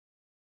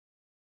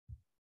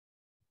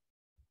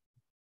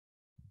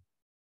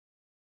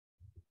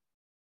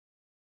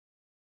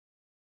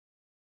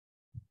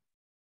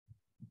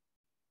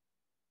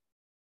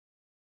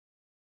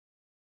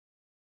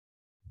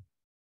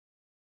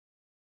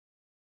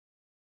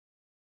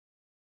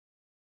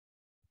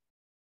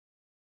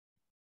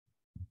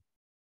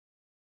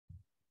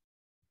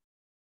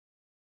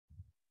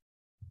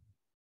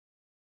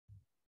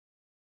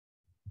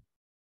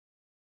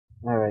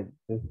 All right,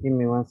 just give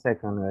me 1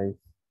 second, guys.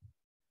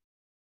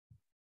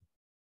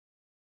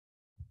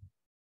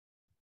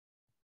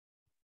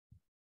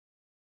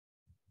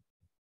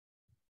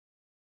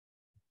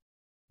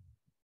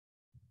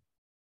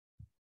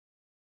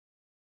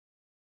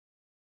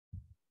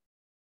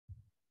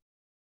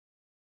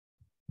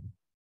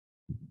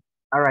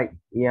 All right,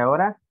 y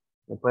ahora,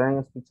 ¿me pueden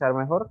escuchar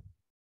mejor?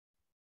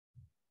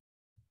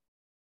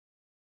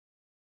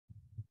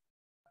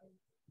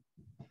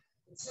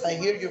 I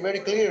hear you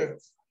very clear.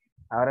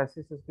 ¿Ahora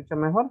sí se escucha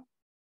mejor?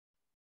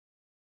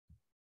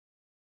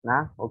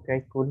 Nah,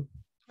 okay, cool.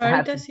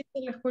 Ahorita sí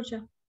se lo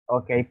escucha.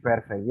 Okay,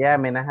 perfect. Yeah, I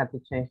mean, I had to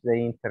change the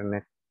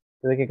internet.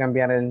 Tuve que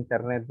cambiar el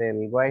internet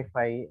del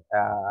Wi-Fi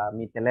a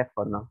mi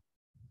teléfono.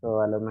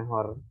 So, a lo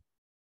mejor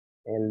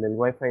el del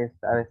Wi-Fi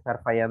ha de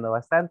estar fallando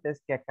bastante.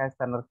 Es que acá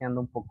está norteando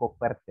un poco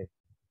fuerte.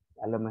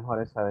 A lo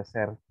mejor eso ha de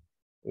ser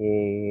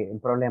un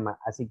problema.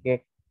 Así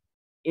que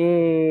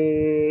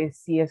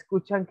si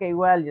escuchan que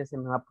igual ya se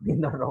me va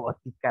poniendo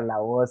robótica la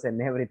voz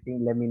en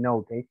everything, let me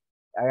know, ok.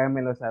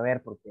 Háganmelo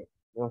saber porque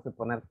debo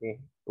suponer que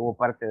hubo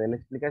parte de la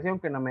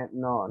explicación que no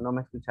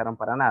me escucharon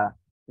para nada.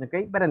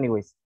 Ok, but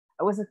anyways,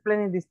 I was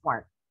explaining this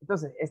part.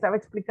 Entonces, estaba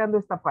explicando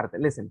esta parte.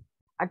 Listen,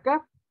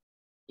 acá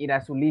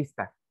irá su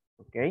lista,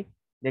 ok,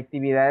 de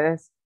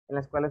actividades en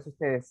las cuales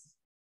ustedes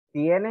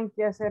tienen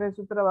que hacer en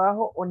su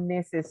trabajo o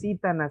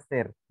necesitan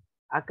hacer.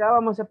 Acá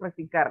vamos a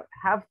practicar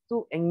have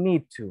to and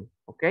need to,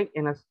 ¿ok?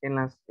 En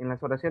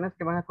las oraciones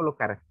que van a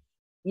colocar.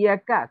 Y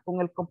acá, con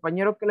el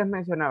compañero que les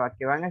mencionaba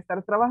que van a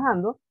estar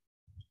trabajando,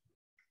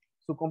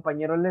 su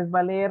compañero les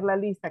va a leer la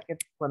lista que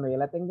cuando ya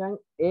la tengan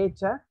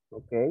hecha,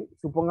 ¿ok?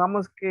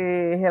 Supongamos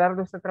que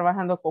Gerardo está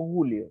trabajando con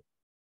Julio.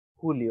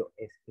 Julio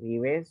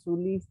escribe su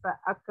lista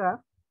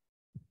acá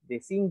de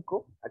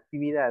 5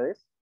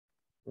 actividades,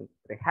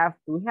 entre have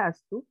to y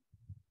has to,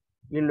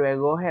 y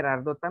luego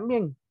Gerardo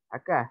también,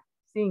 acá,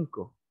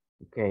 5,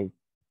 ok.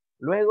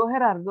 Luego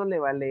Gerardo le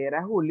va a leer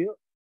a Julio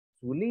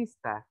su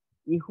lista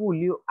y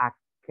Julio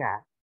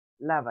acá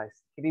la va a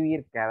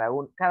escribir,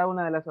 cada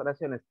una de las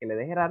oraciones que le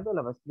dé Gerardo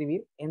la va a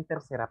escribir en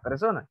tercera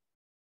persona.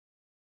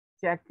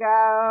 Si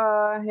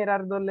acá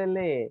Gerardo le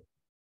lee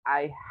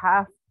I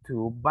have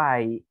to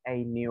buy a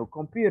new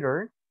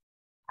computer,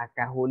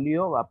 acá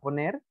Julio va a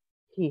poner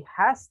he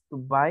has to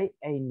buy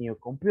a new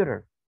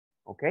computer.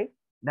 Okay?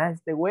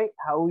 That's the way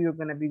how you're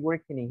going to be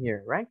working in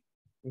here, right?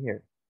 In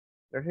here.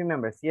 But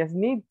remember, si es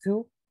need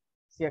to,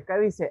 si acá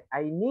dice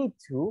I need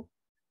to,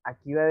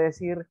 aquí va a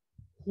decir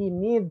he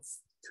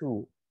needs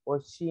to o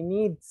she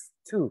needs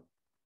to.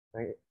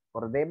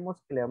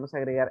 Recordemos que le vamos a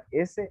agregar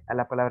S a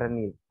la palabra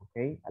need,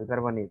 ¿ok? Al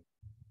verbo need.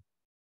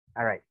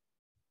 All right.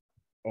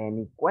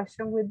 Any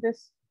question with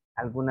this?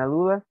 ¿Alguna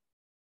duda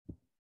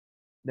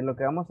de lo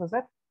que vamos a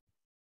hacer?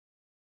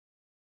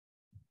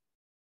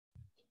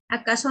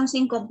 Acá son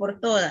 5 por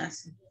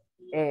todas.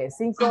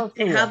 5.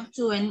 Sí, have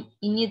to and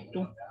need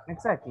to.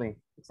 Exactly.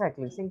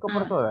 5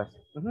 por todas.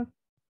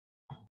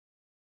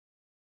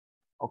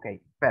 Ok,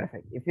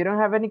 perfect. If you don't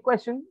have any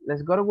question,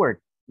 let's go to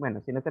work.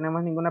 Bueno, si no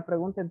tenemos ninguna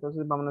pregunta,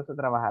 entonces vámonos a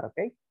trabajar, ¿ok?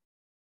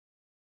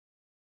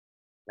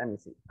 Let me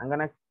see. I'm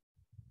gonna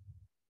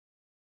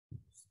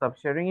stop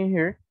sharing in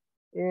here,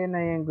 and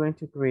I am going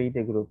to create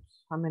the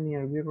groups. How many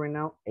are we right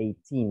now?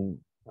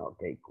 18.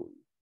 Okay, cool.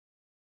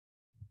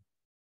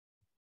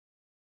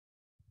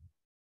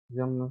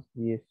 Somos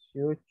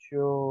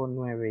 18,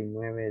 9 y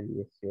 9,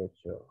 18.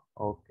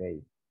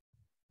 Okay.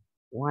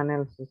 One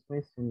else is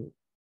missing.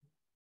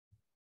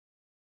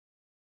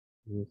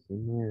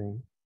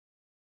 19.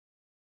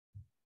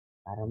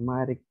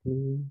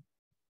 Automatically.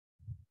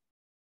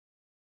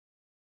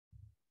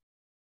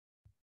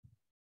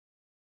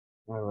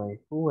 All right.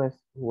 Who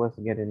was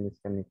getting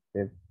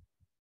disconnected?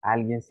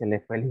 Alguien se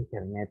le fue el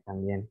internet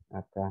también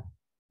acá.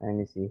 Let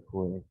me see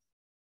who is.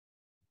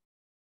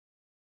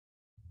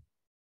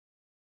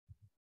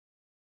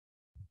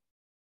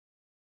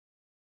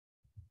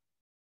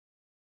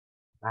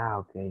 Ah,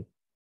 okay.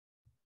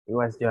 It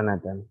was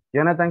Jonathan.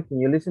 Jonathan, can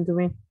you listen to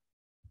me?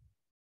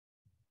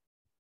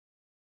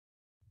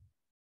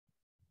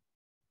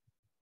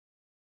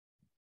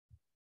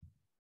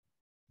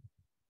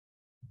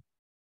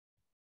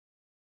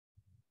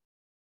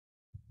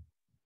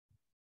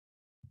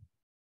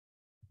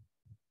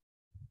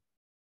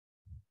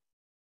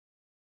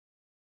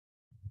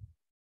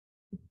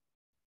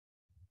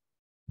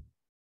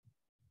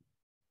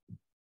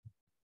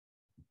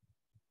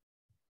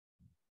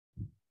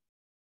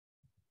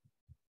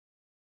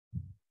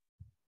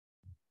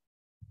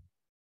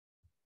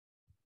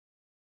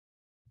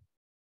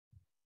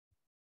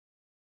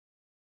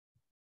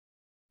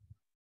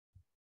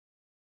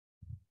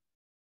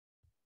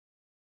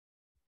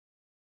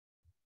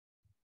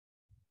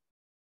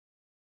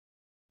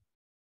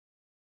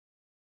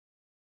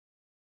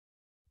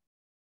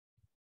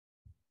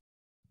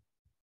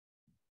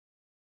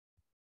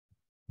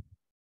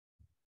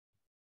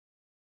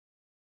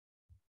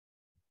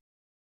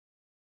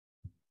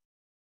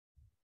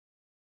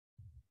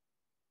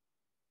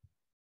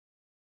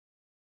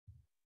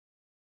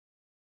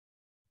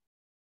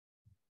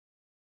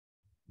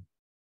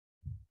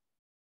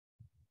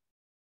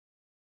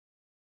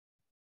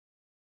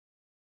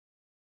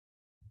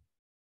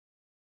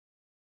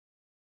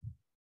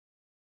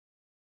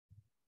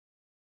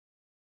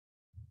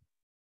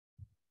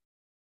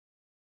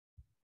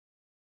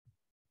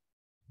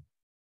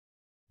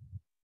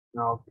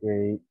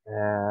 Okay.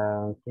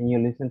 Can you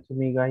listen to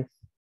me, guys?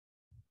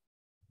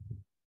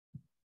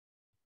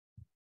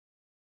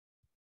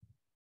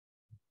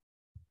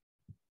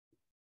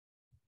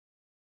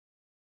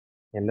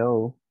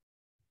 Hello.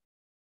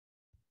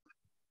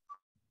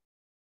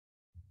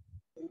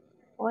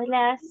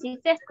 Hola, sí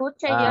se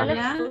escucha, yo lo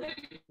escucho.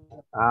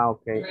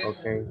 Okay,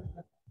 okay.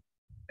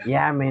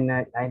 Yeah, I mean,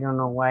 I don't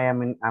know why. I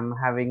mean, I'm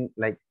having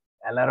like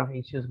a lot of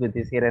issues with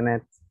this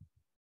internet.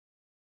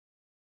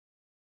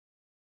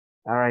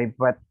 All right,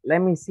 but let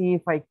me see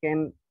if I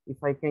can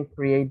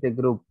create the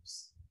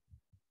groups.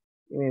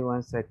 Give me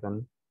 1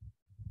 second.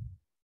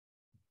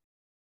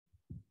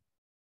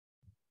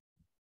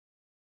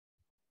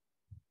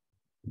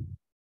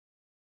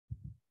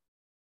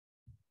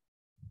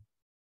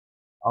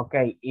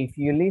 Okay, if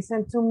you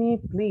listen to me,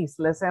 please,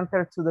 let's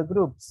enter to the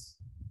groups.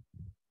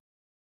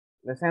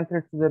 Let's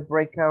enter to the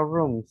breakout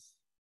rooms.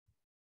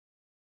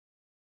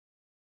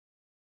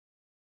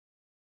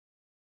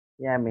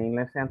 Yeah, I mean,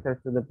 let's enter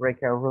to the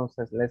breakout rooms.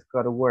 Let's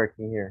go to work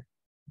in here.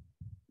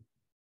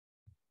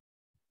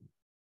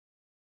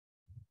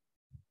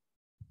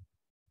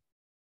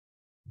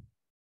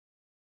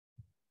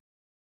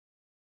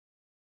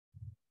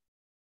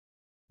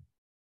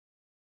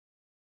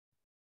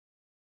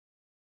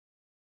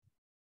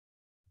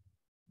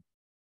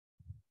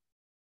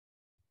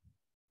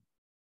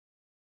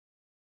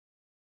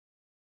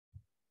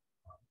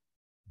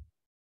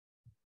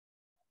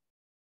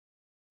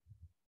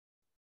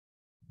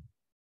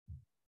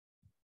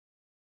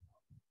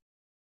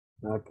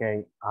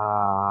 Okay,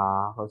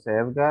 Jose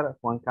Edgar,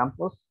 Juan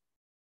Campos,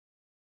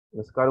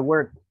 let's go to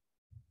work.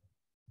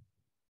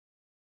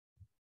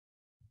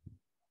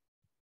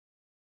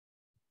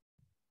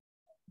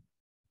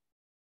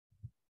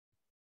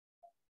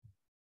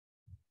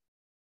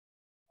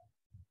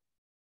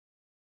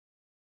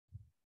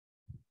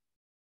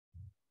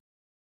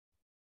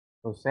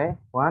 Jose,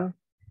 Juan.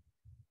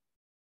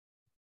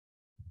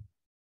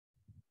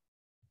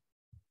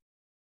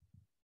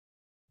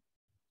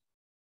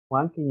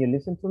 Juan, can you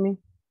listen to me?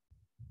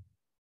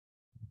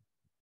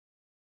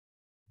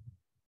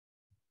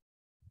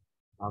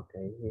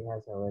 Okay, he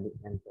has already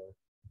entered.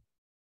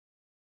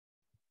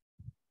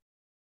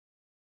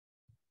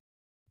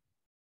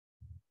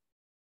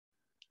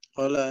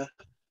 Hola.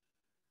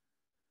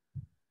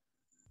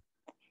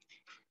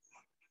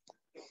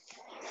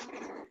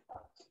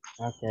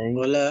 Okay.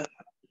 Hola.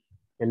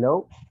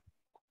 Hello.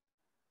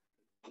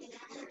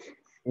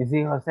 Is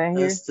he Jose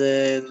here?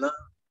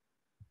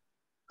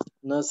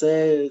 No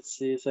sé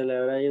si se le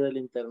habrá ido el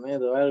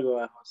internet o algo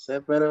a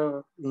José,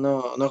 pero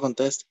no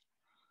contesta.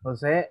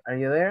 Jose, are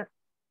you there?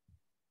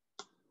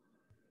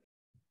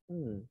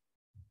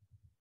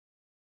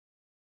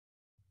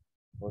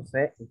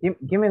 Jose,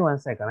 give me 1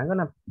 second. I'm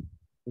gonna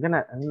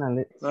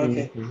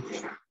Okay.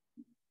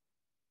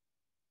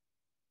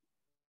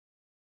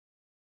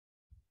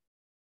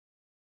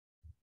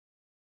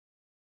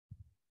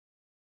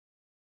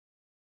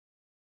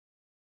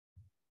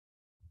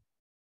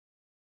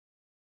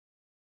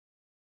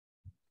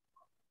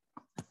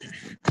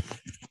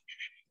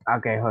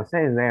 Okay,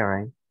 Jose is there,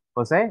 right?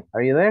 Jose,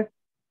 are you there?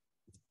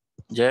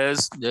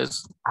 Yes,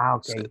 yes.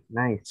 Okay,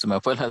 nice. Se me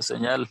fue la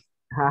señal.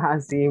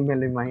 Sí, me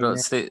lo imaginé. Pero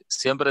sí,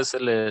 siempre se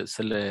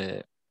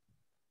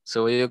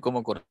oye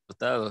como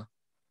cortado.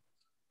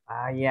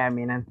 Yeah, I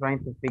mean, I'm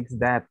trying to fix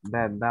that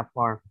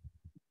part.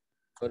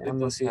 Ahorita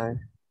Vamos sí. a ver.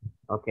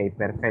 Ok,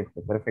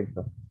 perfecto,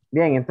 perfecto.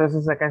 Bien,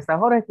 entonces acá está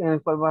Jorge, en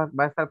el cual va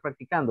a estar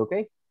practicando, ¿ok?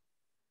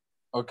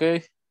 Ok,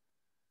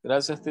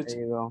 gracias, There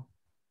teacher. you go.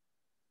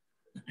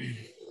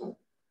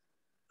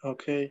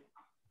 Ok.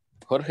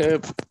 Jorge,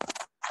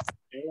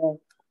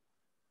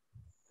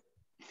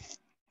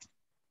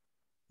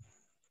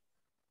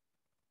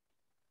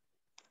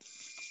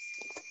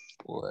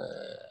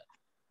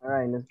 All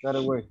right, let's go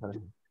to work,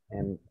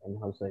 and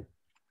Jose.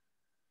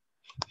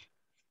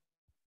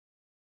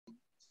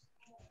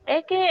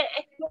 Es que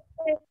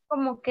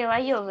como que va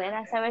a llover,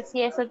 a saber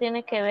si eso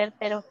tiene que ver,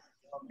 pero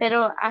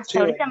hasta Sí,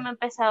 ahorita me ha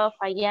empezado a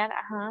fallar,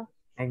 ajá.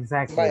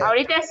 Exactly.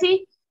 Ahorita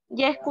sí,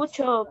 ya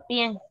escucho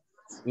bien.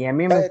 ¿Y a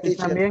mí me Vaya,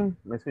 escuchan teacher. bien?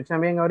 ¿Me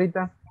escuchan bien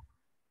ahorita?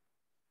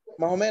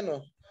 Más o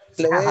menos.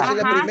 Le voy a decir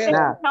la Ajá,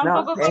 primera. está un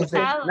poco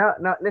cortado.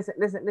 No,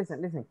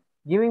 listen.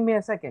 Give me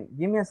a second.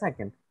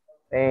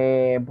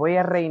 Voy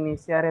a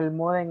reiniciar el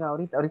modem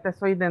ahorita. Ahorita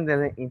estoy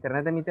desde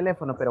internet de mi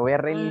teléfono, pero voy a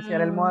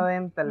reiniciar el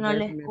modem, tal No vez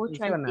le me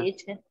escucho al funciona.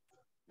 teacher.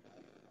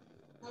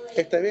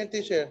 Está bien,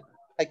 teacher.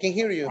 I can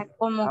hear you. Está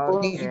como en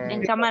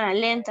Okay. cámara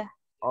lenta.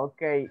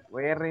 Ok,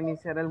 voy a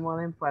reiniciar el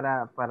modem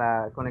para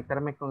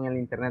conectarme con el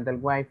internet del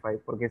Wi-Fi,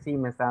 porque sí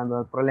me está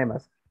dando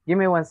problemas. Give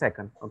me 1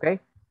 second, ok?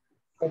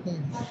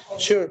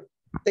 Sure.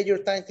 Take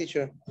your time,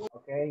 teacher.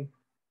 Ok.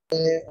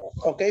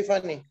 Ok,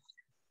 Fanny.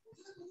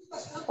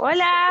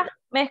 Hola,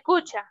 ¿me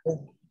escucha?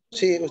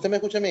 Sí, ¿usted me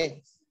escucha a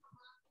mí?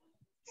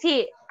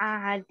 Sí,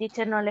 al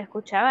teacher no le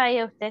escuchaba y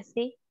a usted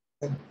sí.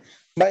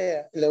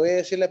 Vaya, le voy a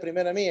decir la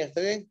primera mía, ¿está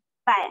bien?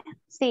 Vaya,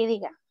 sí,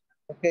 diga.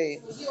 Ok,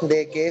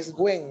 de que es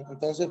when.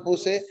 Entonces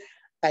puse,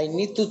 I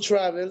need to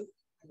travel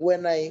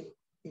when I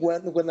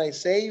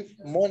save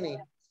money.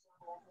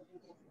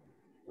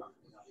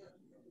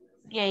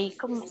 ¿Y ahí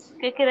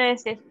qué quiere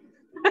decir?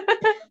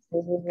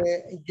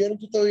 Yo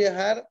necesito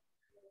viajar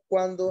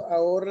cuando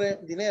ahorre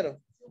dinero.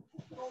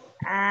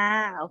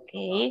 Ah, ok.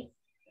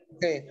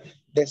 Okay.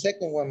 The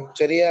second one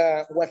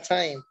sería what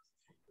time.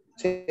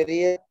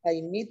 Sería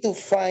I need to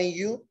find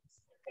you.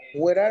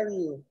 Where are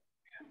you?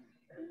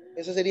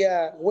 Eso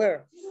sería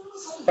where.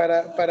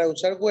 Para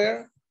usar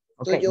where.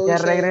 Ok, yo ya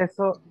hice,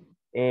 regreso.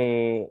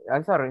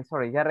 I'm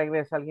sorry, ya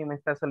regreso. Alguien me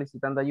está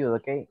solicitando ayuda,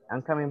 ok?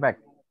 I'm coming back.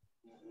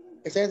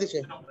 ¿está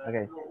bien? Ok.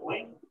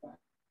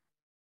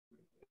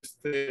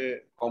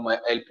 Como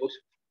él puso.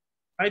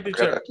 Hi, Creo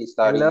teacher. que aquí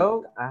está.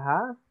 Hello,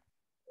 ajá.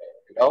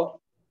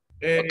 Hello.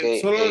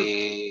 Solo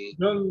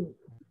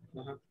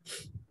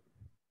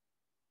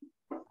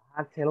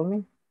Tell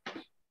me.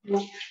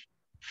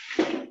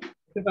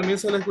 que también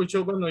se le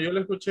escuchó, bueno, yo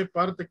le escuché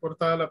parte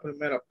cortada la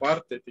primera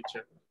parte,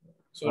 teacher.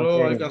 Solo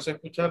Ok. alcancé a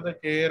escuchar de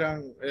que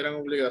eran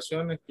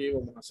obligaciones que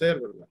íbamos a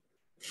hacer, ¿verdad?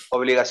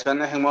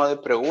 ¿Obligaciones en modo de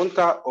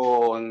pregunta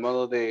o en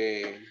modo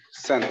de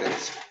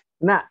sentence?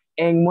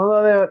 En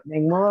modo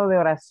de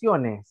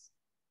oraciones.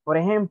 Por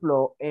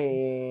ejemplo,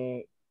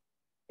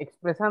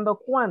 expresando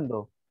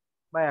cuándo.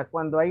 Vaya,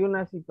 cuando hay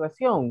una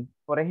situación.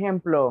 Por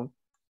ejemplo,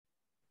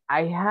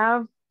 I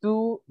have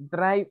to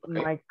drive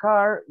my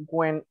car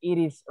when it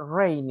is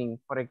raining,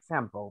 for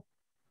example.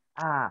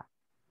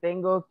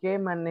 Tengo que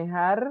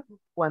manejar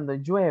cuando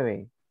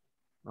llueve.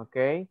 ¿Ok?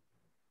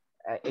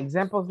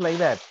 Examples like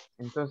that.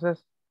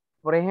 Entonces,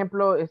 por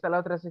ejemplo, está la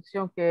otra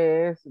sección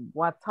que es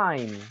what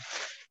time.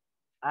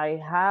 I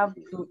have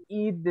to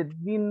eat the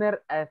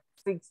dinner at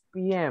 6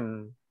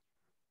 p.m.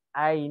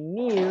 I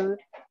need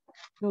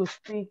to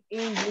speak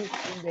English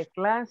in the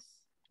class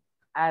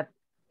at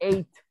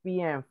 8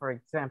 p.m., for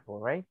example,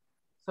 right?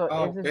 So,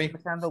 es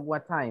expresando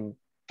what time.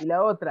 Y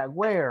la otra,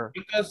 where,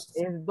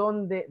 es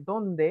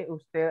donde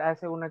usted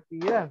hace una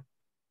actividad.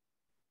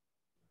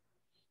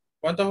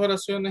 ¿Cuántas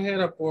oraciones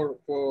era por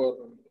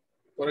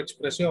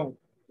expresión?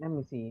 Let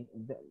me see.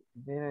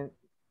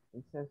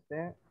 It says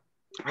there.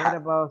 What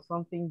about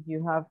something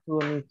you have to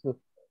need to?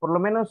 Por lo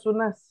menos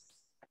unas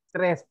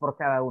 3 por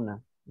cada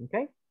una.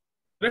 ¿Ok?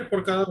 3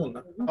 por cada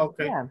una. Ok.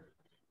 Yeah.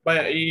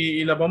 Vaya,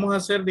 y las vamos a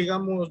hacer,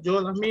 digamos, yo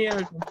las mías,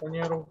 el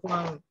compañero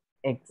Juan,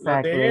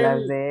 Exacto,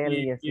 las de él,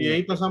 y así. y de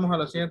ahí pasamos a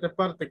la siguiente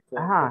parte con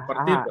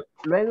compartir. Ajá.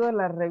 Luego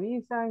las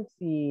revisan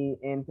si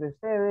entre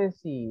ustedes,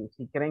 si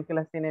creen que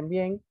las tienen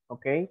bien,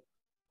 ¿ok?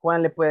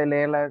 Juan le puede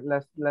leer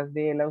las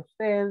de él a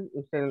usted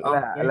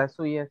las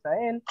suyas a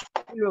él,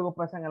 y luego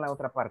pasan a la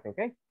otra parte, ¿ok?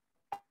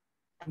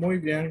 Muy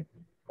bien.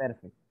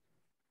 Perfecto.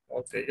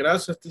 Ok,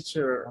 gracias,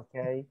 teacher. Ok.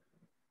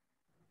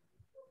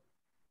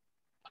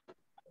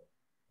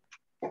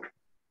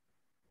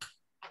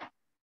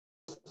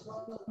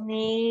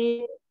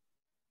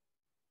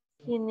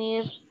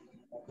 Teacher.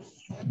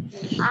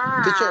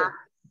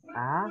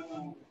 Ah.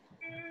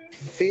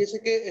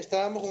 Fíjese que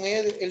estábamos con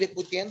él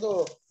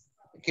discutiendo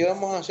que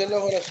íbamos a hacer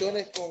las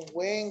oraciones con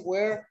when,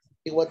 where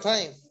y what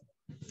time.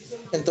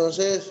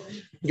 Entonces,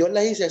 yo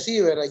las hice así,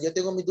 ¿verdad? Yo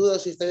tengo mis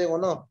dudas si está bien o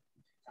no.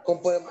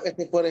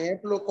 Por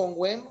ejemplo, con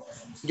when,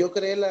 yo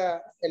creé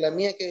la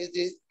mía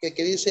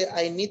que dice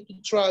I need to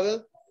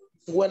travel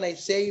when I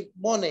save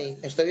money.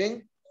 ¿Está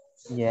bien?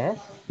 Yes.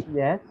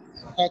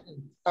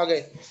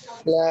 Okay.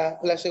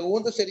 La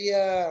segunda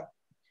sería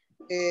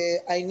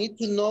I need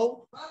to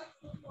know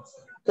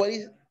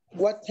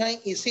what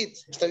time is it.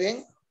 ¿Está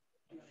bien?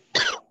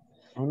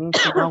 I need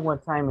to know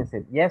what time is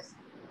it. Yes.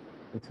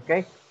 It's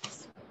okay.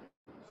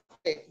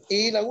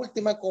 Y la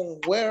última con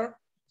where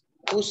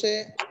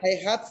puse I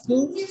have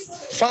to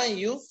find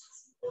you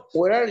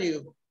Where are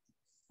you?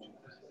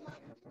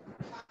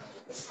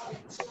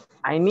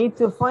 I need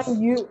to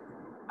find you.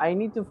 I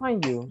need to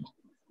find you.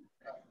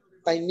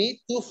 I need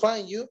to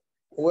find you.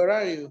 Where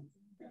are you?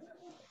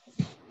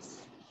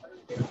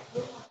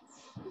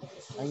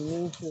 I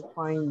need to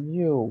find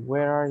you.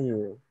 Where are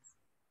you?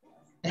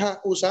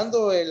 Ajá,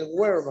 usando el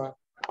where, va.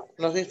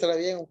 No sé si está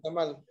bien o está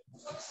mal.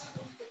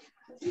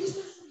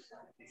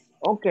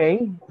 Ok.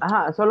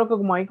 Ajá, solo que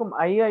como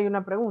ahí hay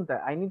una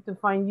pregunta. I need to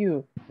find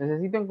you.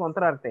 Necesito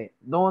encontrarte.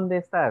 ¿Dónde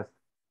estás?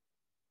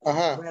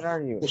 Ajá. Where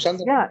are you?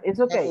 Usando. Yeah, it's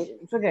okay.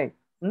 It's okay.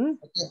 ¿Mm?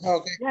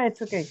 Okay. Yeah,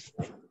 it's okay.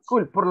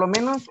 Cool. Por lo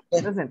menos,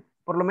 listen,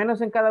 por lo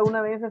menos en cada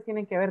una de esas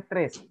tienen que haber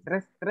tres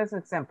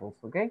examples,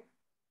 ¿ok?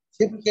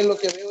 Sí, porque lo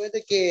que veo es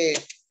de que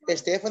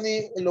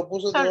Stephanie lo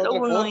puso de Solo otra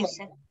uno forma.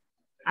 dice.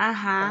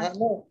 Ajá. Ajá,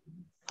 no.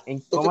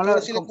 ¿Cómo ¿Cómo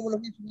lo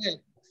hizo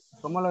él?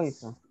 ¿Cómo lo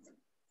hizo?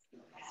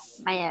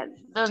 Vaya,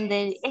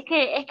 donde,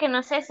 es que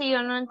no sé si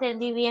yo no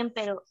entendí bien,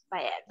 pero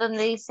vaya,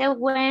 donde dice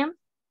when,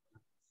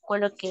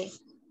 coloqué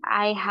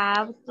I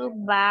have to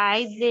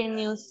buy the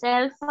new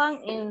cell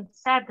phone in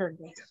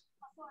Saturday.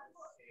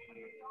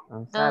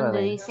 On Donde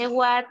Saturday. dice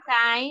what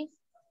time,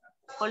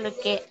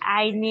 coloqué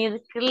I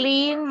need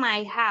clean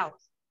my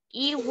house.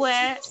 Y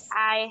where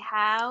I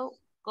have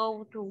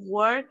go to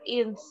work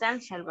in San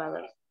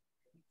Salvador.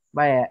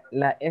 Vaya,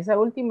 esa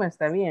última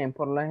está bien.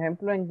 Por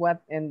ejemplo,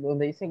 en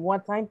donde dice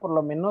what time, por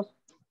lo menos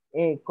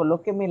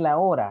colóqueme la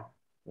hora.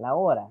 La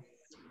hora.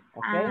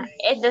 ¿Ok?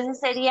 Entonces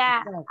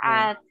sería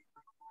at,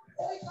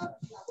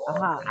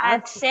 ajá,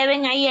 at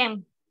 7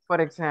 a.m. For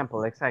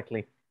example,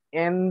 exactly.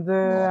 And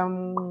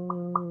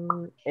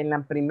en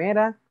la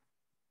primera,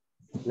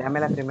 léame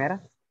la primera.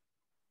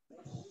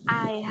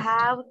 I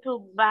have to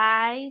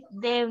buy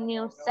the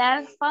new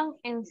cell phone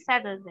on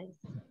Saturday.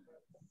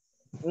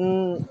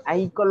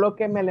 Ahí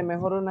colóqueme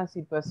mejor una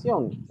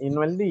situación y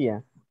no el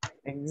día.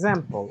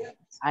 Example,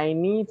 I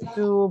need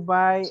to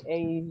buy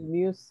a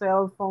new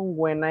cell phone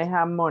when I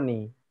have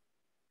money.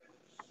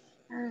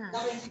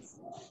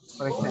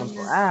 Por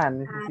ejemplo,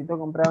 necesito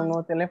comprar un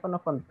nuevo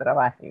teléfono cuando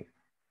trabaje.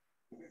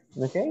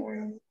 ¿Ok?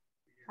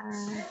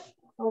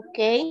 Ok.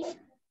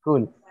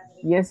 Cool.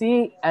 Y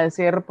así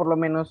hacer por lo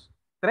menos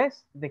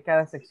 3 de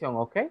cada sección,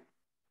 ¿ok?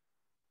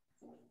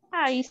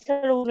 Ahí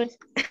solo uno.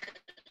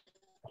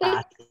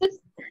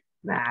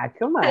 Nah,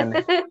 come on.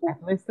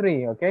 At least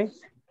 3, ¿ok?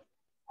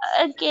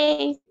 Ok.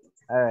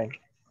 All right.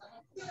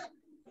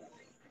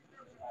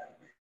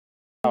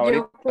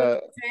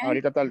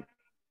 Ahorita tal.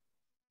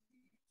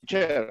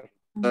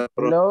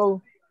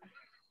 Hello.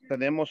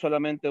 Tenemos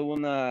solamente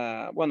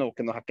una, bueno,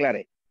 que nos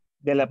aclare.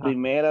 De la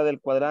primera del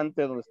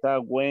cuadrante donde está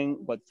when,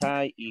 what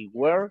time y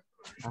where,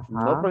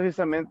 no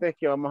precisamente es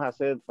que vamos a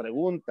hacer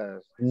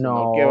preguntas,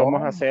 sino que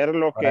vamos a hacer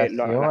las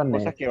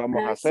cosas que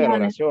vamos a hacer,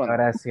 oraciones.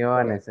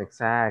 Oraciones,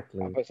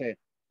 exactly. Pues,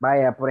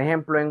 Vaya, por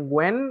ejemplo, en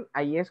when,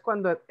 ahí es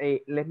cuando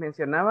les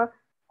mencionaba,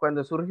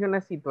 cuando surge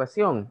una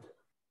situación,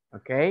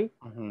 ¿ok?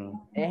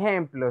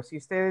 Ejemplo, si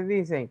ustedes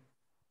dicen,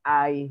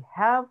 I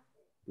have,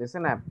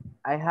 listen up,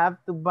 I have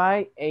to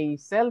buy a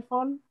cell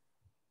phone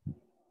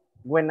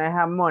when I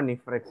have money,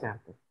 for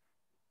example.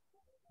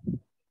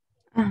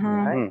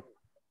 Ajá. Right?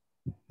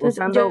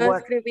 Entonces yo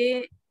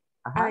escribí,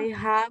 I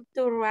have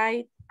to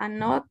write a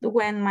note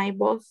when my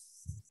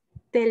boss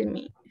tell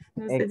me.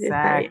 No sé si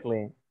está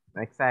bien.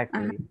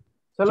 Exactly.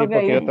 Solo sí, que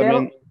ahí yo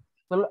también...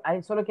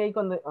 solo que ahí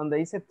donde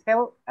dice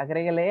tell,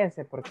 agréguele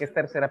ese porque es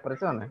tercera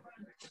persona.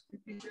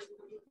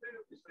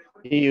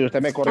 Y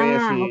usted me corrige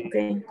si...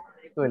 Okay.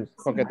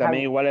 Porque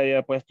también igual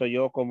había puesto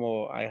yo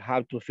como I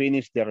have to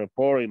finish the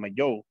report in my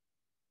job.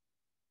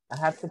 I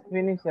have to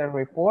finish a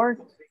report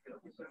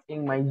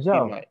in my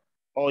job.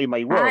 In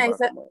my work.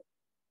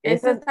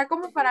 Esa está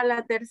como para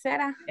la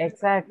tercera.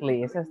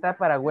 Exactly, esa está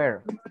para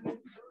where.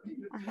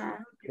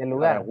 Ajá. Del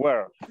lugar. Para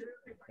where.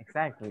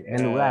 Exactly,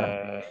 del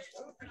lugar.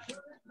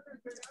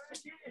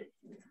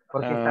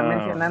 Porque está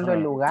mencionando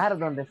el lugar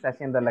donde está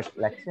haciendo la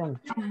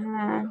acción.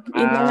 Ajá.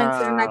 Y no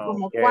menciona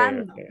como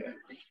cuándo.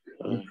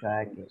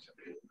 Exacto.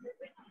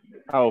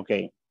 Ok.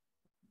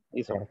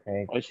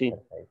 Perfecto. Hoy sí.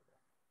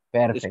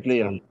 Perfect. It's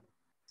clear.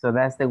 So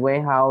that's the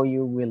way how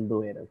you will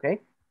do it,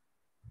 okay?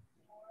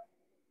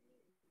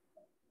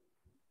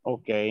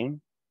 Ok.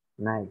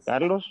 Nice.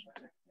 Carlos,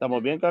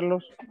 ¿estamos bien,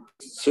 Carlos?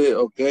 Sí,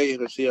 ok,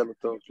 sí, ya lo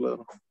tengo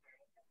claro.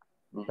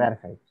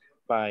 Perfecto.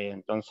 Vaya,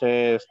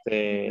 entonces,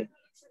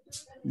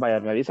 vaya,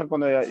 me avisan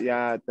cuando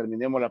ya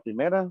terminemos la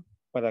primera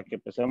para que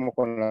empecemos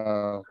con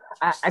la...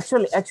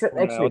 Actually,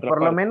 otra por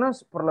lo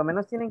parte.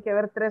 menos tienen que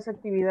haber 3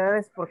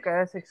 actividades por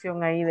cada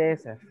sección ahí de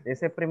esas, de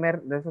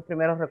esos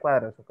primeros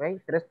recuadros, ¿ok?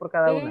 3 por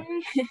cada una.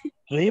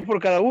 3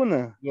 por cada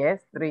una.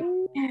 Yes, 3.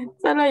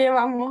 Solo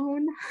llevamos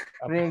una.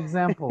 3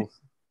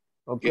 examples.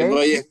 ¿Ok? Que no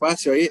hay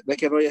espacio ahí, es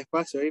que no hay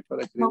espacio ahí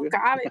para escribir. No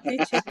cabe,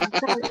 teacher.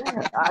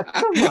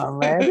 Come on,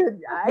 man.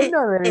 I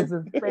know there is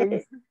a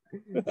space.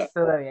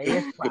 Todavía hay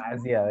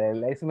espacio.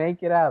 Let's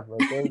make it up,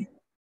 ¿ok?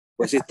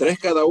 Pues si 3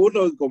 cada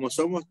uno, como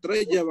somos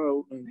 3, lleva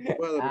un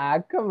cuadro.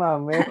 Come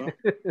on, man.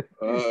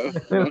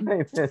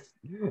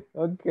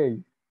 ¿No? Ok.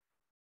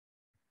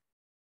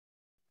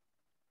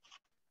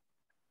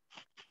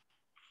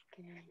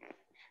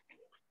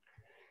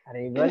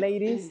 There you go,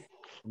 ladies.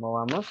 ¿Cómo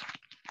vamos?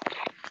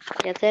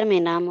 Ya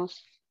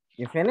terminamos.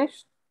 You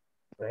finished?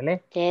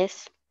 Really?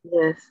 Yes.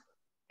 Yes.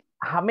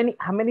 How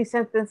many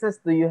sentences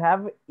do you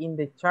have in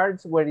the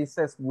charts where it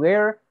says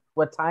where,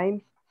 what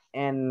time,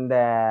 and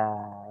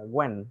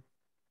when?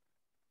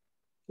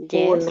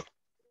 Yes.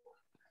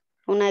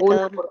 Una de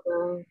cada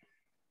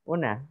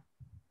Una.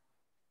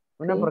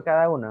 Una Sí. por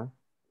cada uno.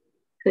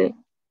 Sí.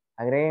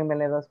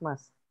 Agréguenmele dos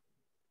más.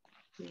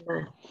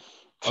 Vale.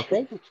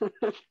 Okay.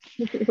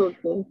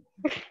 Okay.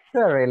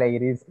 Sorry,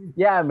 ladies.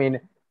 Yeah, I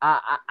mean,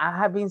 I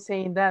have been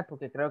saying that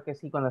porque creo que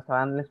sí, cuando estaba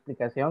dando la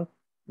explicación,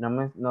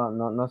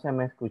 no se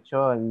me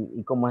escuchó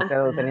y como he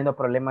estado teniendo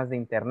problemas de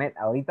internet,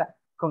 ahorita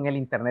con el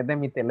internet de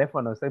mi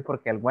teléfono estoy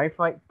porque el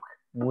wifi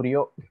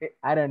murió.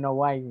 I don't know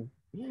why.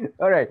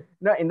 All right.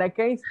 No, in that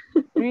case,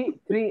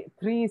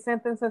 three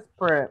sentences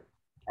per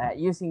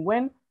using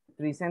when,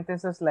 3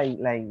 sentences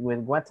like with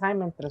what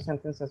time, and 3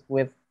 sentences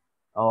with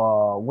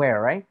where,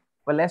 right?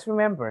 But let's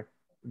remember,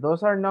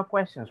 those are not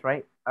questions,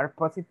 right? Are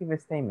positive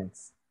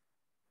statements.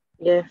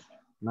 Yes.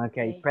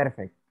 Okay,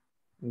 perfect.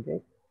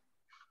 Okay.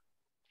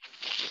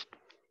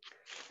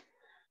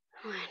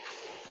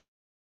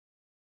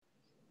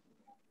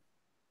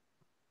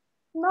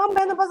 No,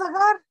 hombre, no vas a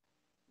sacar.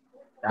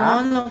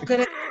 Ah. No, no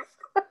creo.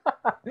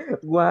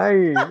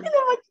 Why?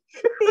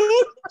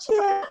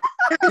 Teacher.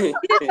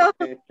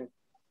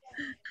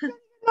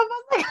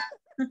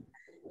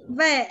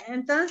 Ve,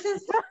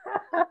 entonces.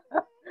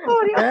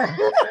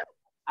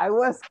 I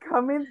was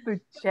coming to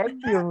check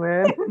you,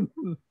 man.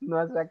 No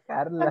a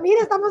sacarla.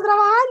 Mira, estamos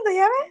grabando,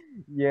 ¿ya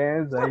ves?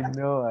 Yes, I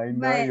know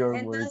Ve, you're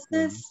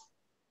entonces.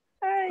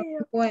 Ay,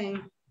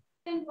 Bueno.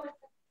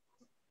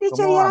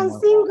 teacher, ya eran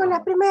 5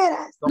 las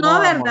primeras. No,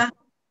 ¿verdad?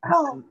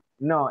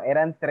 No,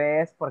 eran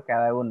 3 por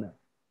cada una.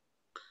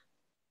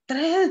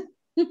 3.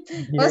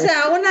 Yes. O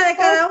sea, una de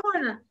cada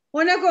una.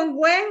 Una con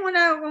when,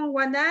 una con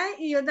what I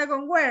y otra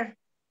con where.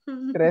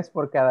 3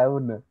 por cada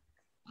una.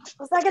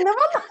 O sea que no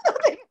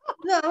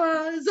No,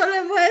 solo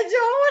hemos hecho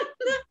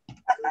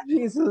una.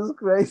 Jesus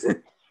Christ.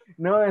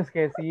 No, es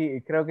que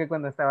sí, creo que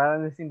cuando estaba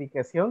dando esa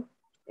indicación,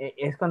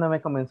 es cuando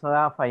me comenzó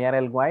a fallar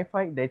el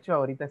Wi-Fi. De hecho,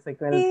 ahorita estoy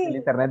con el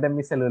internet de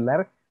mi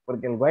celular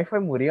porque el Wi-Fi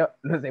murió.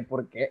 No sé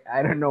por qué.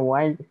 I don't know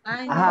why.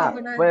 Ay,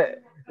 no,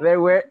 but there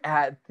were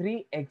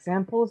 3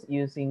 examples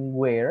using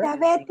where. Ya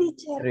ve,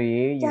 teacher.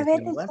 3 Ya ve,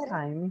 using what teacher.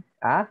 time.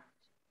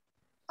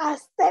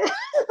 Hasta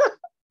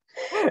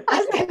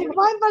el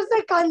Wi-Fi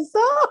se cansó.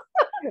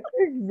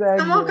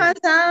 Exactly. Estamos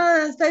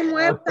cansados, estoy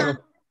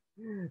muerta.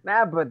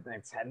 Nah, but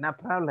it's no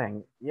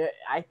problem.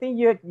 I think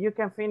you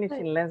can finish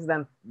in less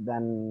than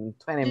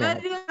 20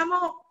 minutes.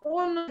 Digamos,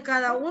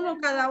 cada uno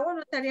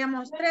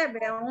seríamos 3,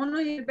 vea, uno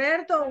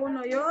Gilberto,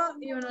 uno yo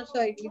y uno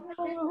soy.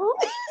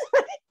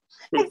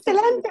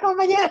 Excelente,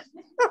 compañero.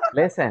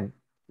 Listen.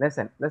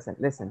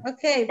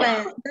 Ok,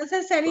 bueno,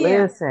 entonces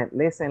sería.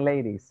 Listen,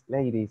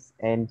 ladies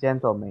and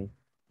gentlemen.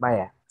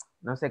 Vaya,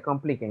 no se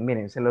compliquen.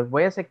 Miren, se los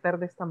voy a aceptar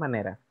de esta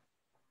manera.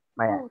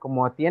 Vaya,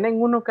 como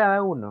tienen uno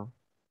cada uno,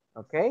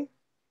 ¿ok?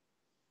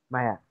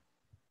 Vaya.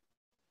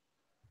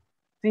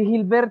 Si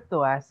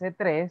Gilberto hace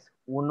 3,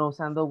 uno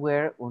usando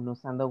where, uno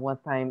usando what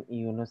time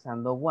y uno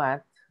usando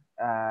what,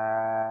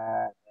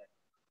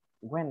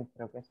 when,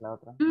 creo que es la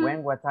otra.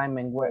 When, what time,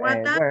 and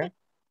where.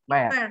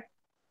 Vaya,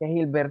 que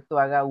Gilberto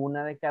haga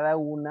una de cada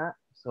una,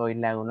 soy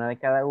la una de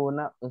cada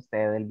una,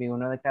 usted el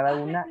uno de cada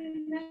una,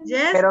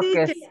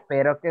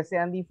 pero que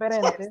sean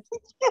diferentes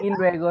y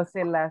luego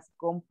se las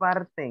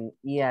comparten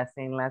y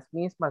hacen las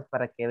mismas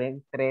para que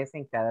den 3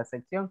 en cada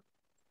sección.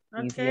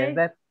 Easy as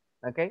that,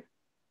 okay?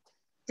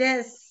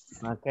 Yes.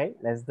 Okay,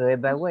 let's do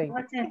it that way.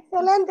 Okay.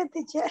 Excelente,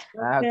 teacher.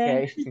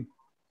 Okay.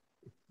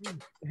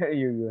 There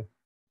you go.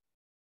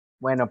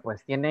 Bueno,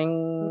 pues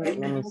tienen, let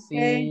me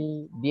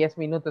see, 10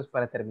 minutos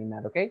para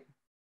terminar, ¿ok?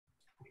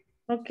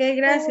 Ok,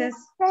 gracias.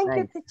 Thank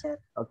you, teacher.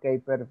 Ok,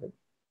 perfecto.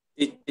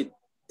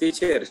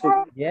 Teacher.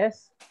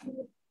 Yes.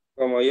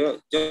 Como yo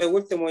de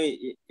último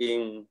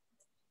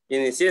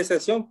inicié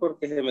sesión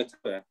porque se me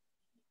fue.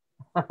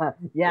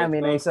 Ya,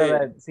 mira,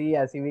 sí,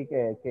 así vi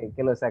que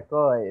lo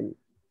sacó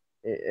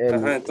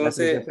ajá,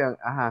 entonces, la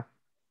ajá.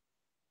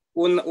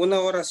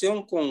 Una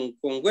oración con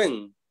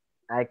when.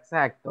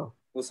 Exacto.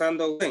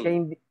 Usando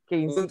when. Que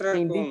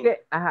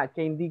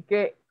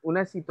indique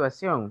una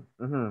situación.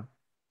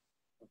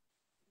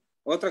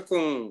 Otra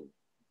con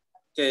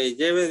que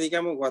lleve,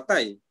 digamos, what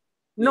time.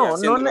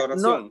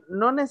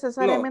 No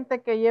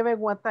necesariamente que lleve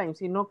what time,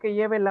 sino que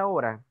lleve la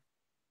hora.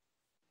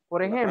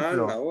 Por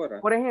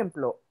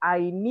ejemplo,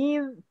 I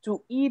need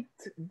to eat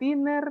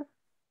dinner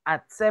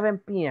at 7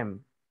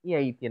 p.m. Y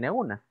ahí tiene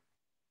una.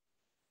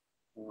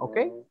 ¿Ok?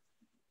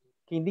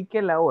 Que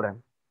indique la hora.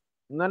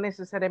 No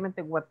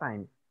necesariamente what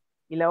time.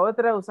 Y la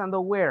otra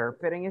usando where,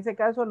 pero en ese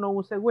caso no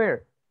use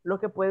where. Lo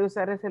que puede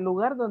usar es el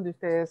lugar donde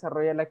usted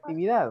desarrolla la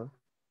actividad.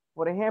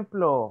 Por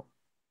ejemplo,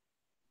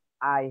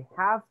 I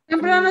have to...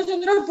 Siempre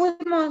nosotros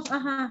pusimos,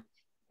 ajá.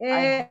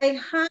 I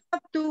have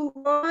to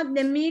go to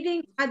the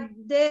meeting at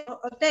the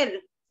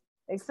hotel.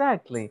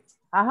 Exactly.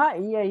 Ajá,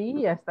 y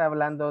ahí ya está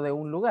hablando de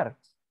un lugar.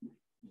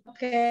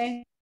 Ok.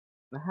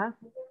 Ajá.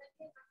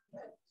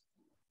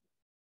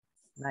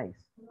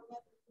 Nice.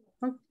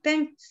 Oh,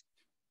 thanks.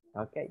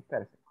 Ok,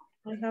 perfecto.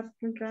 I have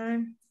to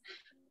drive.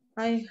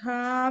 I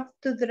have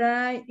to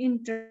drive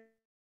into.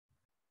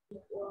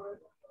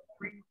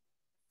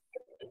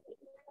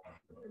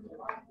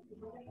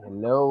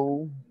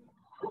 Hello.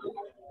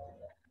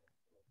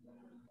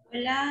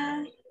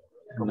 Hola.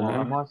 ¿Cómo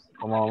vamos?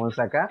 ¿Cómo vamos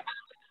acá?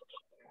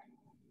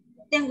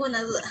 Tengo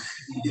una duda.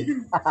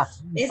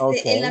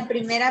 Okay. En la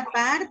primera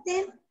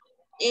parte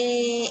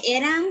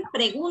eran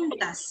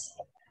preguntas.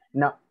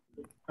 No,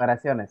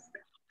 oraciones.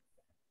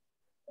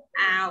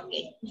 Ah, ok.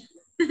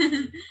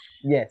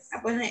 Yes. Ah,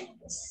 pues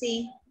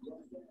sí.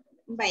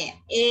 Vaya,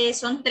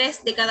 son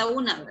 3 de cada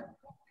una, ¿verdad?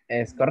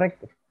 Es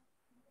correcto.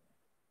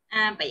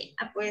 Ah, vaya.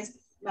 Ah,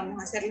 pues vamos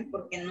a hacerlo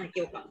porque no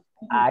equivocamos.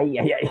 Ay,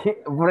 ay,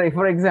 ay.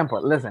 For example,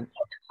 listen.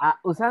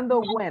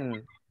 Usando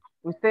when,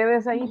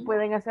 ustedes ahí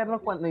pueden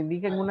hacerlo cuando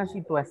indiquen una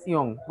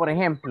situación. Por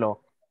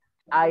ejemplo,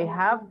 I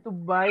have to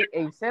buy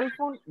a cell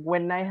phone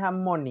when I have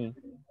money.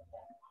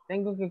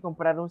 Tengo que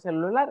comprar un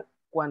celular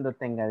cuando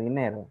tenga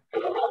dinero.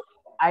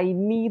 I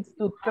need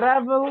to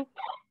travel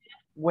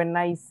when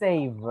I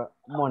save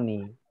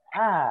money.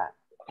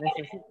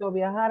 Necesito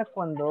viajar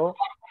cuando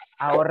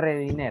ahorre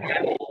dinero.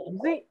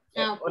 Sí,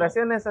 Ah, ok.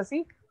 oraciones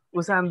así,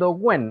 usando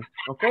when,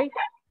 ¿ok?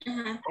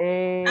 Ajá.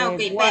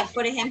 Ok, vaya,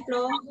 por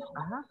ejemplo,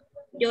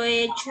 yo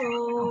he hecho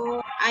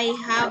I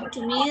have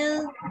to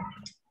meet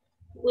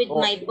with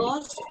my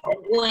boss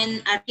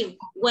when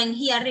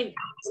he arrives.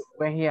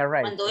 When he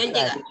arrives. Cuando él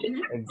llega.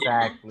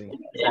 Exactly.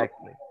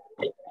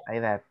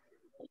 Like that.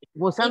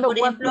 Usando, por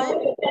ejemplo,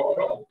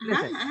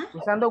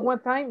 usando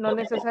what time no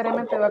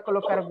necesariamente va a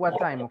colocar what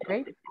time,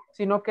 ¿ok?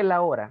 Sino que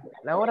la hora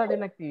de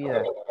una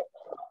actividad.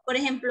 Por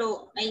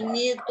ejemplo, I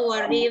need to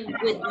arrive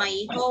with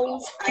my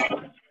house at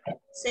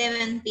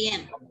 7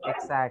 p.m.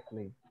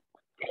 Exactly.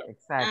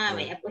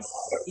 Vaya, pues,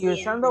 Y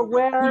usando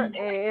where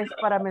es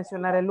para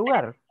mencionar el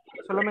lugar.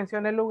 Solo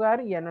menciona el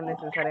lugar y ya no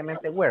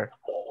necesariamente where.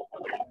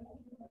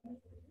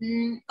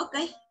 Ok,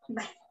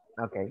 bye.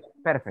 Ok,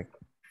 perfecto.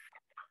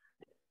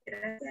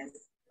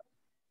 Gracias.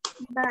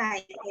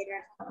 Bye,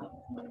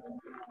 Gerardo.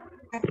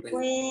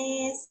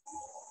 Pues,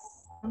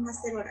 vamos a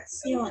hacer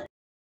oración.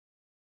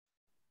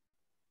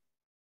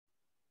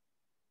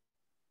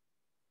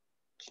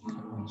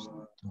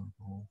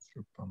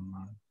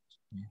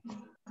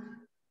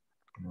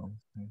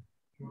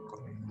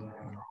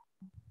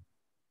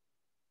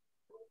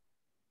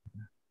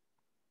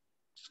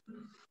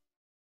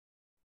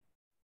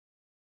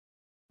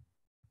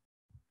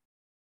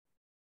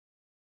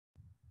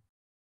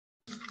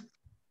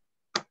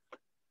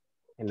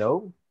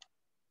 Hello.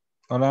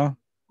 Hola.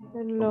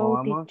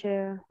 Hello,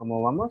 teacher.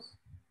 ¿Cómo vamos?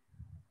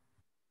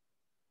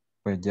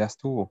 Pues ya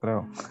estuvo,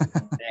 creo.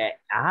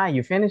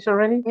 You finished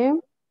already? Yeah.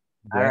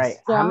 All right.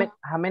 Yeah.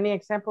 How many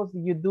examples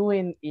did you do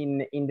in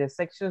the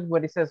sections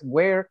where it says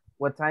where,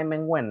 what time,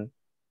 and when?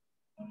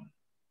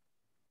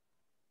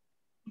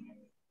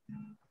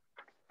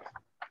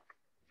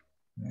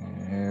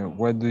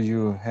 What do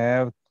you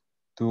have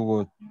to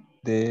go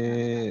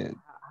the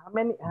How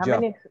many?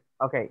 job?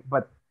 Okay,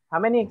 but how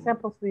many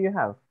examples do you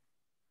have?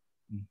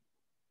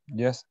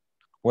 Yes.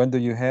 When do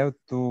you have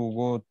to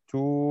go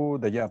to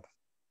the job?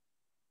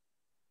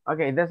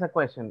 Okay, that's a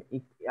question.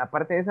 Y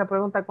aparte de esa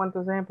pregunta,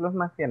 ¿cuántos ejemplos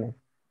más tienes?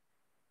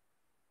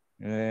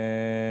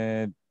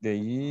 De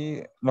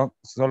ahí, no,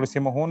 solo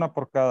hicimos una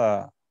por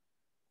cada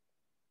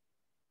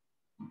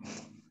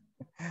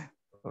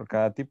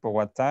tipo.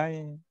 What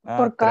time?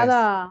 Por 3.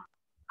 cada.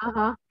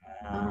 Ajá.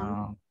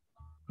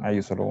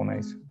 Yo solo una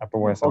hice. Pues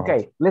voy a hacer Ok,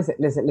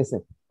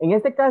 listen. En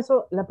este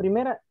caso, la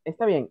primera,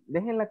 está bien,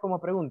 déjenla como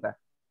pregunta.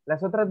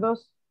 Las otras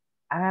dos,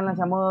 háganlas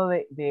a modo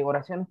de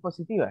oraciones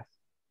positivas.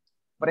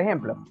 Por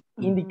ejemplo,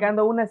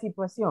 indicando una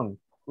situación,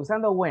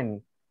 usando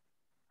when.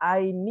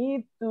 I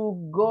need to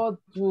go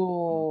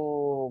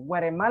to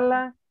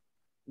Guatemala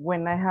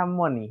when I have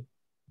money.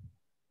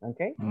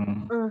 Okay?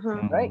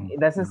 Right?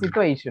 That's a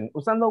situation.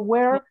 Usando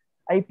where,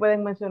 ahí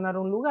pueden mencionar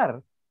un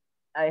lugar.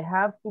 I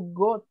have to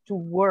go to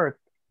work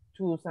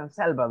to San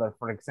Salvador,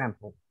 for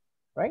example.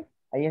 Right?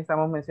 Ahí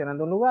estamos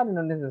mencionando un lugar,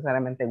 no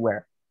necesariamente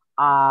where.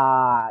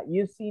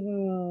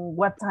 Using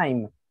what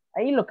time.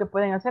 Ahí lo que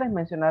pueden hacer es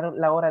mencionar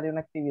la hora de una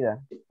actividad.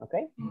 ¿Ok?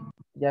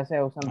 Ya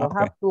sea usando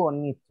have to o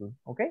need to.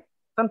 ¿Ok?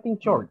 Something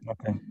short.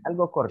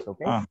 Algo corto.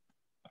 ¿Ok?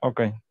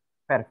 Ok.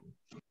 Perfecto.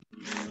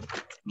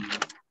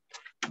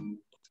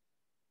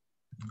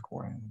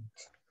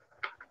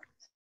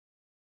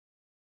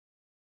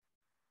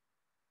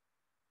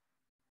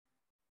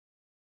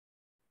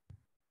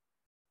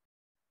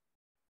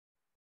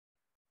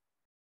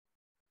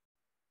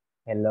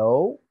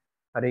 Hello.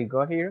 How do you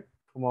go here?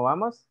 ¿Cómo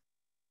vamos?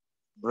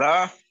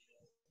 Hola.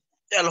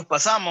 Ya los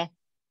pasamos.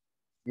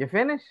 You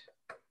finish?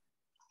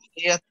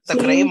 Y hasta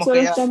creímos solo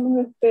que ya.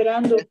 Estamos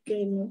esperando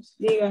que nos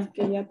digan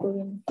que ya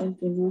podemos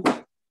continuar.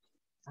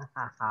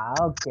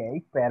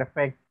 Okay,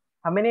 perfect.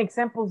 How many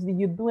examples did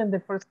you do in the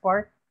first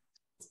part?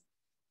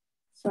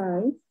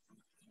 5.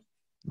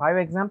 5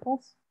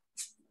 examples?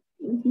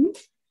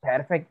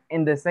 Perfect.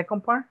 In the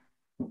second part?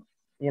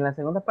 ¿Y en la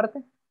segunda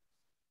parte?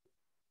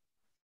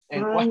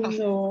 Ay,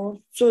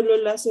 no, solo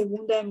la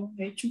segunda hemos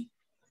hecho.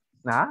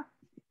 ¿Ah?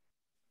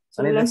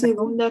 Solo la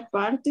segunda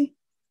parte.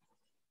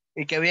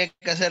 ¿Y que había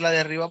que hacer la de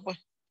arriba,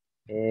 pues?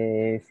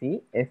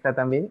 Sí, esta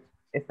también,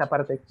 esta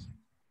parte.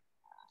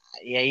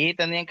 Y ahí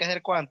tenían que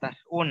hacer ¿cuántas?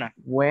 Una.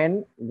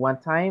 When,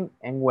 what time,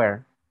 and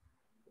where.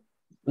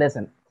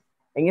 Listen,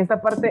 en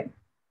esta parte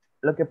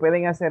lo que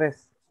pueden hacer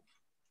es,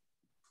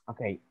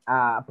 ok,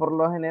 por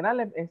lo general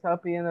he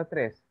estado pidiendo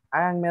 3.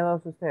 Háganme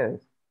 2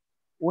 ustedes.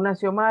 Una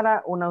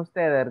Xiomara, una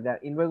usted, Edgar,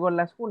 y luego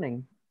las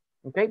unen,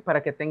 ok,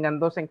 para que tengan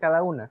 2 en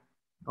cada una,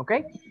 ok.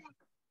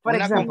 Por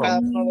Una ejemplo, con cada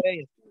uno de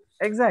ellos.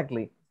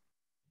 Exactly.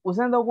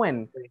 Usando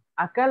when.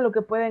 Acá lo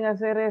que pueden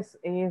hacer es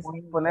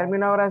ponerme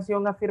una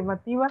oración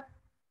afirmativa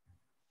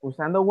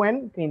usando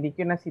when que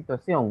indique una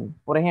situación.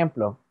 Por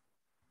ejemplo,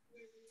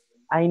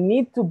 I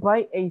need to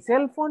buy a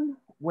cell phone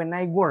when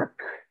I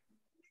work.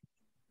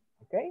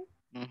 ¿Ok?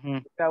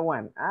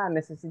 When.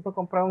 Necesito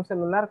comprar un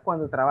celular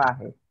cuando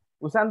trabaje.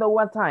 Usando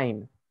what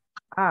time.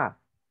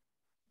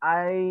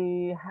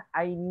 I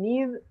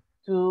need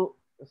to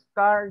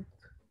start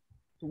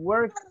to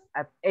work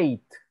at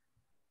 8.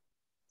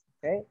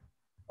 ¿Ok?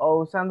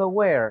 O usando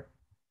where.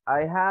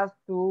 I have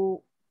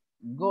to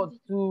go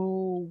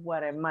to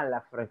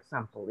Guatemala, for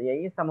example. Y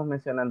ahí estamos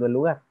mencionando el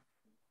lugar.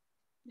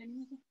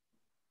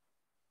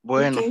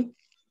 Bueno.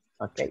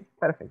 Ok,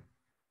 perfecto.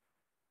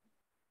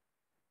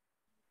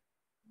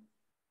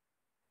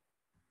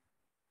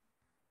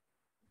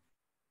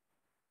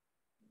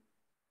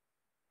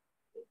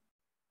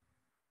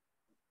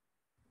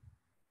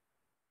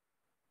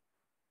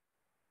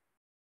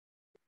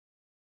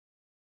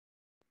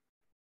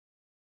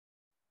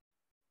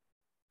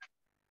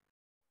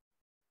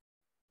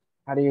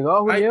 How do you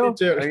go, Julio?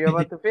 Are you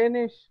about to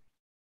finish?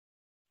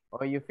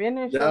 Or you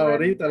finished Ya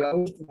already? ahorita la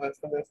última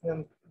estoy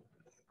haciendo.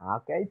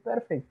 Ok,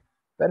 perfect.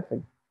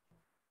 Perfect.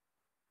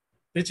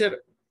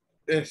 Teacher,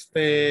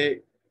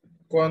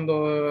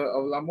 cuando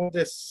hablamos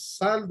de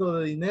saldo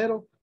de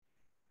dinero,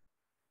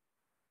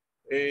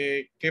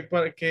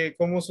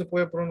 ¿cómo se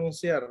puede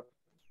pronunciar?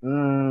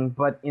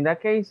 But in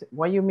that case,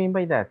 what do you mean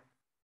by that?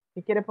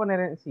 ¿Qué quiere poner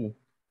en sí?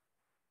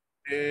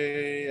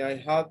 I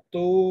have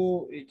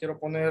to, y quiero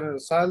poner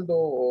saldo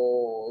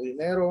o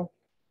dinero,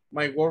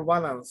 my work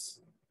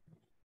balance.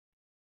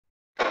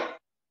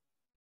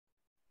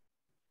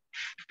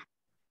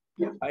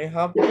 I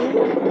have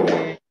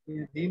to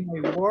in my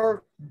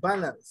work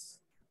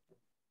balance.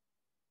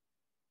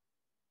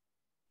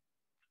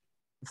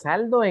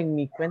 Saldo en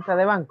mi cuenta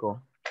de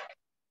banco.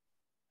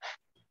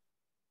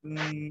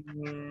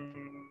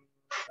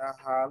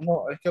 Ajá,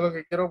 no, es que lo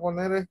que quiero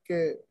poner es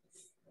que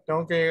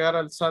tengo que llegar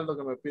al saldo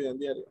que me piden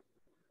diario.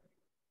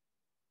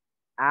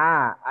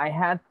 I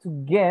had to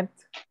get,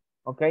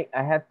 okay,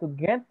 I had to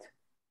get.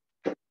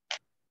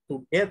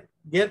 To get,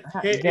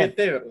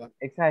 ¿verdad?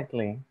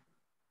 Exactly.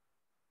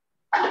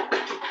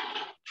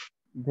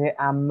 The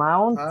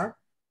amount,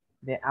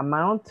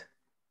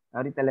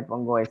 ahorita le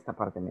pongo esta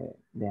parte,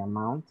 the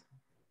amount.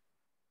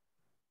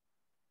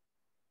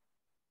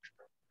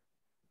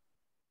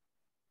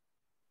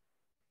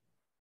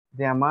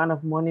 The amount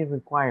of money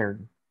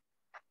required.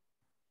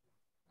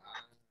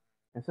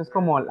 Eso es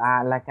como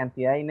la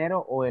cantidad de dinero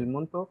o el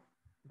monto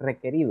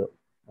requerido,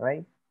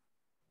 right?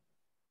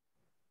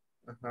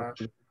 Ajá.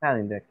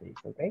 In that case,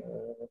 okay?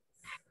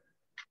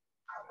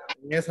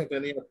 En eso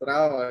tenía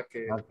traba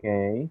que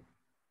okay.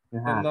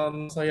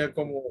 No sabía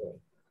cómo.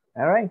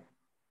 All right.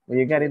 Well,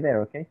 you got it there,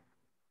 okay?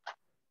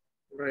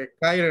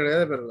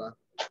 Require, ¿verdad?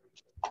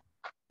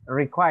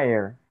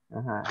 Require.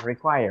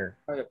 Require.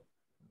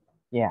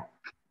 Yeah.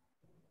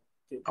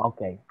 Sí.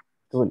 Okay.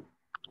 Cool.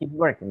 Keep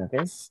working,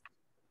 okay?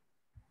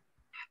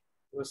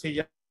 Pues sí,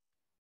 ya.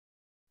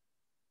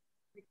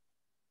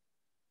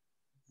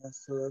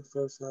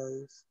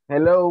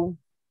 Hello.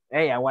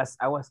 Hey, I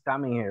was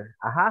coming here.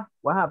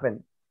 What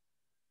happened?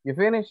 You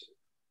finished?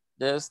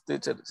 Yes,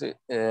 teacher, sí.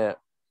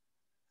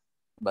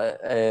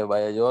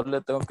 Vaya, yo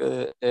le tengo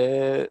que,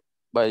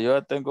 vaya, yo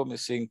ya tengo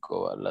mis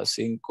 5, a las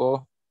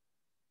 5.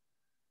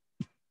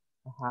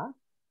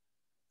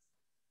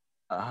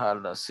 Ajá,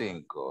 las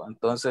 5.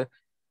 Entonces,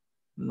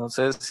 no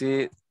sé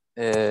si,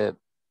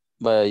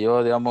 vaya,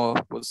 yo,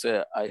 digamos,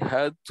 puse I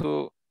had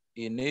to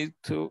y need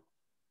to.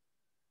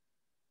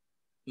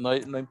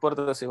 No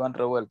importa si van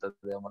revueltas,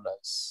 digamos,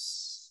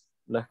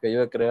 las que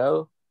yo he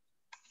creado.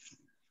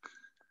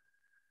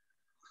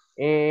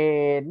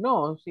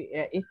 No, sí,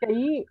 es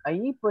que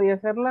ahí podía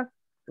hacerla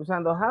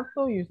usando have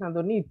to y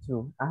usando need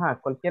to.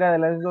 Cualquiera de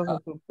las dos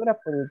estructuras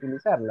puede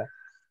utilizarla.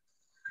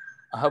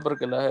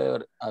 Porque las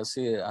he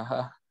así,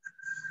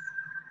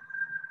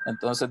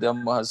 Entonces,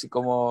 digamos, así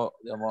como,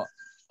 digamos,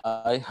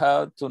 I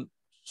have to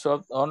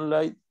shop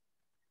online.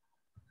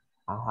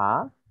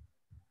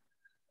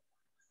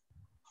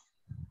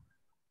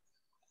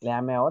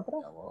 Léame otra.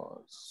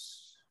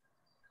 Digamos,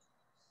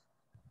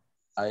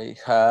 I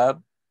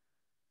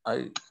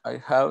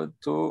have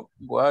to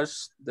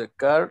wash the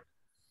car.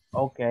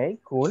 Okay,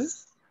 cool.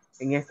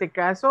 En este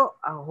caso,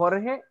 a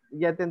Jorge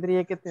ya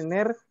tendría que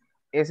tener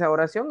esa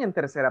oración en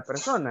tercera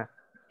persona.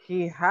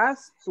 He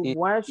has to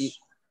wash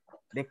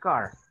the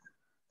car.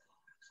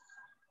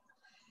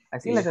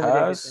 Así la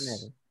tendría que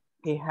tener.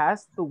 He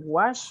has to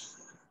wash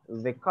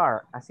the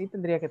car. Así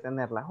tendría que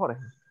tenerla, Jorge.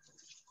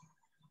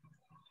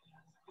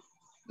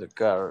 The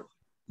car.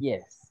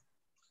 Yes.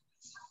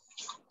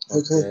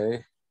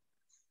 Okay.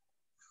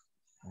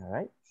 All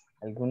right.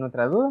 ¿Alguna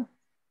otra duda?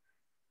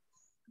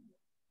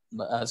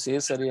 Así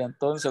sería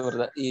entonces,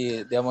 ¿verdad?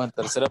 Y, digamos, en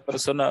tercera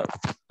persona,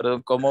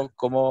 perdón,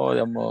 ¿cómo,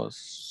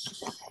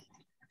 digamos,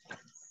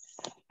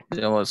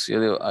 yo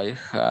digo, I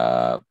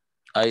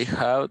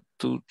have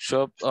to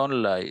shop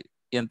online.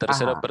 Y en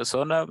tercera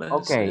persona,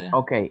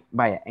 Ok,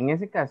 vaya, en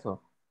ese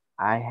caso,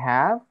 I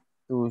have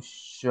to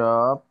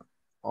shop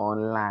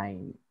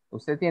online.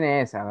 Usted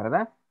tiene esa,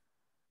 ¿verdad?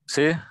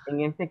 Sí.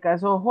 En este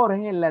caso,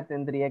 Jorge la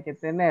tendría que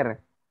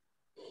tener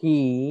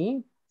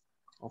he,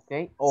 ok,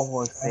 o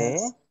José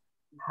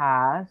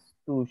has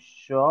to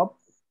shop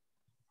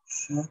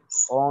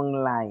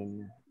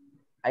online.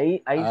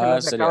 Ahí se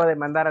los acabo de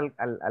mandar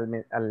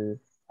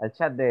al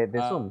chat de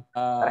Zoom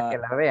para que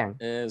la vean.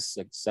 Es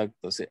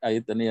exacto, sí,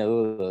 ahí tenía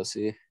dudas,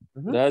 sí.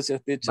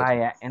 Gracias, teacher.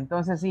 Vaya,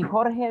 entonces si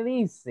Jorge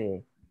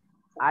dice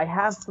I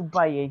have to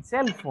buy a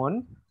cell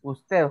phone,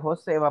 usted,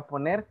 José, va a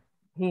poner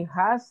he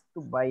has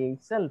to buy a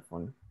cell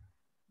phone.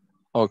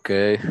 Ok.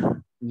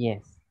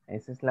 Yes,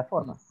 esa es la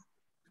forma.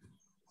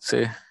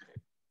 Sí.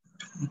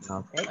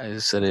 Okay. Ahí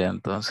sería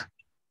entonces.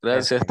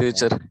 Gracias,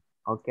 teacher.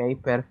 Ok,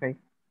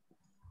 perfecto.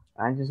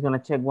 I'm just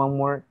gonna check one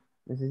more.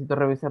 Necesito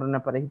revisar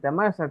una parejita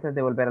más antes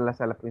de volver a la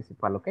sala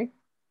principal, ¿ok?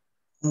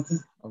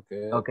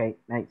 Ok,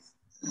 nice.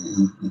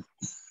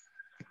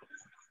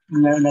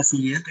 La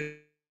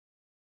siguiente.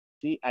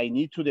 Sí, I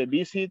need to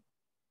visit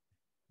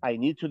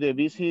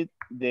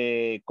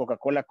the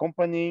Coca-Cola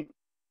company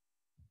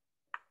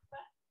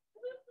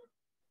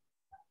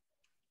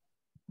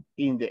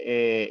in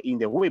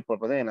the week, por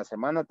poner en la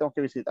semana tengo que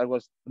visitar algo,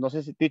 no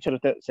sé si teacher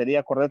usted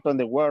sería correcto en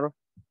the word,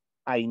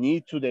 I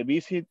need to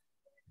visit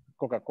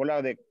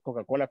Coca-Cola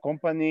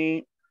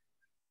company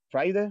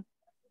Friday.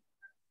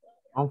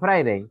 On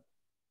Friday.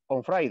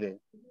 On Friday.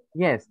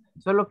 Yes,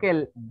 solo que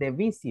el de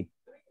visit,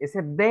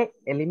 ese de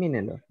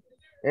elimínelo.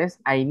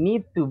 Es I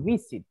need to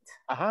visit.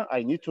 Ajá,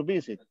 I need to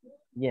visit.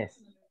 Yes.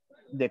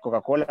 The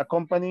Coca-Cola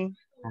company.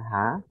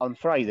 Ajá. On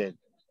Friday.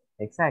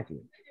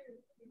 Exactly.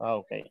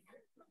 Okay.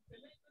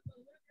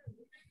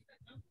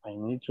 I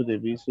need to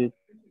visit.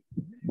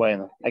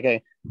 Bueno,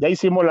 okay. Ya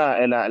hicimos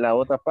la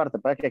otra parte,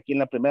 para que aquí en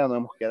la primera nos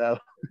hemos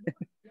quedado.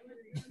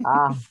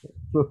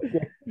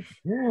 Okay.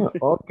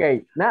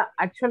 Okay. Now,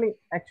 actually,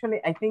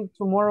 I think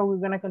tomorrow we're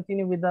gonna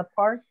continue with that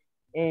part.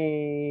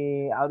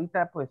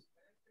 Ahorita, pues,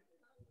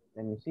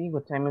 let me see,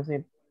 what time is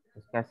it?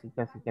 Pues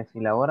casi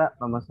la hora.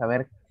 Vamos a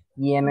ver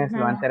quiénes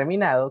lo han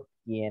terminado,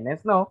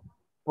 quiénes no,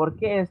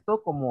 porque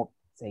esto, como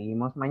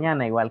seguimos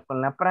mañana igual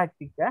con la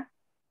práctica,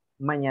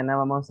 mañana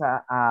vamos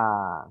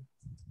a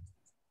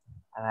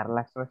dar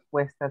las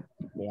respuestas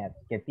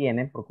que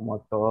tienen, porque como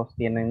todos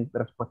tienen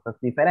respuestas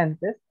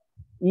diferentes,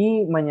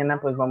 y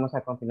mañana pues vamos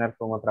a continuar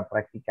con otra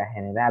práctica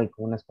general,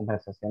 con unas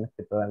conversaciones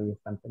que todavía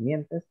están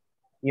pendientes,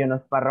 y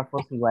unos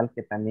párrafos igual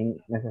que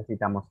también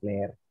necesitamos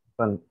leer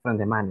from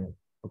the manual,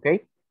 ¿ok?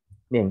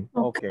 Bien.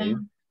 Ok.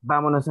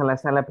 Vámonos a la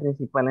sala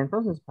principal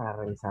entonces para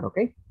revisar, ¿ok?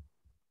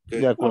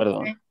 De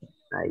acuerdo.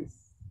 Nice.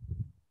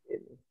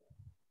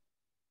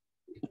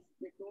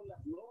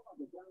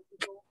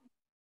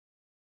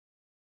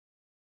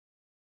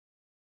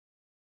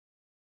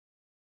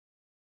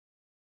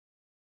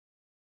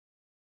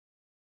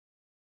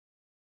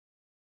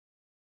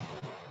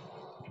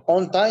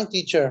 On time,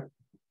 teacher.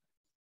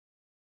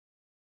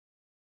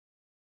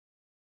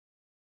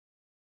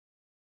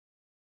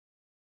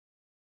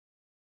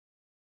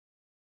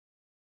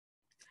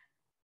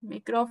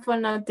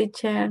 Micrófono,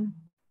 teacher.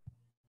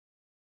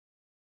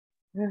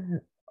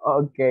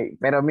 Ok,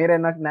 pero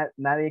miren,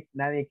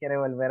 nadie quiere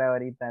volver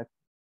ahorita.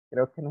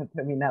 Creo que no he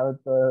terminado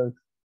todos.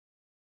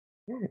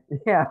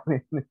 Yeah.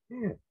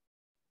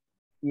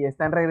 Y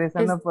están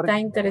regresando porque... Está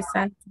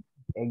interesante.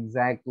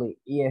 Exactly.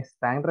 Y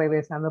están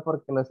regresando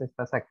porque los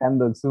está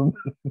sacando el Zoom.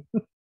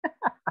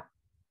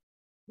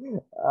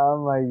 Oh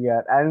my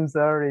God. I'm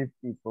sorry,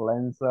 people.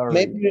 I'm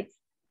sorry.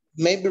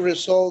 Maybe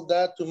resolve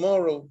that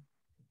tomorrow.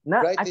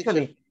 No, right,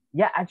 actually, teacher?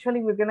 yeah,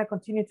 actually, we're going to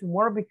continue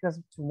tomorrow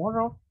because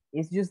tomorrow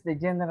is just the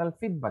general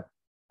feedback.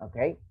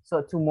 Okay.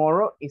 So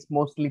tomorrow is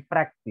mostly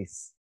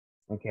practice.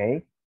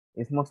 Okay.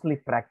 It's mostly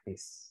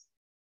practice.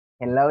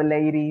 Hello,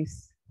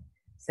 ladies.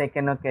 Sé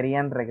que no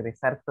querían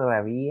regresar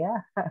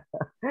todavía.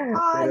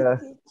 Pero...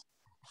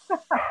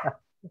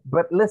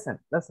 But listen,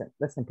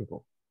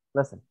 people.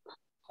 Listen.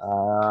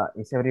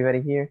 Is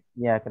everybody here?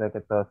 Yeah, creo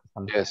que todos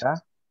estamos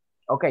acá.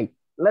 Okay,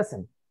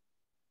 listen.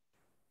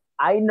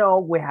 I know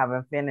we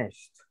haven't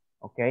finished.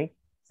 Okay.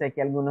 Sé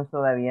que algunos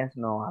todavía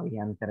no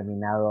habían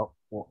terminado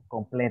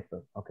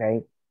completo.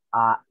 Okay.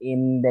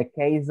 In the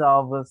case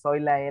of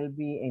Zoila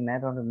Elvi, and I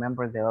don't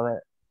remember the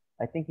other,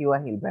 I think you are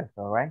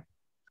Gilberto, right?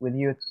 With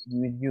you.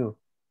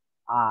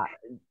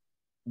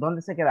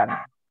 ¿Dónde se quedaron?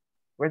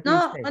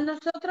 No,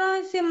 nosotros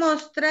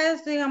hicimos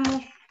 3,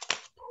 digamos.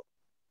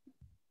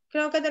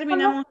 Creo que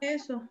terminamos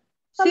eso.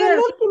 Sí, el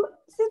último,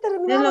 sí,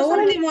 terminamos. En lo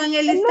último, en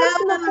el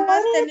listado nada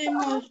más favorito.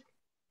 tenemos,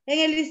 en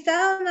el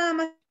listado nada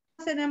más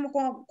tenemos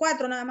como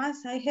 4 nada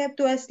más. I have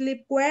to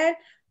sleep well,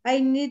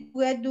 I need to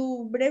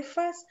do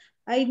breakfast,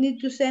 I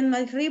need to send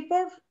my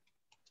report.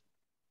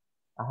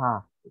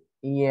 Ajá.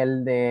 Y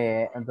el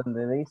de,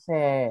 donde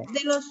dice...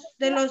 De los, sí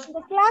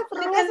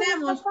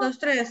tenemos los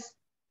 3.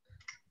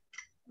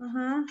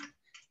 Ajá.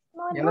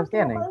 ¿Ya los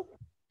tienen?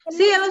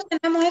 Sí, ya los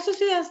tenemos, eso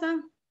sí ya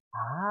están.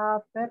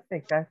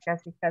 Perfecto,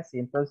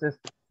 casi.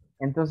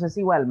 Entonces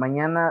igual,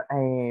 mañana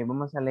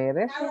vamos a leer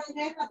eso.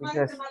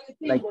 Because,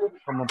 like,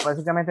 como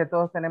básicamente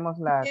todos tenemos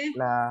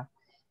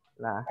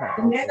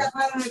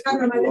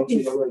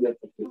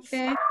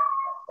Okay.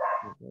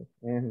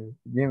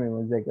 Give me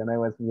 1 second, I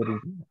was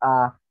reading.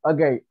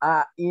 Okay,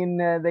 in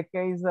the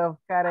case of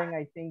Karen,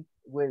 I think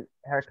with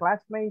her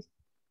classmates,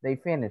 they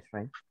finished,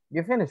 right?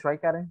 You finished,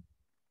 right, Karen?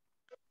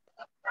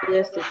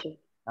 Yes, teacher.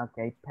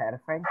 Okay,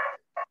 perfect.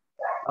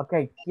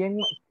 Okay, ¿quién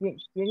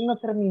no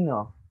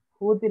terminó?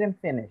 Who didn't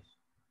finish?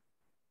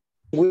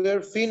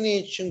 We're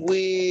finished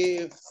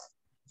with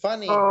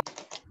Fanny.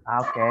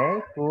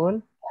 Okay,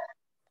 cool.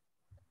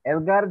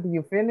 Edgar, did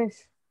you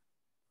finish?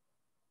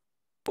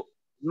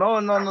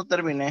 No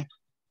terminé.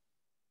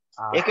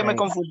 Es que me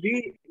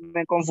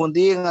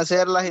confundí en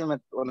hacerlas y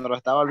cuando lo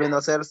estaba volviendo a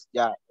hacer,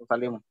 ya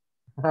salimos.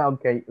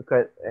 Okay.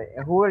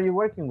 Who are you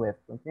working with?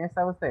 ¿Con quién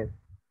está usted?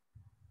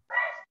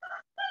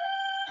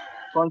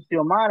 Con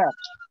Xiomara.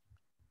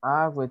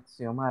 With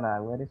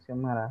Xiomara. Where is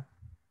Xiomara?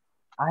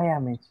 I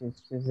am it.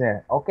 She's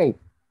there. Okay,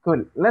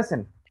 cool.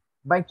 Listen,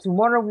 by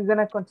tomorrow we're going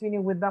to continue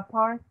with that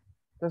part.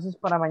 Entonces,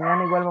 para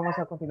mañana igual vamos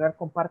a continuar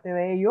con parte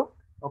de ello,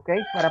 ok,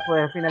 para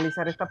poder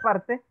finalizar esta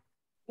parte.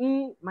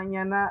 Y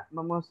mañana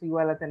vamos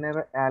igual a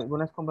tener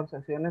algunas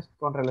conversaciones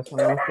con relación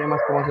a los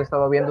temas que hemos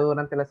estado viendo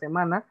durante la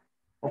semana,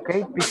 ok,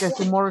 because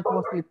tomorrow is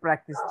mostly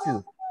practice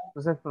too.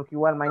 Entonces, porque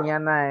igual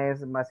mañana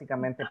es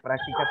básicamente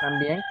práctica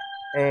también,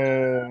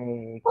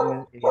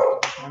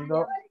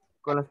 comenzando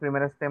con los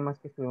primeros temas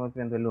que estuvimos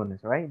viendo el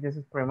lunes, right? This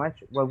is pretty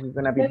much what we're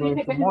going to be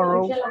doing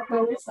tomorrow.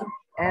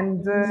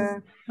 And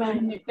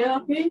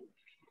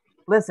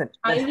listen,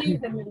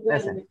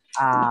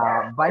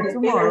 by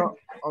tomorrow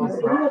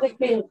also.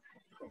 Okay.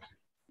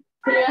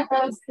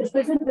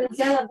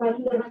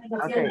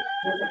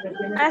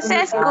 No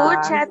se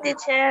escucha,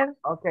 teacher.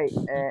 Okay,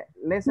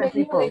 listen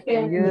people,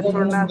 can you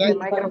turn off the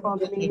microphone,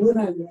 please?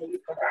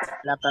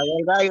 La apagó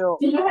el gallo.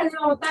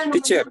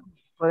 Teacher.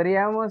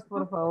 ¿Podríamos,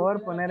 por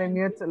favor, poner en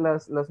mute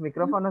los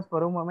micrófonos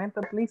por un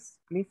momento, please?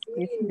 Please.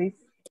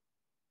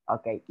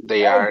 Okay.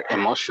 They are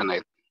emotional.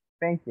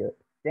 Thank you.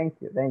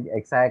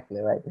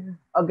 Exactly, right.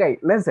 Okay,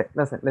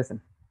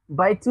 listen.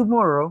 By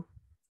tomorrow,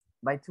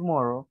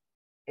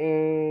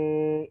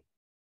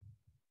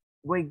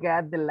 we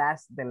got the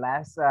last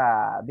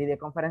video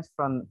conference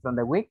from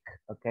the week,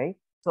 okay?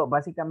 So,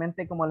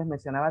 básicamente, como les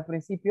mencionaba al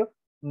principio,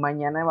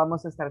 mañana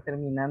vamos a estar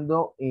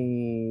terminando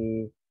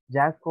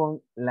ya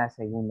con la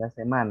segunda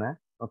semana,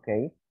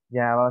 okay?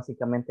 Ya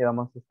básicamente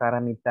vamos a estar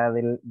a mitad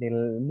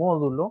del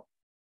módulo,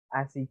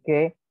 así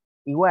que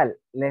igual,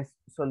 les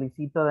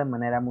solicito de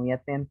manera muy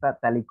atenta,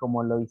 tal y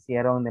como lo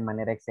hicieron de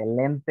manera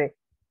excelente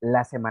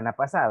la semana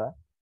pasada.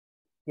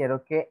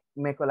 Quiero que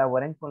me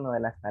colaboren con lo de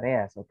las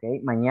tareas, ¿ok?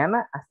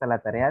 Mañana hasta la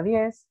tarea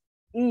 10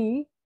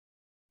 y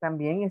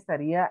también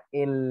estaría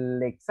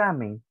el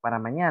examen para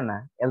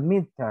mañana, el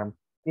midterm,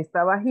 que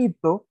está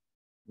bajito,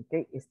 ¿ok?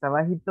 Está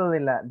bajito de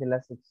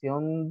la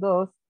sección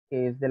 2,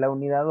 que es de la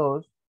unidad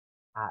 2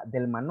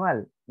 del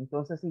manual.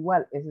 Entonces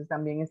igual, ese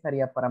también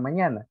estaría para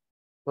mañana.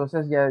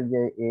 Entonces ya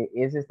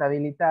es está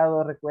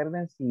habilitado,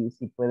 recuerden,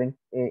 si pueden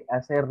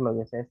hacerlo,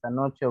 ya sea esta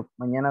noche o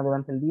mañana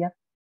durante el día,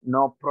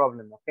 no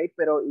problem, ¿ok?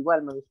 Pero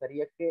igual me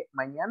gustaría que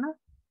mañana,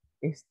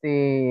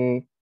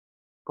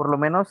 por lo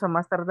menos a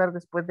más tardar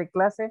después de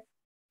clase,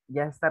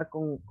 ya estar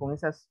con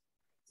esas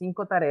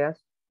 5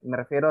 tareas, me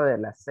refiero de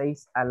las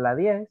 6 a la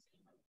 10,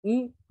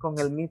 y con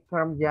el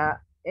midterm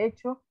ya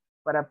hecho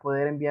para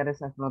poder enviar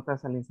esas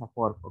notas al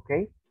INSAFORP, ¿ok?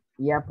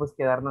 Y ya pues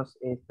quedarnos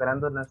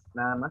esperando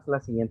nada más la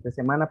siguiente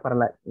semana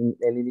para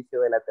el inicio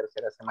de la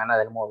tercera semana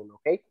del módulo,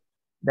 ¿ok?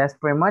 That's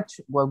pretty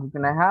much what we're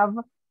gonna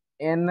have.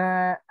 And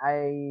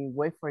I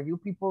wait for you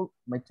people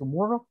by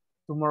tomorrow.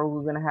 Tomorrow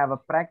we're going to have a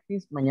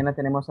practice. Mañana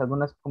tenemos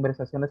algunas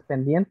conversaciones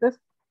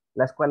pendientes,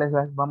 las cuales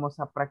las vamos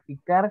a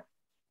practicar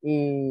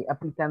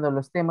aplicando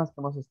los temas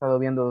que hemos estado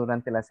viendo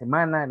durante la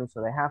semana, el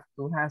uso de have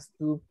to, has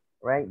to,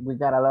 right? We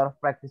got a lot of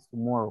practice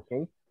tomorrow,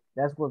 okay?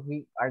 That's what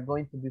we are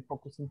going to be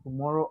focusing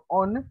tomorrow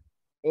on.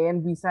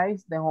 And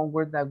besides the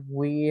homework that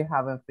we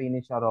haven't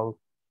finished at all.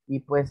 Y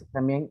pues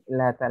también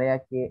la tarea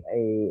que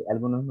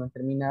algunos no han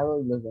terminado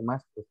y los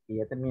demás pues que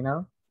ya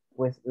terminaron,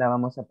 pues la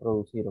vamos a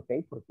producir, ¿ok?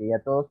 Porque ya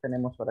todos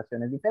tenemos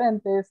oraciones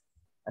diferentes,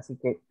 así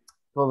que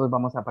todos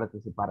vamos a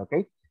participar, ¿ok?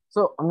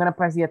 So, I'm going to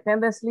pass the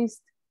attendance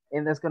list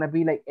and that's going to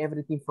be like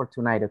everything for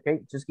tonight,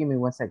 ¿ok? Just give me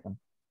 1 second.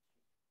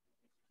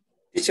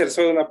 Teacher,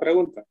 solo una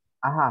pregunta.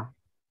 Ajá.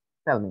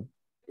 Tell me.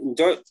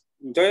 Yo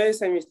ya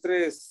hice mis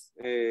 3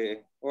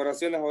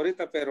 oraciones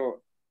ahorita,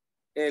 pero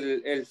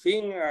el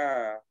fin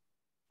a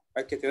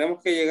que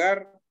tenemos que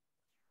llegar,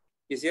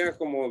 quisiera,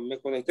 como me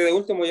conecté de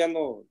último, ya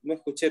no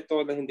escuché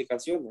todas las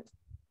indicaciones.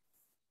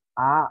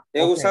 Ah,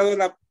 He okay.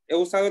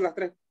 usado las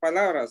 3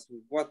 palabras,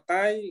 what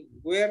time,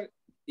 where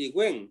y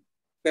when,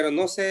 pero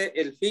no sé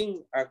el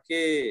fin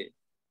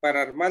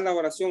para armar la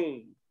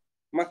oración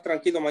más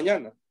tranquilo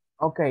mañana.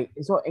 Ok,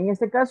 en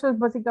este caso es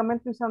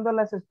básicamente usando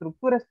las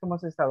estructuras que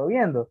hemos estado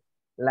viendo.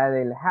 La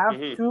del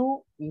have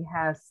to y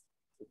has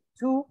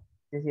to,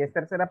 que si es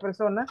tercera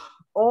persona,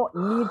 o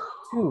need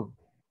to,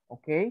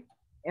 ok.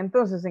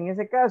 Entonces, en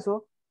ese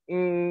caso,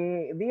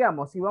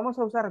 digamos, si vamos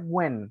a usar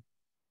when,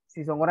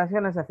 si son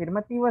oraciones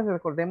afirmativas,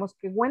 recordemos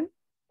que when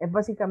es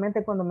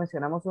básicamente cuando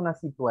mencionamos una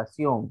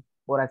situación,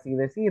 por así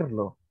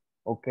decirlo,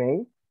 ok.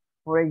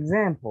 Por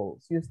ejemplo,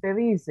 si usted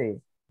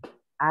dice,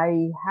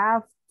 I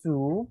have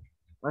to,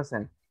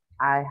 listen,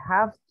 I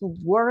have to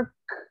work,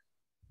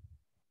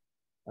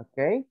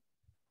 okay?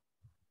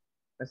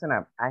 Listen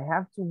up, I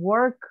have to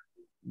work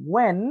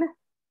when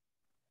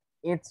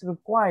it's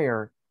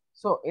required.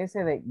 So,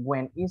 ese de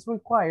when is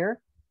required,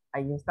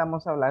 ahí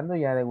estamos hablando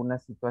ya de una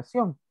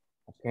situación,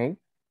 ok?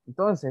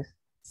 Entonces,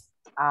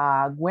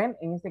 when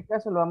en este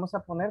caso lo vamos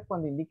a poner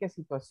cuando indique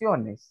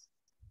situaciones.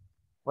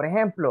 Por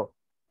ejemplo,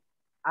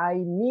 I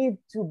need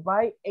to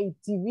buy a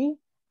TV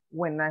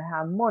when I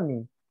have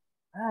money.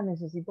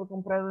 Necesito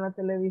comprar una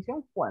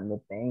televisión cuando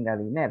tenga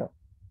dinero.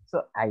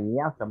 So, ahí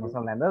ya estamos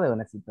hablando de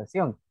una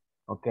situación.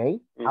 ¿Ok?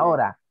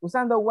 Ahora,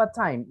 usando what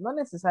time, no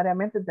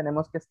necesariamente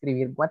tenemos que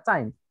escribir what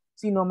time,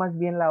 sino más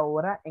bien la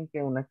hora en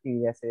que una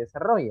actividad se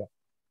desarrolla.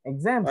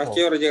 Example. ¿A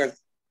qué hora llega?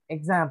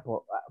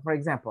 For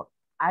example,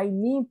 I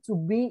need to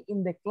be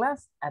in the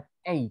class at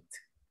 8.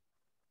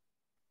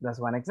 That's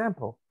one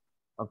example.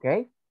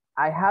 Okay?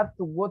 I have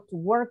to go to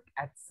work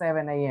at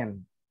 7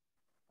 a.m.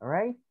 All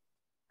right?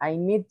 I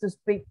need to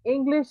speak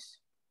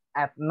English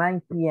at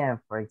 9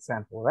 p.m., for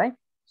example, right?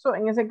 So,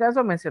 en ese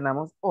caso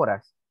mencionamos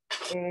horas.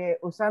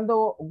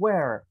 Usando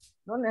where,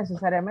 no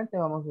necesariamente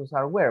vamos a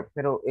usar where,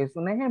 pero es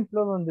un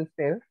ejemplo donde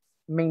usted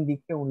me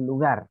indique un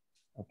lugar,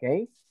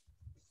 ¿ok?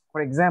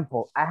 For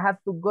example, I have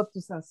to go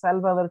to San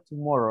Salvador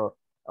tomorrow,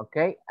 ¿ok?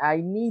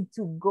 I need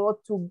to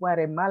go to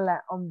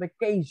Guatemala on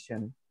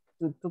vacation,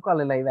 to call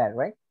it like that,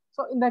 right?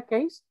 So, in that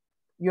case,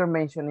 you're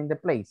mentioning the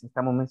place.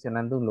 Estamos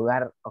mencionando un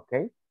lugar,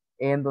 ¿ok?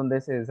 En donde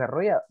se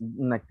desarrolla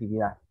una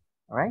actividad,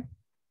 all right?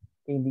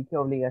 Que indique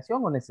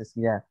obligación o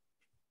necesidad.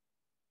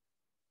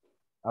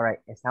 All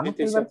right, ¿estamos,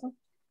 Gilberto?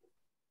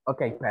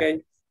 Okay,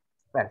 perfect.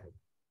 Perfect.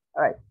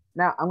 All right,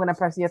 now I'm going to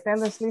press the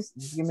attendance list.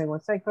 Just give me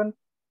 1 second.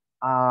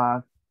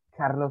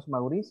 Carlos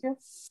Mauricio.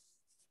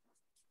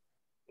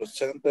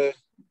 Presente.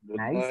 Good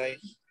nice. Night.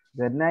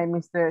 Good night,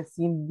 Mr.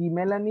 Cindy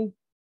Melanie.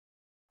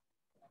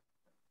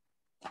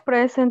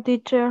 Present,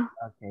 teacher.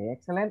 Okay,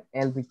 excellent.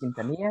 Elvi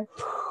Quintanilla.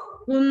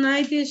 Good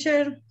night,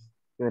 teacher.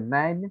 Good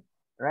night.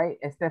 Right,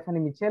 Stephanie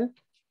Michelle.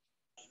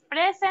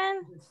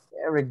 Present.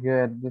 Very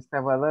good.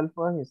 Gustavo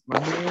Adolfo, he's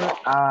not here.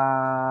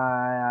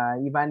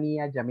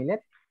 Ivania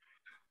Jamilet.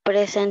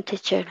 Present,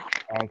 teacher.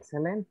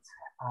 Excellent.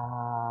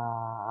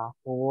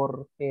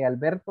 Jorge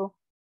Alberto.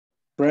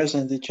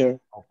 Present, teacher.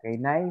 Okay,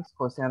 nice.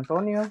 José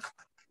Antonio.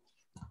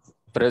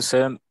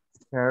 Present.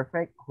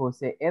 Perfect.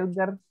 José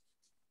Edgar.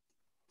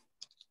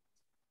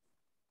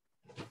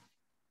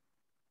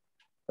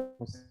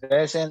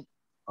 Present.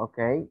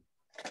 Okay.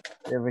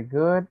 Very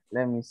good.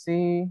 Let me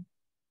see.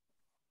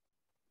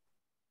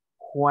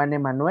 Juan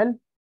Emanuel.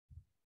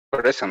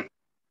 Present.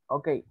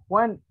 Ok,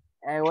 Juan,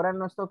 ahora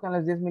nos tocan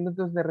los 10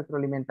 minutos de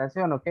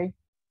retroalimentación, ¿ok?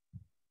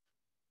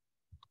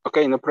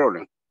 Okay, no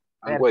problem.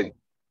 I'm waiting.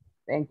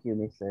 Thank you,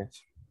 Mr.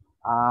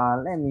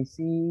 Let me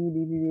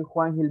see.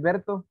 Juan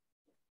Gilberto.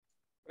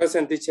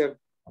 Present, teacher.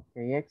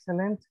 Okay,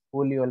 excellent.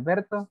 Julio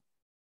Alberto.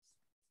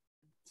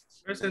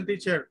 Present,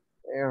 teacher.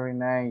 Very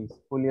nice.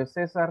 Julio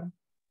César.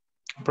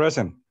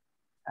 Present.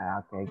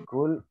 Okay,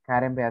 cool.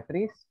 Karen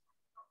Beatriz.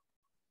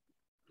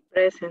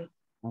 Present.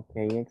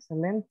 Okay,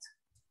 excellent.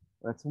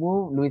 Let's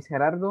move. Luis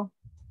Gerardo.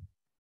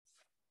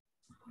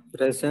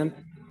 Present.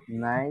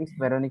 Nice.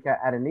 Verónica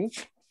Arely.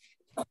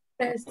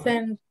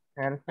 Present.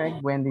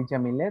 Perfect. Wendy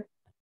Jamilet.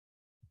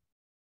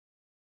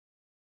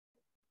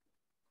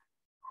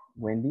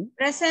 Wendy.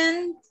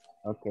 Present.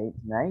 Okay,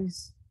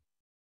 nice.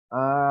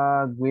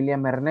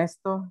 William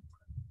Ernesto.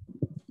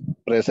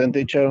 Present,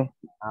 teacher.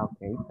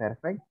 Okay,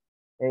 perfect.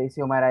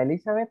 Xiomara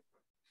Elizabeth.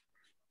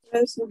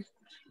 Present.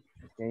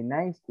 Okay,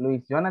 nice.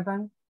 Luis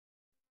Jonathan.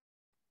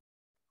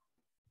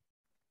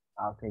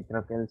 Ok,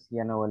 creo que él sí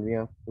ya no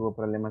volvió, tuvo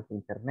problemas de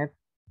internet.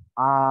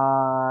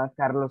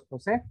 Carlos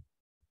José.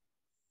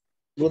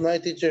 Good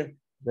night, teacher.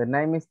 Good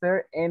night,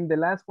 mister. And the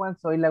last one,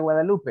 soy la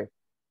Guadalupe.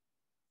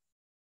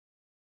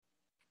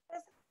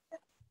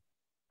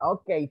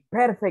 Okay,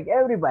 perfect,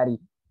 everybody.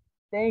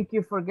 Thank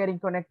you for getting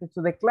connected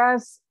to the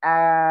class.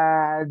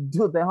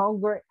 Do the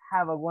homework,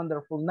 have a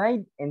wonderful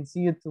night, and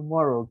see you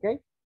tomorrow, okay?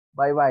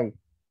 Bye-bye.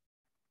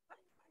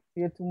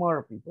 See you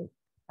tomorrow, people.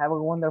 Have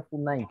a wonderful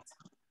night.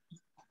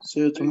 See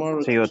you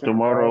tomorrow. See you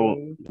tomorrow.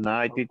 Okay. Good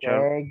night,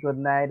 teacher. Okay, good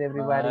night,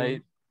 everybody.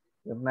 Night.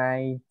 Good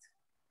night.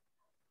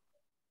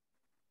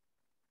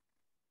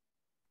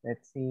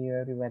 Let's see you,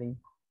 everybody,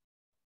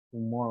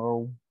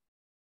 tomorrow.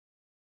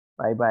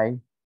 Bye-bye.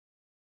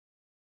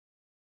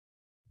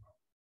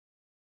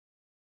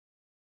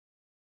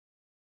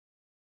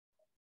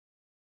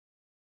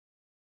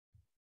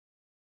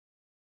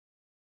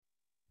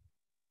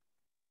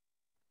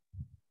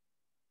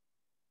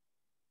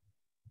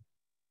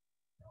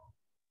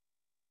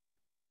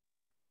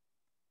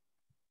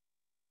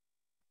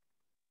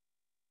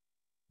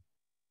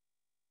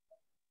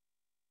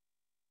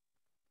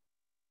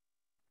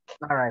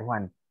 All right,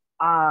 Juan.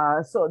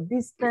 So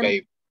these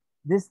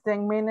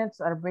 10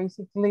 minutes are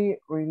basically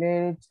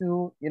related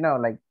to, you know,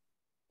 like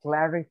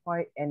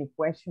clarify any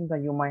questions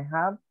that you might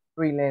have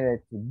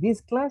related to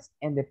this class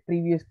and the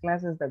previous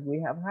classes that we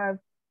have had,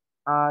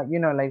 you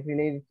know, like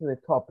related to the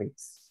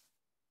topics.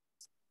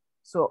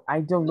 So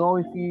I don't know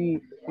if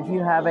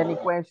you have any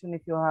question,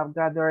 if you have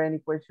gathered any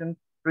question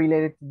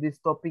related to this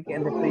topic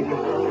and the previous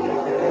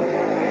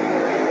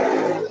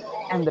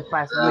and the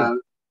past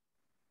week.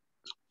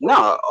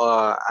 No,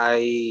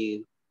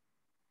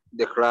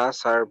 the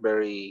class are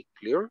very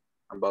clear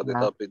about the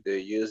topic. They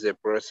use the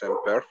present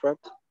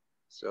perfect.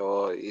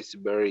 So it's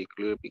very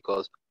clear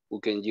because we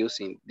can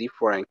use in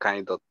different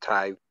kind of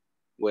type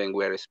when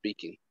we're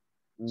speaking.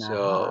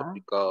 So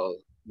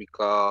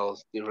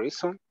because the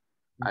reason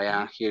I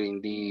am here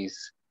in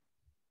this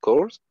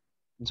course,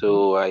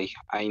 so I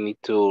need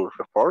to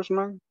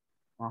reinforcement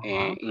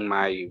in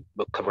my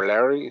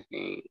vocabulary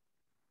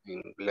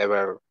in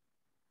level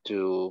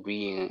to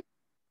be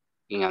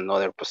in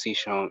another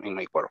position in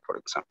my work, for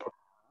example.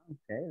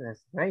 Okay,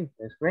 that's great.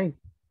 That's great.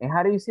 And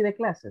how do you see the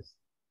classes?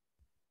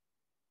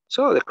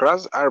 So the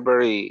classes are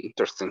very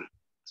interesting.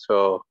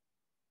 So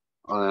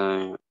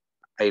I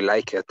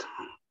like it.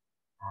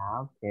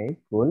 Okay,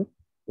 cool.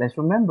 Let's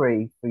remember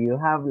if you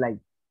have like,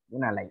 you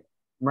know, like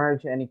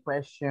merge any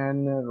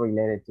question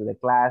related to the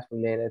class,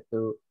 related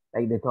to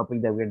like the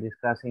topic that we're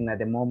discussing at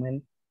the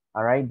moment.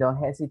 All right, don't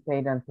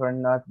hesitate and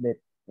turn off the,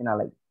 you know,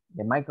 like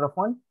the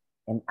microphone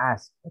and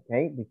ask,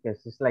 okay?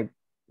 Because it's like,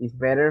 it's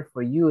better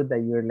for you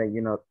that you're like,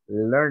 you know,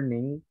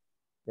 learning,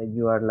 that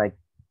you are like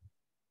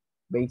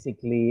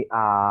basically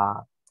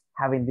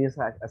having this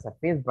as a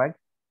feedback.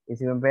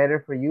 It's even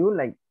better for you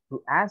like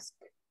to ask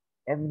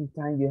every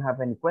time you have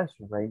any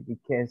question, right?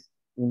 Because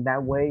in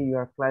that way you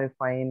are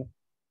clarifying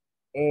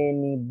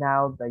any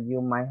doubt that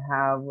you might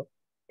have,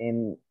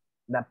 and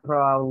that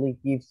probably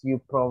gives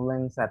you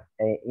problems at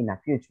in a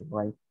future,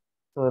 right?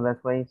 So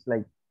that's why it's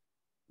like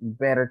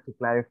better to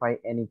clarify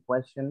any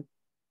question,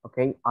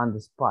 okay, on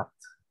the spot.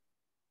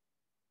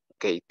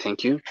 Okay,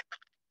 thank you.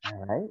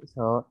 All right,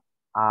 so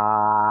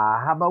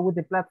how about with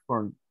the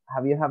platform?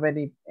 Have you have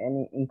any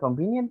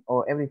inconvenience,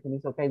 or everything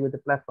is okay with the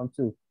platform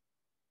too?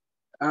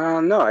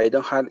 No, I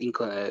don't have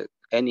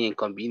any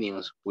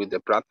inconvenience with the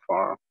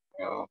platform.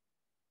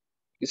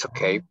 It's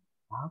okay.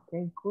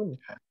 Okay, cool.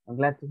 I'm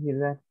glad to hear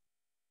that.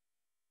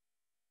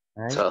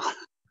 All right. So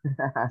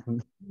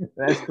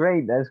that's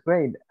great. That's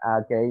great.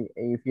 Okay,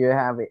 if you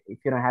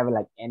don't have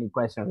like any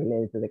question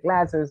related to the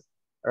classes,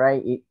 all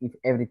right? If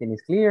everything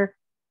is clear,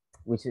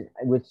 which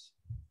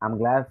I'm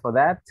glad for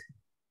that,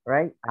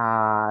 right?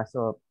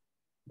 So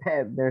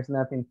there's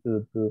nothing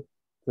to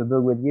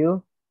do with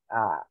you.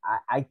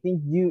 I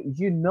think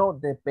you know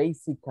the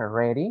basic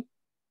already.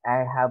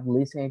 I have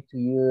listened to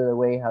you, the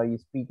way how you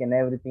speak and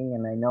everything,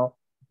 and I know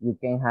you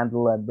can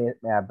handle a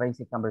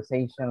basic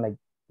conversation like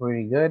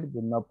pretty good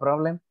with no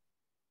problem.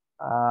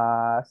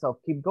 So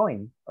keep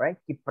going, right?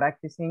 Keep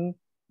practicing.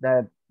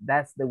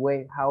 That's the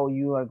way how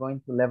you are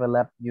going to level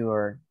up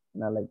your,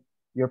 you know, like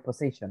your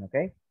position.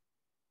 Okay.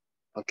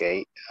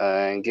 Okay,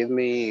 give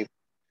me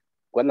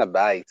one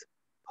advice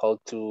how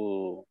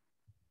to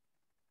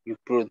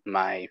improve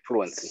my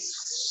fluency.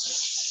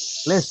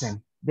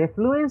 Listen, the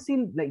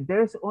fluency, like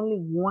there's only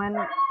one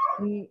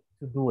key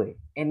to do it,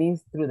 and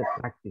it's through the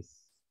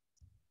practice.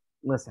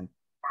 Listen,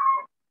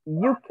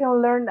 you can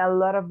learn a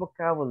lot of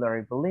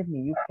vocabulary. Believe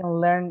me, you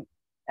can learn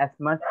as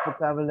much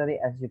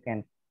vocabulary as you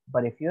can.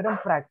 But if you don't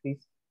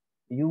practice,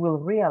 you will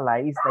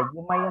realize that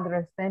you might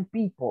understand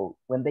people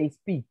when they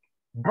speak.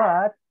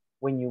 But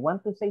when you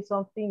want to say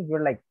something,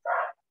 you're like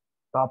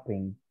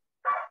stopping,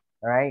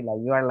 right? Like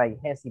you are like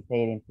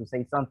hesitating to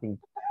say something.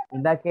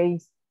 In that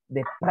case,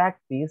 the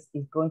practice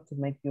is going to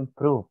make you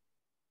improve.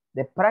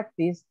 The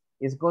practice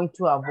is going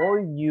to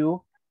avoid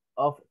you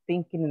of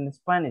thinking in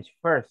Spanish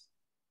first,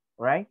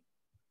 right?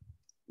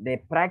 The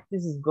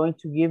practice is going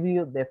to give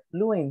you the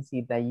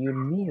fluency that you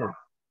need,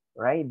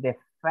 right? The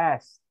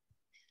fast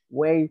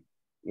way,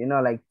 you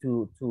know, like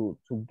to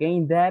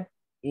gain that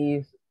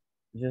is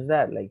just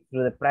that, like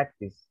through the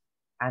practice.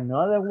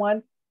 Another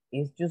one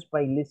is just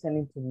by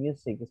listening to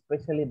music,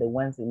 especially the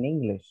ones in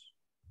English,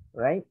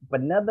 right?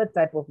 But not the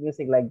type of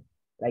music like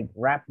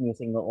rap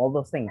music or all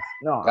those things.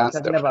 No, I'm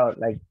talking about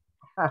like,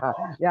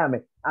 yeah, I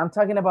mean, I'm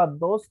talking about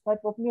those type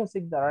of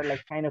music that are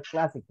like kind of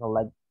classical,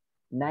 like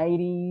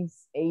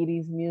 90s,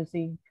 80s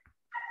music.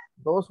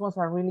 those ones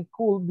are really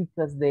cool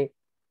because the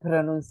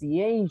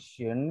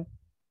pronunciation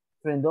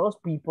from those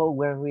people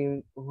were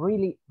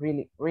really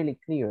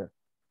clear.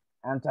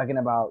 I'm talking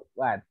about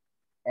what?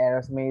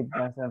 Aerosmith,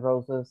 Guns N'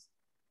 Roses,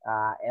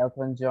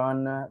 Elton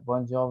John,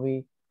 Bon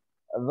Jovi,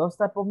 those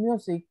type of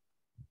music.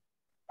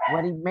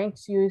 What it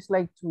makes you is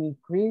like to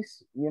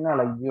increase, you know,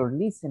 like your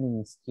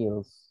listening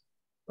skills,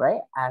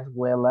 right? As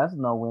well as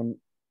knowing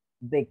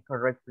the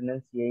correct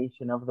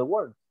pronunciation of the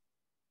words.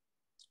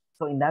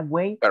 So in that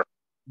way,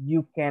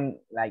 you can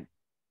like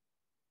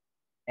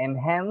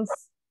enhance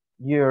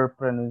your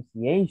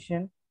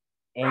pronunciation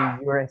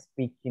and your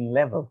speaking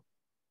level.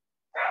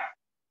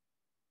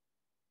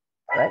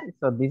 Right?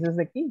 So this is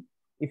the key.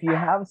 If you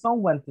have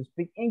someone to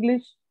speak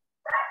English,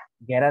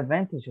 get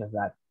advantage of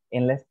that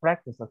and let's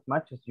practice as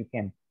much as you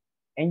can.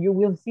 And you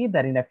will see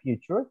that in the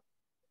future,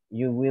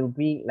 you will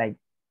be like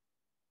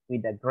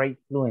with a great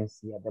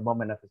fluency at the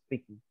moment of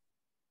speaking.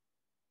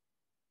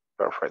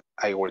 Perfect.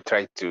 I will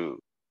try to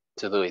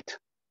do it.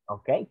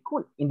 Okay,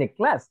 cool. In the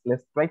class,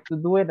 let's try to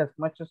do it as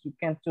much as you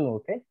can too,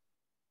 okay?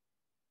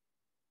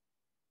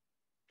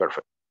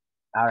 Perfect.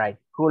 All right,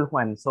 cool,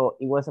 Juan. So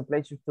it was a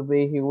pleasure to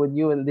be here with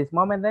you in this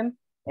moment then.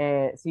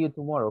 See you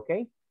tomorrow,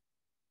 okay?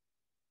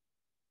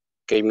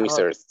 Okay,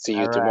 mister. See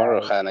you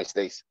tomorrow. Have a nice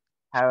day.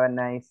 Have a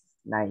nice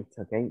night,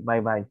 okay?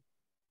 Bye-bye.